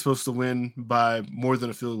Atlanta's supposed to win by more than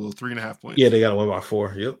a field goal, 3.5 points. Yeah, they got to win by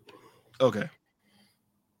 4. Yep. Okay.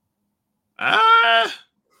 I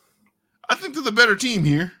think they're the better team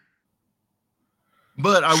here.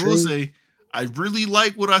 But I will say, I really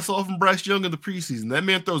like what I saw from Bryce Young in the preseason. That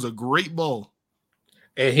man throws a great ball.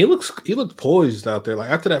 And he looked poised out there. Like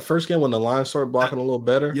after that first game when the line started blocking a little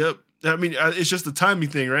better. Yep. I mean, it's just the timing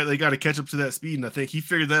thing, right? They got to catch up to that speed, and I think he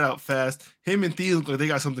figured that out fast. Him and Thielen look like they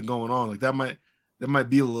got something going on. Like that might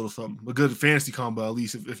be a little something. A good fantasy combo, at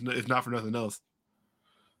least, if not for nothing else.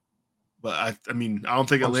 But I mean, I don't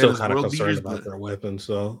think Atlanta's world beaters about their weapons.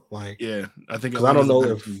 So like, yeah, I think because I don't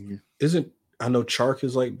know if I know Chark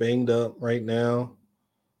is like banged up right now.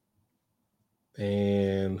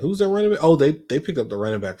 And who's their running back? Oh, they picked up the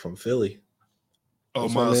running back from Philly. Oh,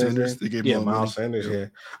 Miles Sanders. They gave Miles Sanders. Yeah,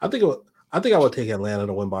 I think I would take Atlanta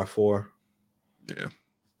to win by 4. Yeah,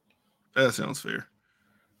 that sounds fair.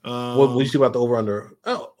 What do you think about the over under?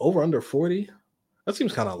 Oh, over under 40. That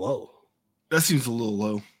seems kind of low. That seems a little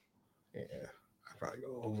low. Yeah, I'd probably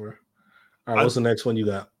go over. All right, what's the next one you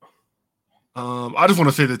got? I just want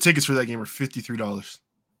to say the tickets for that game are $53.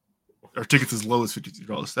 Or tickets as low as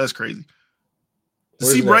 $53. That's crazy. To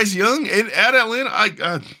see Bryce Young at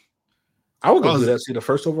Atlanta, I would go do that. See the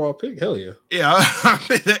first overall pick. Hell yeah. Yeah, I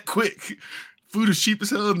made that quick. Food is cheap as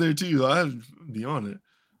hell in there too. I'd be on it.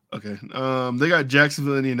 Okay. They got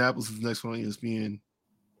Jacksonville, Indianapolis for the next one on ESPN.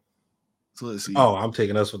 So let's see. Oh, I'm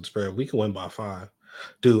taking us with the spread. We can win by 5.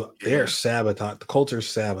 Dude, they're sabotaging. The Colts are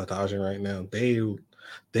sabotaging right now. They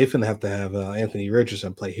finna have to have Anthony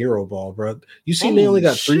Richardson play hero ball, bro. You see, they only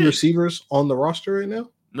got 3 receivers on the roster right now?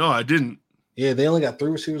 No, I didn't. Yeah, they only got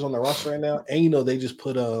 3 receivers on the roster right now. And they just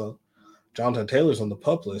put Jonathan Taylor's on the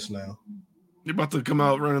PUP list now. You're about to come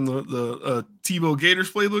out running the Tebow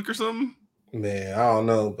Gators playbook or something? Man, I don't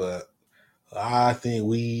know, but I think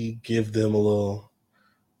we give them a little.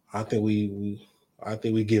 I think we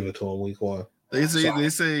give it to them week 1. They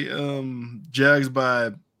say Jags by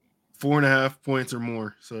 4.5 points or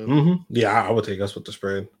more. So yeah, I would take us with the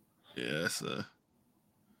spread. Yeah, that's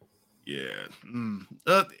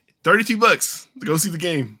 $32 to go see the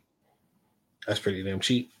game. That's pretty damn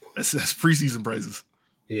cheap. That's preseason prices.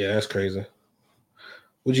 Yeah, that's crazy.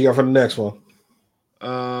 What you got for the next one?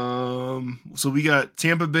 So we got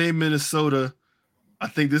Tampa Bay, Minnesota. I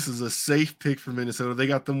think this is a safe pick for Minnesota. They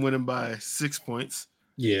got them winning by 6 points.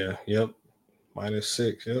 Yeah. Yep.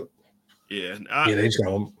 -6. Yep. Yeah. They just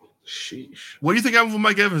got them. Sheesh. What do you think happened with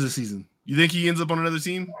Mike Evans this season? You think he ends up on another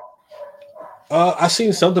team? I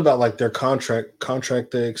seen something about like their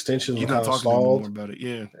contract extensions. He's not talking anymore about it.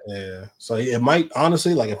 Yeah. Yeah. So it might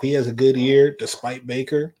honestly, like if he has a good year despite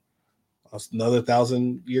Baker, another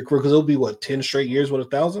 1,000-year career because it'll be 10 straight years with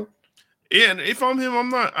 1,000. Yeah, and if I'm him, I'm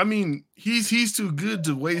not. I mean, he's too good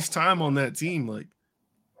to waste time on that team. Like,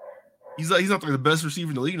 he's not like the best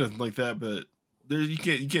receiver in the league, nothing like that. But you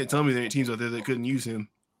can't tell me there ain't teams out there that couldn't use him.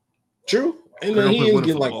 True, and then he is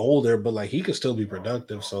getting like older, but like he could still be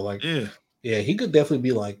productive. So like, yeah, he could definitely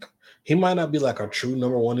be like. He might not be like a true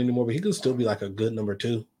number one anymore, but he could still be like a good number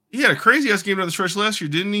two. He had a crazy ass game down the stretch last year,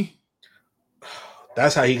 didn't he?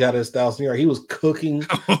 That's how he got his 1,000 yards. He was cooking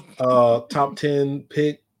top 10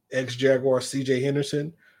 pick ex-Jaguar CJ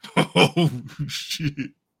Henderson. Oh shit.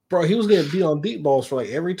 Bro, he was getting beat on deep balls for like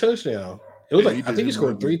every touchdown. It was I think he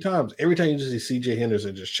scored 3 times. Every time you just see CJ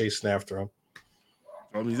Henderson just chasing after him.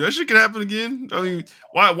 I mean, that shit could happen again. I mean,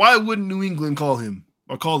 why wouldn't New England call him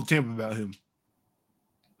or call Tampa about him?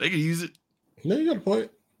 They could use it. No, you got a point.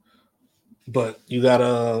 But you got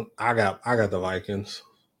I got the Vikings.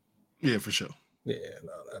 Yeah, for sure. Yeah,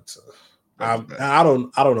 no, that's I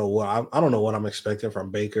don't know what I'm expecting from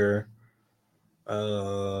Baker.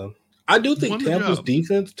 I do think Tampa's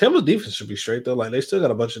defense should be straight though. Like they still got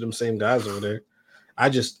a bunch of them same guys over there. I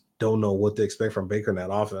just don't know what to expect from Baker in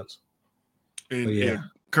that offense. And yeah,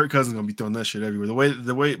 Kirk Cousins gonna be throwing that shit everywhere.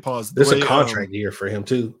 The way it paused. This is a contract year for him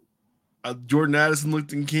too. Jordan Addison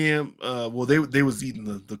looked in camp. Well, they was eating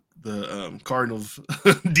the Cardinals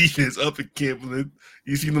defense up at camp.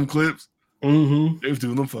 You see them clips? Mm-hmm. They was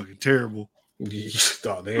doing them fucking terrible. You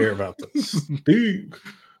thought they hear about this. Dude.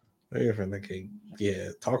 Yeah,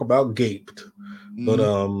 talk about gaped. But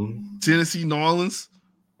Tennessee, New Orleans.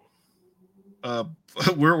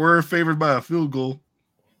 We're favored by a field goal.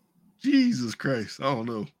 Jesus Christ, I don't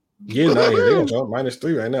know. Yeah, they're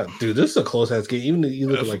 -3 right now, dude. This is a close ass game. Even you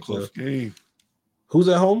look at like close game. Who's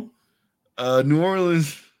at home? New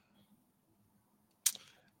Orleans.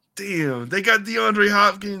 Damn, they got DeAndre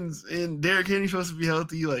Hopkins and Derrick Henry supposed to be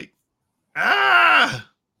healthy. Like,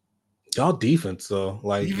 y'all defense though.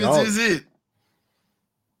 Like defense is it.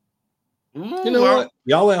 Ooh, you know what?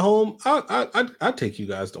 Y'all at home. I'd take you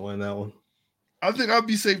guys to win that one. I think I'd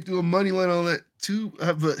be safe doing money line on that too,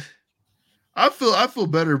 but. I feel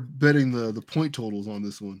better betting the point totals on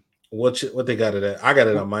this one. What they got it at? I got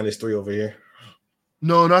it on -3 over here.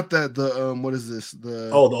 No, not that. The what is this?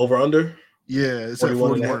 The over under. Yeah, it's at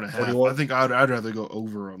 41.5. 41? I think I'd rather go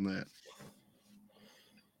over on that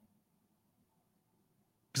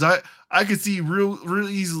because I could see real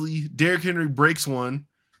easily Derrick Henry breaks one.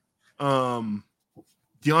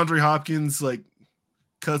 DeAndre Hopkins like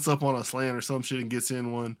cuts up on a slant or some shit and gets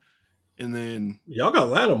in one. And then y'all got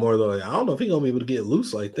Lattimore though. I don't know if he's gonna be able to get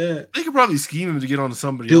loose like that. They could probably scheme him to get onto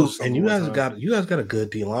somebody else. And you guys got a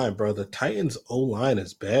good D line, bro. The Titans O line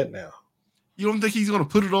is bad now. You don't think he's gonna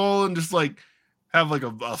put it all and just like have like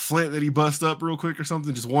a slant that he busts up real quick or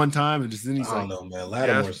something, just one time, and just then he's I don't know, man.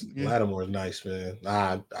 Lattimore's nice, man.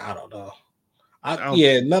 I don't know.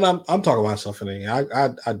 I'm talking myself in the I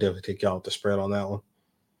definitely take y'all with the spread on that one.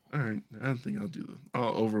 All right, I don't think I'll do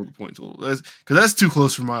over the point total. That's too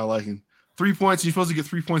close for my liking. 3 points. You're supposed to get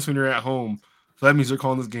 3 points when you're at home, so that means they're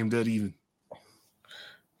calling this game dead even.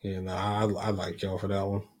 Yeah, no, I like y'all for that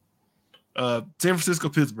one. San Francisco,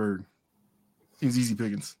 Pittsburgh. Seems easy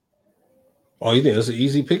pickings. Oh, you think it's an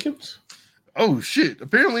easy pickings? Oh shit!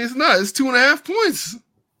 Apparently it's not. It's 2.5 points.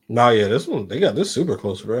 No, yeah, this one they got this super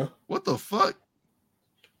close, bro. What the fuck?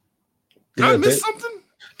 Did I miss something?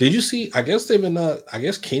 Did you see? I guess they've been. I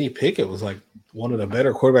guess Kenny Pickett was like one of the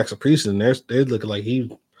better quarterbacks of preseason. They're looking like he.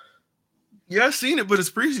 Yeah, I've seen it, but it's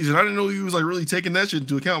preseason. I didn't know he was like really taking that shit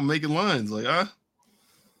into account and making lines. Like,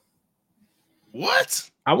 what?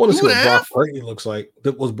 I want to see what Brock Purdy looks like.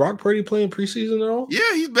 Was Brock Purdy playing preseason at all?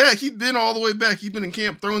 Yeah, he's back. He's been all the way back. He's been in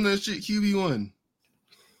camp throwing that shit QB1.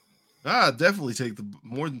 Definitely take the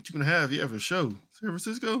more than 2.5. Yeah, for sure. San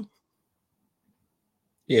Francisco.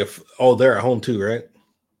 Yeah. They're at home too, right?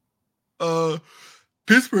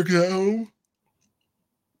 Pittsburgh at home.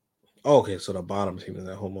 Okay, so the bottom team is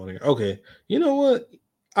at home on here. Okay, you know what?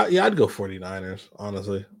 I'd go 49ers,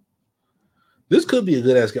 honestly. This could be a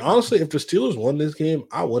good ass game. Honestly, if the Steelers won this game,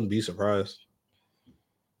 I wouldn't be surprised.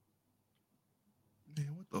 Man,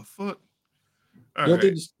 what the fuck? You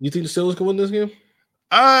think the Steelers can win this game?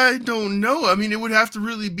 I don't know. I mean, it would have to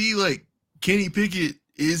really be like Kenny Pickett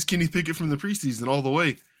from the preseason all the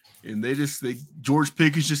way. And George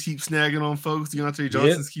Pickens just keeps snagging on folks. Deontay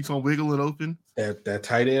Johnson keeps on wiggling open. That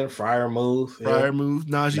tight end, Fryer move.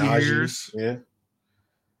 Najee Harris. Yeah.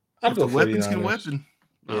 I'd go weapons can weapon.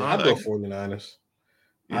 Yeah, I'd go 49ers.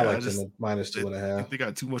 Yeah, I like them at -2.5. They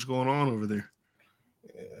got too much going on over there.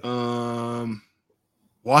 Yeah.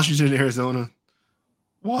 Washington, Arizona.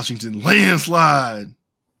 Washington landslide.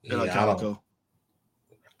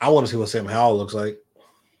 I want to see what Sam Howell looks like.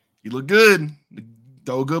 He looked good.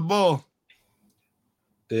 Throw a good ball.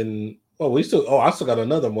 Then, I still got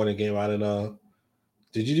another morning game out in.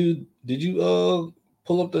 Did you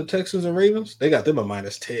pull up the Texans and Ravens? They got them a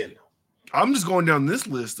 -10. I'm just going down this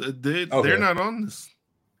list. They're not on this.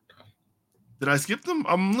 Did I skip them?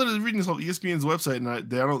 I'm literally reading this on ESPN's website, and I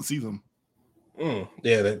don't see them.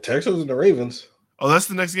 Yeah, the Texans and the Ravens. Oh, that's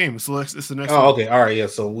the next game. It's the next one. Okay. All right. Yeah.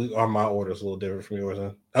 So my order is a little different from yours.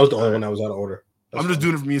 Huh? That was the only one that was out of order. I'm just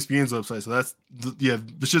doing it from ESPN's website. So that's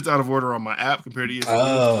the shit's out of order on my app compared to ESPN.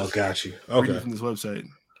 Oh, got you. Okay. From this website.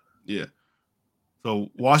 Yeah.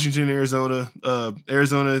 So Washington, Arizona.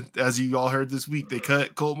 Arizona, as you all heard this week, they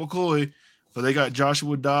cut Colt McCoy, so they got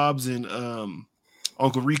Joshua Dobbs and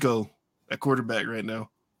Uncle Rico at quarterback right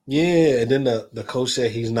now. Yeah, and then the coach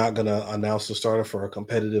said he's not gonna announce the starter for a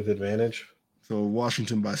competitive advantage. So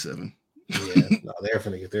Washington by 7. Yeah, no, they're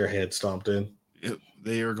gonna get their head stomped in. Yep,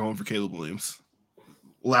 they are going for Caleb Williams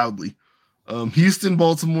loudly. Houston,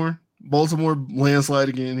 Baltimore landslide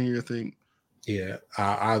again here, I think. Yeah,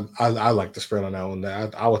 I like the spread on that one.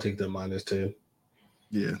 I will take them -2.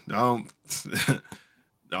 Yeah,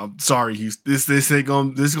 I'm sorry, Houston. This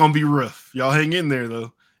is gonna be rough. Y'all hang in there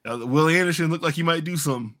though. Will Anderson looked like he might do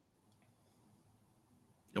something.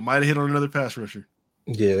 You might have hit on another pass rusher.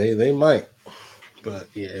 Yeah, they might. But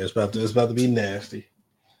yeah, it's about to be nasty.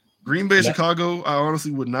 Green Bay, Chicago. I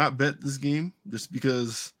honestly would not bet this game just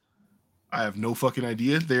because I have no fucking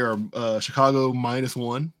idea. They are Chicago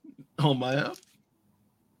 -1 on my app.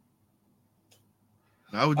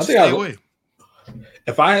 I would stay away.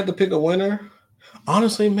 If I had to pick a winner,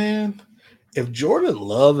 honestly, man, if Jordan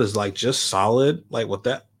Love is like just solid, like with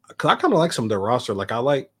that, because I kind of like some of their roster. Like I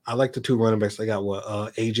like the 2 running backs. They got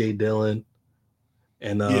AJ Dillon,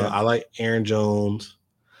 and I like Aaron Jones.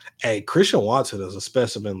 Hey, Christian Watson is a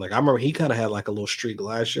specimen. Like I remember he kind of had like a little streak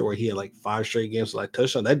last year where he had like 5 straight games with like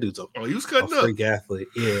touchdown. That dude's he was cutting up. Freak athlete.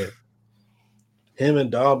 Yeah. Him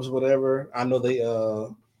and Dobbs, whatever. I know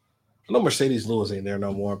I know Mercedes Lewis ain't there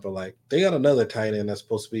no more, but like they got another tight end that's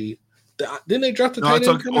supposed to be. Didn't they draft the tight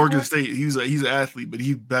end? Oregon State. He's an athlete, but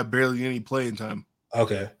he had barely any playing time.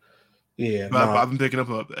 Okay. Yeah. I've been picking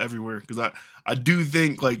up everywhere because I do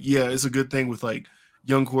think it's a good thing with like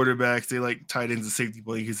young quarterbacks. They like tight ends and safety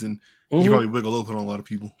blankets, and you probably wiggle open on a lot of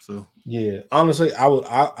people. So yeah, honestly,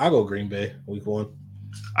 I go Green Bay week 1.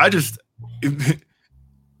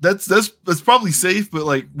 That's probably safe, but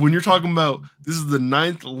like when you're talking about this is the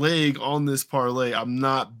 9th leg on this parlay, I'm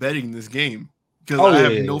not betting this game because I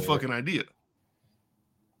have no fucking idea.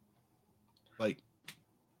 Like,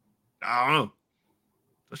 I don't know.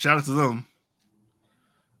 So shout out to them.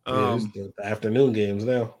 The afternoon games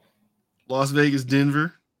now. Las Vegas,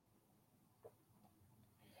 Denver.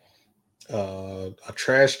 A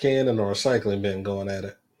trash can and a recycling bin going at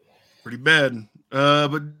it. Pretty bad.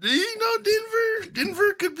 But you know,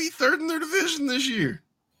 Denver could be 3rd in their division this year.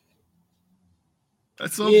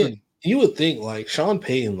 That's something. Yeah, you would think like Sean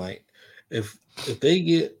Payton, like if they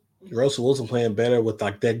get Russell Wilson playing better with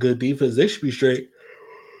like that good defense, they should be straight.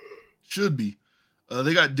 Should be.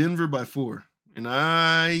 They got Denver by 4, and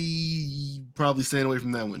I probably staying away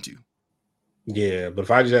from that one too. Yeah, but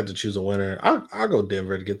if I just have to choose a winner, I'll go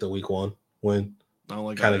Denver to get the week 1 win. I don't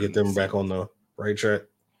like kind of get them back on the right track.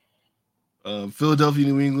 Philadelphia,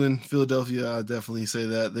 New England. Philadelphia, I definitely say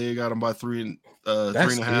that they got them by 3 and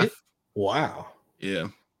 3.5. Wow. Yeah.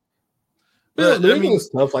 But New England's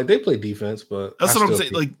tough. Like they play defense, but that's what I'm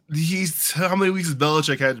saying. Like how many weeks has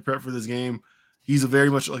Belichick had to prep for this game? He's a very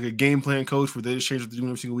much like a game plan coach where they just change what they're doing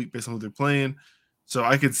every single week based on who they're playing. So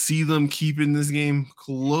I could see them keeping this game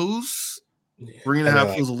close.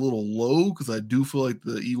 3.5 feels a little low because I do feel like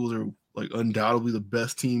the Eagles are like undoubtedly the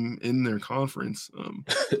best team in their conference.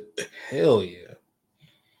 Hell yeah.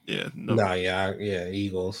 Yeah. Yeah,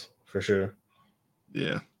 Eagles for sure.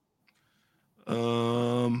 Yeah.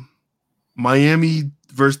 Miami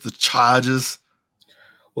versus the Chargers.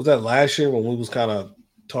 Was that last year when we was kind of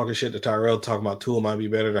talking shit to Tyrell, talking about Tua might be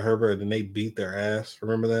better than Herbert, and then they beat their ass?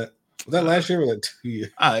 Remember that? Was that last year or that 2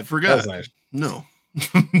 years? I forgot. No.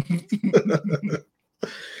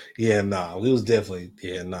 Yeah, we was definitely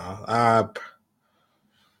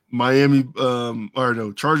Miami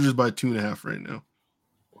Chargers by 2.5 right now.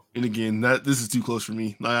 And again, this is too close for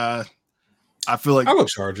me. I feel like I'll go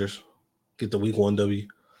Chargers. Get the week 1 W.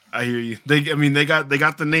 I hear you. They got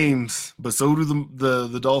the names, but so do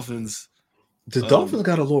the Dolphins. The Dolphins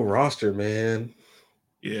got a little roster, man.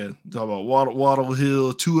 Yeah, talk about Waddle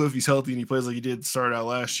Hill, Tua if he's healthy and he plays like he did start out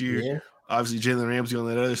last year. Yeah. Obviously, Jalen Ramsey on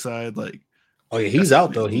that other side, like. Oh yeah, he's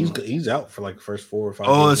out though. He's out for like the first 4 or 5.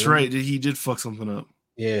 Oh, that's right. He did fuck something up.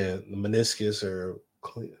 Yeah, the meniscus or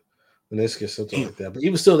meniscus, something like that. But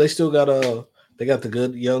even still, they got the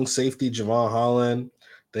good young safety Javon Holland.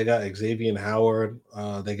 They got Xavier Howard.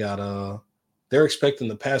 They're expecting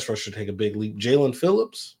the pass rusher to take a big leap. Jalen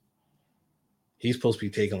Phillips, he's supposed to be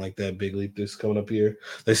taking like that big leap this coming up here.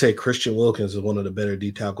 They say Christian Wilkins is one of the better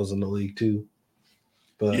D tackles in the league too.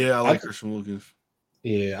 But yeah, I like Christian Wilkins.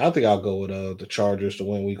 Yeah, I think I'll go with the Chargers to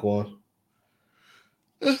win Week 1.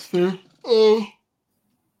 That's fair. How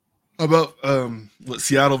about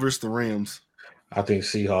Seattle versus the Rams? I think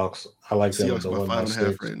Seahawks. I like them Seahawks to win by 5.5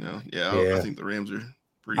 6 right now. Yeah, I think the Rams are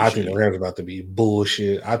pretty. I think the Rams are about to be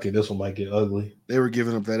bullshit. I think this one might get ugly. They were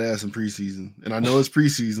giving up that ass in preseason, and I know it's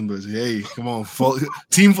preseason, but hey, come on,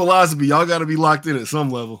 team philosophy. Y'all got to be locked in at some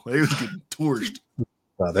level. They was getting torched.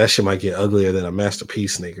 That shit might get uglier than a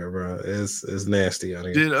masterpiece sneaker, bro. It's nasty out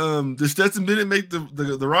here. Did Stetson Bennett make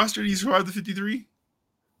the roster? Did he survive the 53?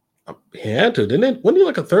 He had to, didn't it? Wasn't he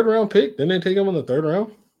like a 3rd round pick? Didn't they take him in the 3rd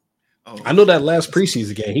round? Oh, I know that last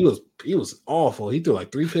preseason game, he was awful. He threw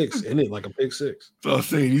like 3 picks in it, like a pick 6. So I was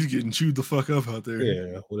saying he's getting chewed the fuck up out there.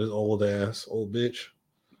 Yeah, with his old bitch.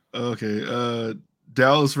 Okay,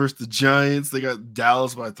 Dallas versus the Giants. They got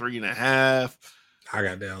Dallas by 3.5. I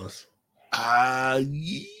got Dallas.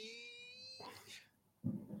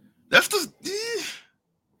 That's the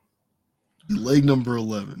leg number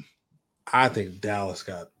 11. I think Dallas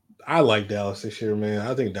I like Dallas this year, man.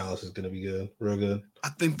 I think Dallas is going to be good, real good. I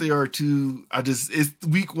think they are too. It's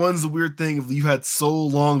Week 1's the weird thing of you had so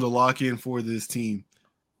long to lock in for this team,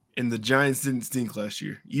 and the Giants didn't stink last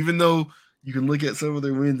year. Even though you can look at some of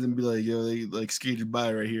their wins and be like, yo, they like skated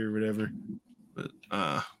by right here or whatever. But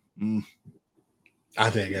I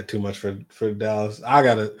think I got too much for Dallas. I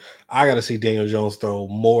gotta see Daniel Jones throw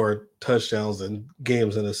more touchdowns than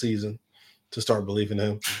games in a season to start believing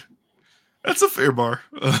him. That's a fair bar.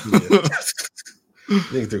 I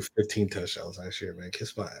think threw 15 touchdowns last year, man.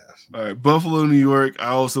 Kiss my ass. All right, Buffalo, New York. I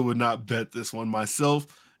also would not bet this one myself,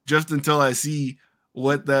 just until I see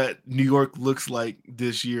what that New York looks like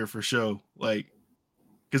this year for show. Like,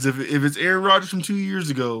 because if it's Aaron Rodgers from 2 years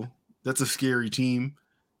ago, that's a scary team.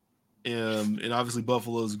 And obviously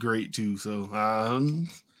Buffalo's great too. So,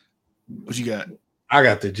 what you got? I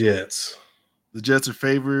got the Jets. The Jets are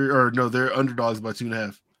favored, or no, they're underdogs by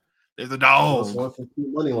 2.5. They're the dog.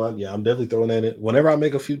 Money line. Yeah, I'm definitely throwing that in. Whenever I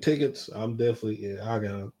make a few tickets, I'm definitely I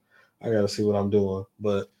gotta see what I'm doing.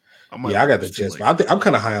 But I got the Jets. But I'm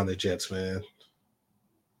kind of high on the Jets, man.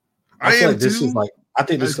 I feel like this is like I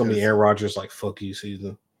think this is gonna be Aaron Rodgers like fuck you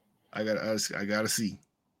season. I gotta see.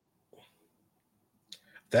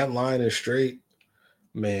 That line is straight,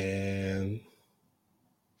 man.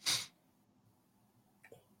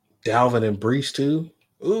 Dalvin and Brees too.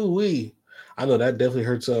 Ooh wee. I know that definitely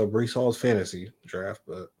hurts Brees Hall's fantasy draft,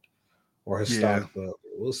 or his stock, but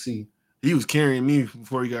we'll see. He was carrying me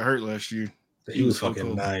before he got hurt last year. He was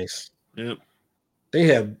fucking nice. Yep. They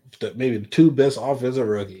have maybe the 2 best offensive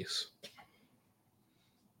rookies.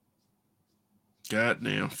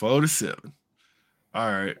 Goddamn, 4-7.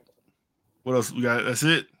 All right. What else we got? That's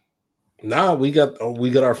it. Nah, we got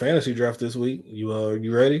our fantasy draft this week.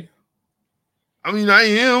 You ready? I mean, I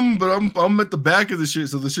am, but I'm at the back of the shit,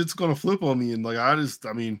 so the shit's gonna flip on me. And like,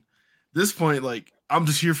 this point, like, I'm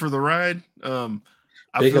just here for the ride.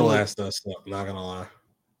 They can last us up, not gonna lie.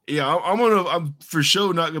 Yeah, I'm for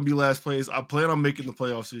sure not gonna be last place. I plan on making the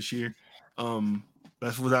playoffs this year.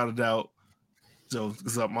 That's without a doubt. So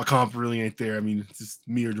because my comp really ain't there. I mean, it's just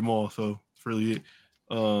me or Jamal, so it's really it.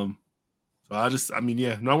 So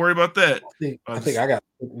not worried about that. I think I got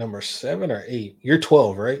number 7 or 8. You're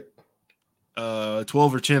 12, right?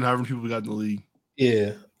 12 or 10, however many people we got in the league.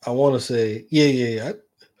 Yeah, I want to say, yeah.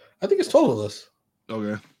 I think it's 12 of us.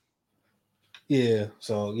 Okay. Yeah,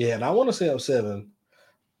 so yeah, and I want to say I'm 7.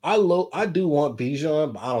 I do want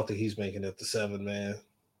Bijan, but I don't think he's making it to 7, man.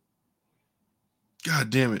 God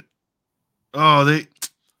damn it! Oh,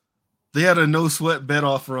 they had a no sweat bet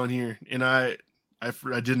offer on here, and I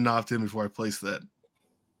didn't opt in before I placed that.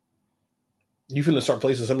 You finna start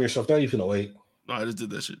placing some of your stuff now? You finna wait? No, I just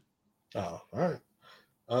did that shit. Oh, all right.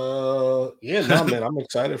 Yeah, no, man, I'm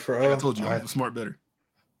excited for. I told you, I'm a smart better.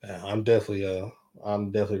 Yeah, I'm definitely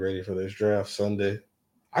ready for this draft Sunday.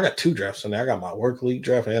 I got 2 drafts Sunday. I got my work league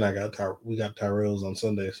draft, and we got Tyrell's on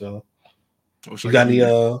Sunday. So, you got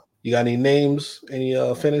any names? Any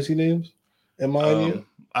fantasy names in mind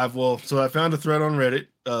yet? So I found a thread on Reddit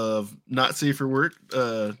of not safe for work,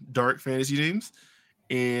 dark fantasy names,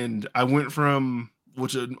 and I went from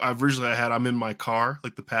which originally I had. I'm in my car,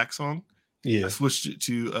 like the Pack song. Yeah, I switched it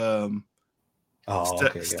to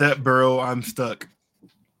Step gotcha. Burrow. I'm stuck.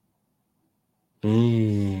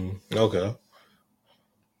 Okay.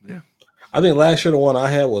 Yeah. I think last year the one I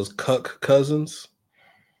had was Cuck Cousins.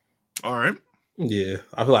 All right. Yeah,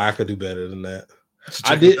 I feel like I could do better than that.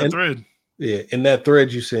 I did that thread. Yeah, in that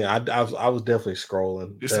thread you seen, I was definitely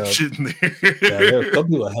scrolling. There's some shit in there. Yeah, some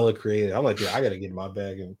people are hella creative. I'm like, yeah, I gotta get in my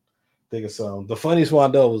bag and think of some. The funniest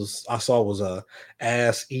one I saw was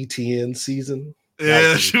Ass ETN season.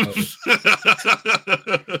 Yeah,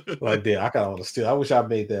 like I kind of want to steal. I wish I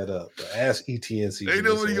made that up. The Ass ETN season. Ain't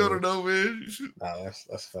nobody gonna know, man. Nah, that's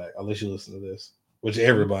a fact. Unless you listen to this, which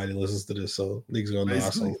everybody listens to this, so niggas gonna know I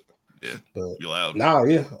say it. Yeah, but you're loud. Nah,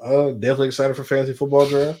 yeah, definitely excited for fantasy football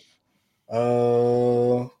draft.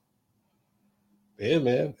 Yeah,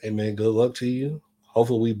 man. Hey, man. Good luck to you.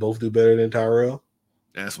 Hopefully, we both do better than Tyrell.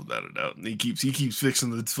 That's without a doubt. And he keeps fixing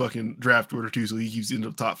the fucking draft order too, so he keeps ending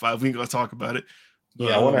up top 5. We ain't gonna talk about it.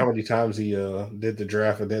 Yeah, I wonder how many times he did the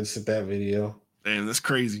draft and then sent that video. Damn, that's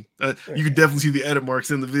crazy. You can definitely see the edit marks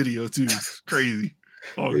in the video too. It's crazy.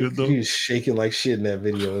 All good though. He's shaking like shit in that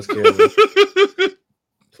video. It's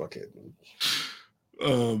fuck it.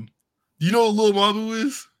 You know what Lil Mabu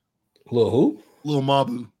is? Lil who? Lil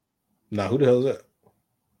Mabu. Nah, who the hell is that?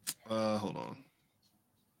 Hold on.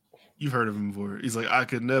 You've heard of him before. He's like, I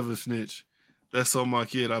could never snitch. That's on my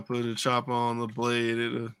kid. I put a chopper on the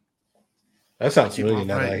blade. That sounds familiar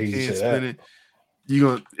now that I hear you say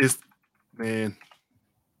that. It's, man.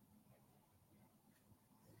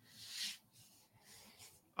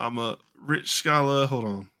 I'm a rich scholar. Hold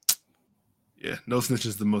on. Yeah, No Snitch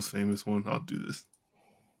is the most famous one. I'll do this.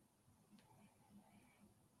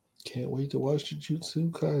 Can't wait to watch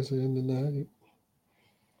Jujutsu Kaisen tonight.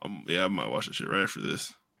 Yeah, I might watch that shit right after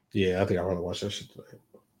this. Yeah, I think I want to watch that shit tonight.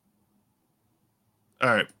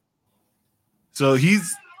 All right. So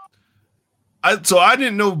I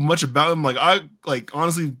didn't know much about him.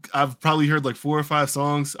 Honestly, I've probably heard like 4 or 5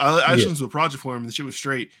 songs. I listened to a project for him and the shit was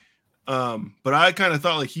straight. But I kind of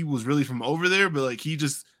thought like he was really from over there, but like he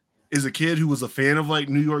just is a kid who was a fan of like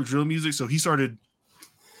New York drill music. So he started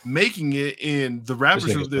making it, and the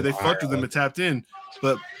rappers over there, they fucked with him and tapped in.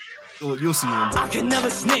 But you'll see him. I can never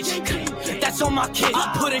snitch. That's on my kid.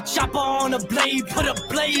 Put a chopper on a blade, put a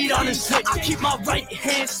blade on a slip. I keep my right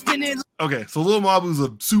hand spinning. Okay, so Lil Mabu's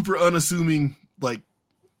a super unassuming, like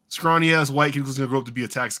scrawny ass white kid who's gonna grow up to be a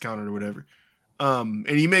tax accountant or whatever. And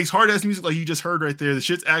he makes hard ass music like you just heard right there. The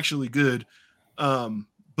shit's actually good.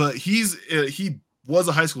 But he was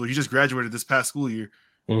a high schooler. He just graduated this past school year.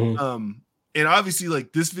 Mm-hmm. And obviously,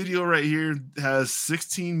 like this video right here has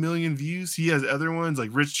 16 million views. He has other ones like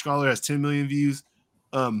Rich Scholar has 10 million views.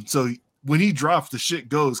 So when he drops, the shit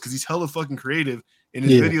goes because he's hella fucking creative, and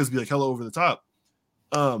his videos be like hella over the top.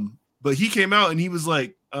 But he came out and he was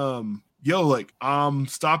like, "Yo, like I'm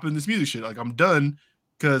stopping this music shit. Like I'm done."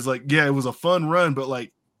 Because like it was a fun run, but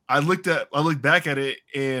like I looked back at it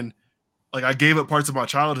and like I gave up parts of my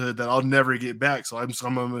childhood that I'll never get back. So I'm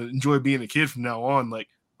gonna enjoy being a kid from now on. Like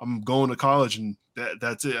I'm going to college and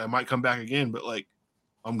that's it. I might come back again, but like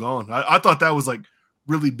I'm gone. I thought that was like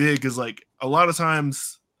really big because like a lot of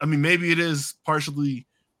times, I mean, maybe it is partially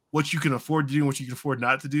what you can afford to do and what you can afford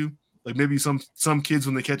not to do. Like maybe some kids,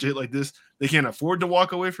 when they catch a hit like this, they can't afford to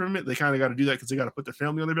walk away from it. They kind of got to do that because they got to put their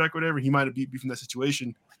family on their back or whatever. He might have beat from that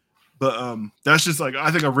situation. But that's just like, I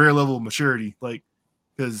think a rare level of maturity, like,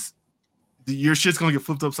 because your shit's going to get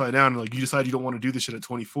flipped upside down. And like, you decide you don't want to do this shit at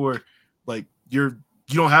 24. Like you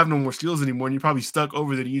don't have no more skills anymore. And you're probably stuck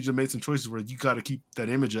over that. You just made some choices where you got to keep that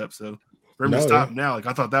image up. So for him to stop now, like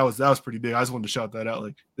I thought that was pretty big. I just wanted to shout that out.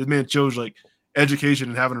 Like this man chose like education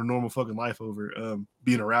and having a normal fucking life over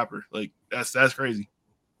being a rapper. Like that's crazy.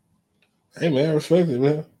 Hey man, respect it,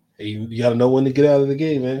 man. Hey, you got to know when to get out of the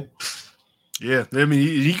game, man. Yeah, I mean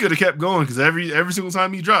he could have kept going because every single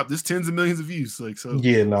time he dropped, there's tens of millions of views. Like so.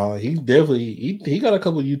 Yeah, no, he definitely he got a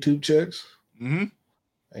couple YouTube checks. Mm-hmm.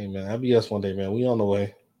 Hey man, I'll be us one day, man. We on the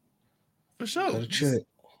way. For sure.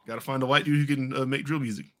 Got to find a white dude who can make drill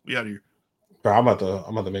music. We out of here. Bro, I'm about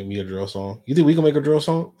to make me a drill song. You think we can make a drill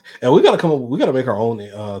song? And we gotta make our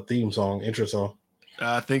own theme song, intro song.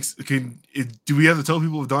 Thanks. Do we have to tell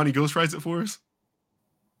people if Donnie ghostwrites it for us?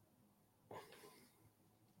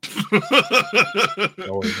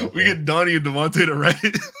 We get Donnie and Devontae to write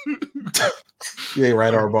it. You ain't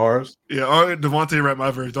write our bars. Yeah, Devontae write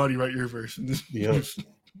my verse, Donnie write your verse. Yep.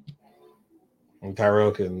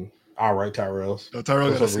 And I'll write Tyrell's. No,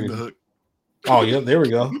 Tyrell gotta sing the hook. Oh, yeah, there we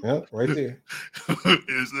go. Yeah, right there.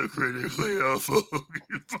 It's a pretty playoff.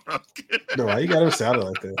 No, you got him sounding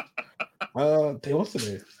like that. Damn, what's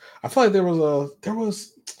the name? I feel like there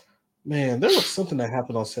was something that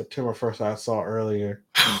happened on September 1st I saw earlier.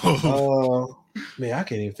 Man, I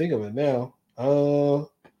can't even think of it now.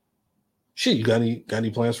 Shit, you got any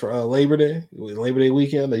plans for Labor Day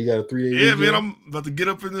weekend? Or you got a 3-day weekend? Man, I'm about to get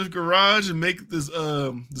up in this garage and make this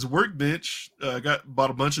this workbench. Bought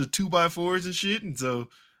a bunch of 2x4s and shit, and so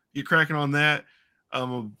get cracking on that. I'm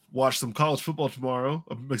gonna watch some college football tomorrow.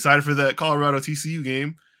 I'm excited for that Colorado TCU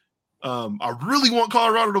game. I really want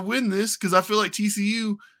Colorado to win this because I feel like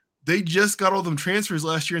TCU, they just got all them transfers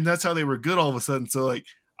last year, and that's how they were good all of a sudden. So like,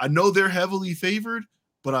 I know they're heavily favored,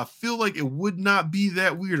 but I feel like it would not be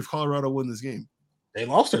that weird if Colorado won this game. They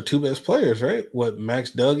lost their two best players, right? What,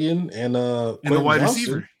 Max Duggan and the wide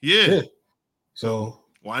receiver. Yeah. So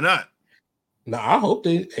why not? No, I hope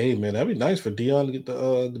hey man, that'd be nice for Dion to get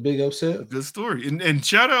the big upset. Good story. And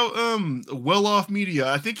shout out Well Off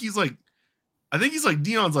Media. I think he's like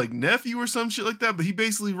Dion's like nephew or some shit like that, but he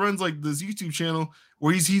basically runs like this YouTube channel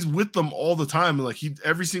where he's with them all the time. And like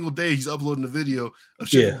every single day he's uploading a video of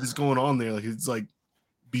shit that's going on there. Like it's like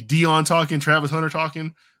be Dion talking, Travis Hunter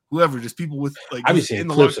talking, whoever, just people with like I've been seeing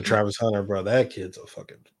clips of Travis Hunter, bro. That kid's a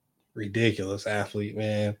fucking ridiculous athlete,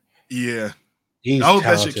 man. Yeah. I hope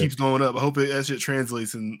that shit keeps going up. I hope that shit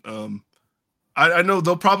translates. And I know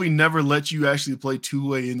they'll probably never let you actually play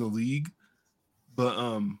two-way in the league, but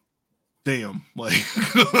damn, like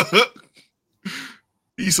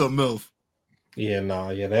he's a MILF.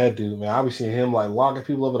 That dude, man. I've been seeing him like locking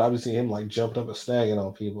people up, but I've been seeing him like jumping up and snagging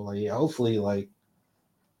on people. Like, hopefully, like,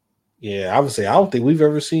 obviously, I don't think we've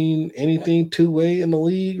ever seen anything two-way in the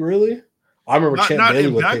league, really. I remember not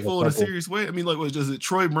impactful in a serious way. I mean, like, was it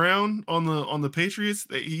Troy Brown on the Patriots?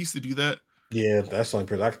 He used to do that. Yeah, that's the only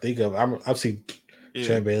person I can think of. I've seen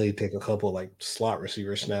Champ Bailey take a couple like slot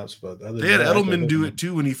receiver snaps, but they had Edelman do it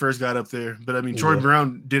too when he first got up there. But I mean, Troy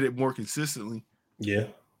Brown did it more consistently. Yeah,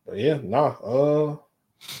 but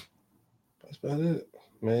that's about it,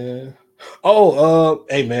 man. Oh,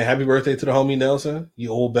 hey man, happy birthday to the homie Nelson, you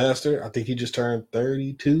old bastard. I think he just turned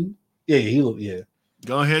 32. Yeah.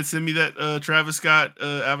 Go ahead, send me that Travis Scott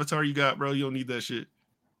avatar you got, bro. You don't need that shit.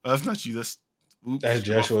 That's not you. That's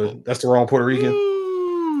Joshua. That's the wrong Puerto Rican.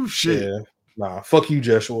 Ooh, shit. Yeah. Nah, fuck you,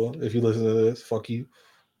 Joshua. If you listen to this, fuck you.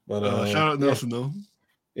 But shout out Nelson though.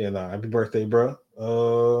 Yeah, happy birthday, bro.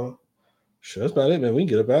 Sure, that's about it, man. We can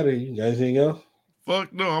get up out of here. You got anything else?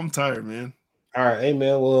 Fuck no, I'm tired, man. All right, hey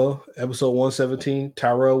man. Well, episode 117.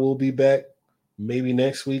 Tyrell will be back. Maybe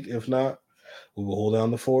next week. If not, we will hold down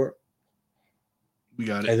the fort. We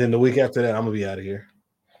got it. And then the week after that, I'm gonna be out of here.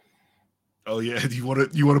 Oh yeah, you want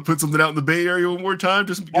to put something out in the Bay Area one more time?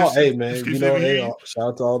 Hey man, shout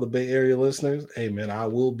out to all the Bay Area listeners. Hey man, I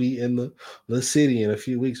will be in the city in a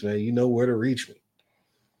few weeks, man. You know where to reach me.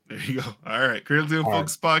 There you go. All right, Critically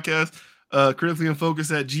Unfocused podcast. Critically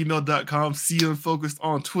Unfocused at gmail.com. See you Unfocused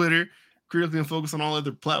on Twitter. Critically Unfocused on all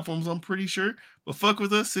other platforms, I'm pretty sure. But fuck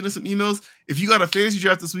with us. Send us some emails. If you got a fantasy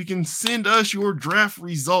draft this weekend, send us your draft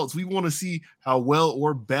results. We want to see how well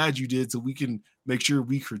or bad you did so we can make sure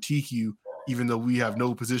we critique you, even though we have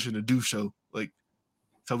no position to do so. Like,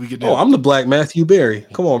 that's how we get down. Oh, I'm the Black Matthew Berry.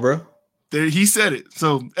 Come on, bro. There, he said it.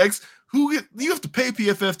 So, you have to pay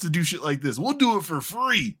PFF to do shit like this. We'll do it for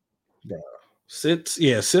free. Yeah.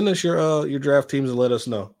 Send us your draft teams and let us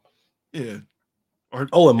know. Yeah. And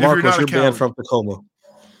Marcos, you're banned from Tacoma.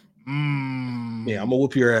 Yeah, I'm gonna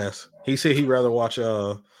whoop your ass. He said he'd rather watch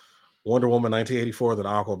Wonder Woman 1984 than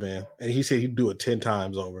Aquaman, and he said he'd do it 10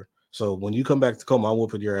 times over. So when you come back to Tacoma, I'm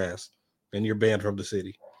whooping your ass, and you're banned from the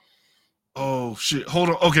city. Oh shit!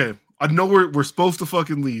 Hold on. Okay, I know we're supposed to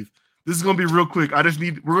fucking leave. This is gonna be real quick.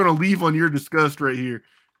 We're gonna leave on your disgust right here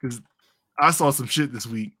because I saw some shit this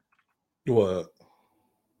week. What?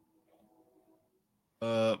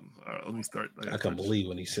 All right, let me start. I can't believe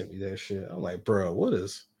when he sent me that shit. I'm like, bro, what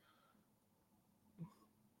is?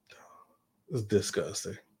 It's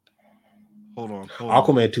disgusting. Hold on.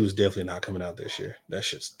 Aquaman 2 is definitely not coming out this year. That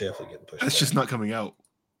shit's definitely getting pushed. That's just not coming out.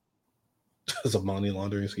 It's a money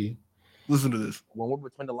laundering scheme. Listen to this. When we're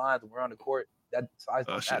between the lines and we're on the court, that size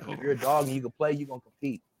shit, if you're a dog and you can play, you're gonna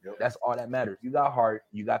compete. Yep. That's all that matters. You got heart,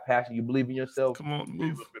 you got passion, you believe in yourself. Come on, move.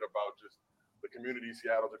 A little bit about just the community,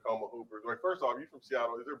 Seattle, Tacoma Hoopers. Like, first off, you from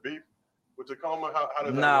Seattle. Is there beef with Tacoma? How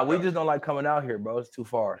does that we just don't like coming out here, bro. It's too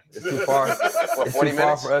far. It's too far. It's too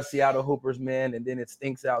far for us Seattle Hoopers, man. And then it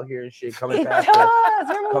stinks out here and shit. Coming past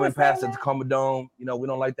the Tacoma Dome. You know, we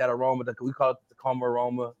don't like that aroma. We call it the Tacoma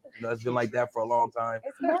aroma. You know, it's been like that for a long time.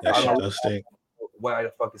 That shit does stink. Why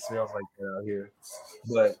the fuck it smells like that out here?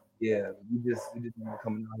 But yeah, we just not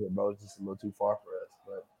coming out here, bro. It's just a little too far for us.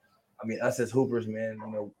 But I mean, us as Hoopers, man,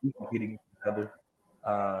 you know, we compete against each other.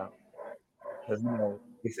 Because, you know,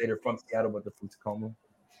 they say they're from Seattle, but they're from Tacoma.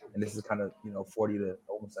 And this is kind of, 40 to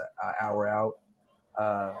almost an hour out.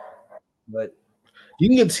 But you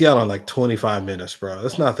can get to Seattle in like 25 minutes, bro.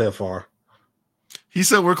 That's not that far. He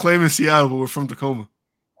said we're claiming Seattle, but we're from Tacoma.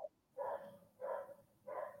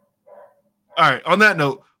 All right. On that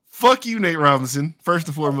note, fuck you, Nate Robinson. First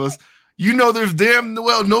and foremost, you know there's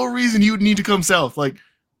no reason you would need to come south. Like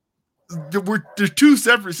there's two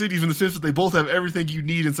separate cities in the sense that they both have everything you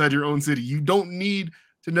need inside your own city. You don't need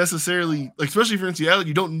to necessarily, like, especially if you're in Seattle,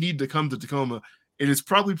 you don't need to come to Tacoma. And it's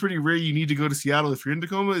probably pretty rare you need to go to Seattle if you're in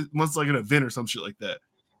Tacoma. It's like an event or some shit like that.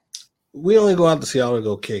 We only go out to Seattle to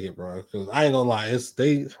go kick it, bro. Because I ain't gonna lie,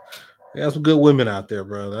 they got some good women out there,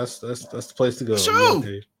 bro. That's the place to go. Sure.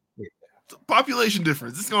 Population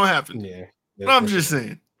difference. It's gonna happen. Yeah. I'm just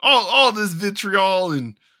saying. All this vitriol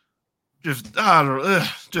and just I don't know,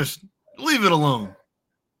 just leave it alone.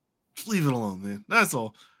 Just leave it alone, man. That's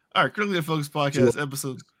all. All right, Critically Focused Podcast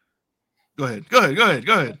episode. Go ahead. No,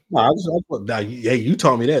 you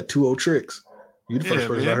taught me that 2-0 tricks. You the first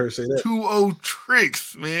person I heard say that. 2-0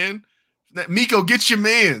 tricks, man. That Miko, get your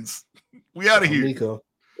mans. We out of here. Miko,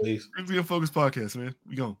 please. Critically Focused Podcast, man.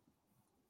 We gone.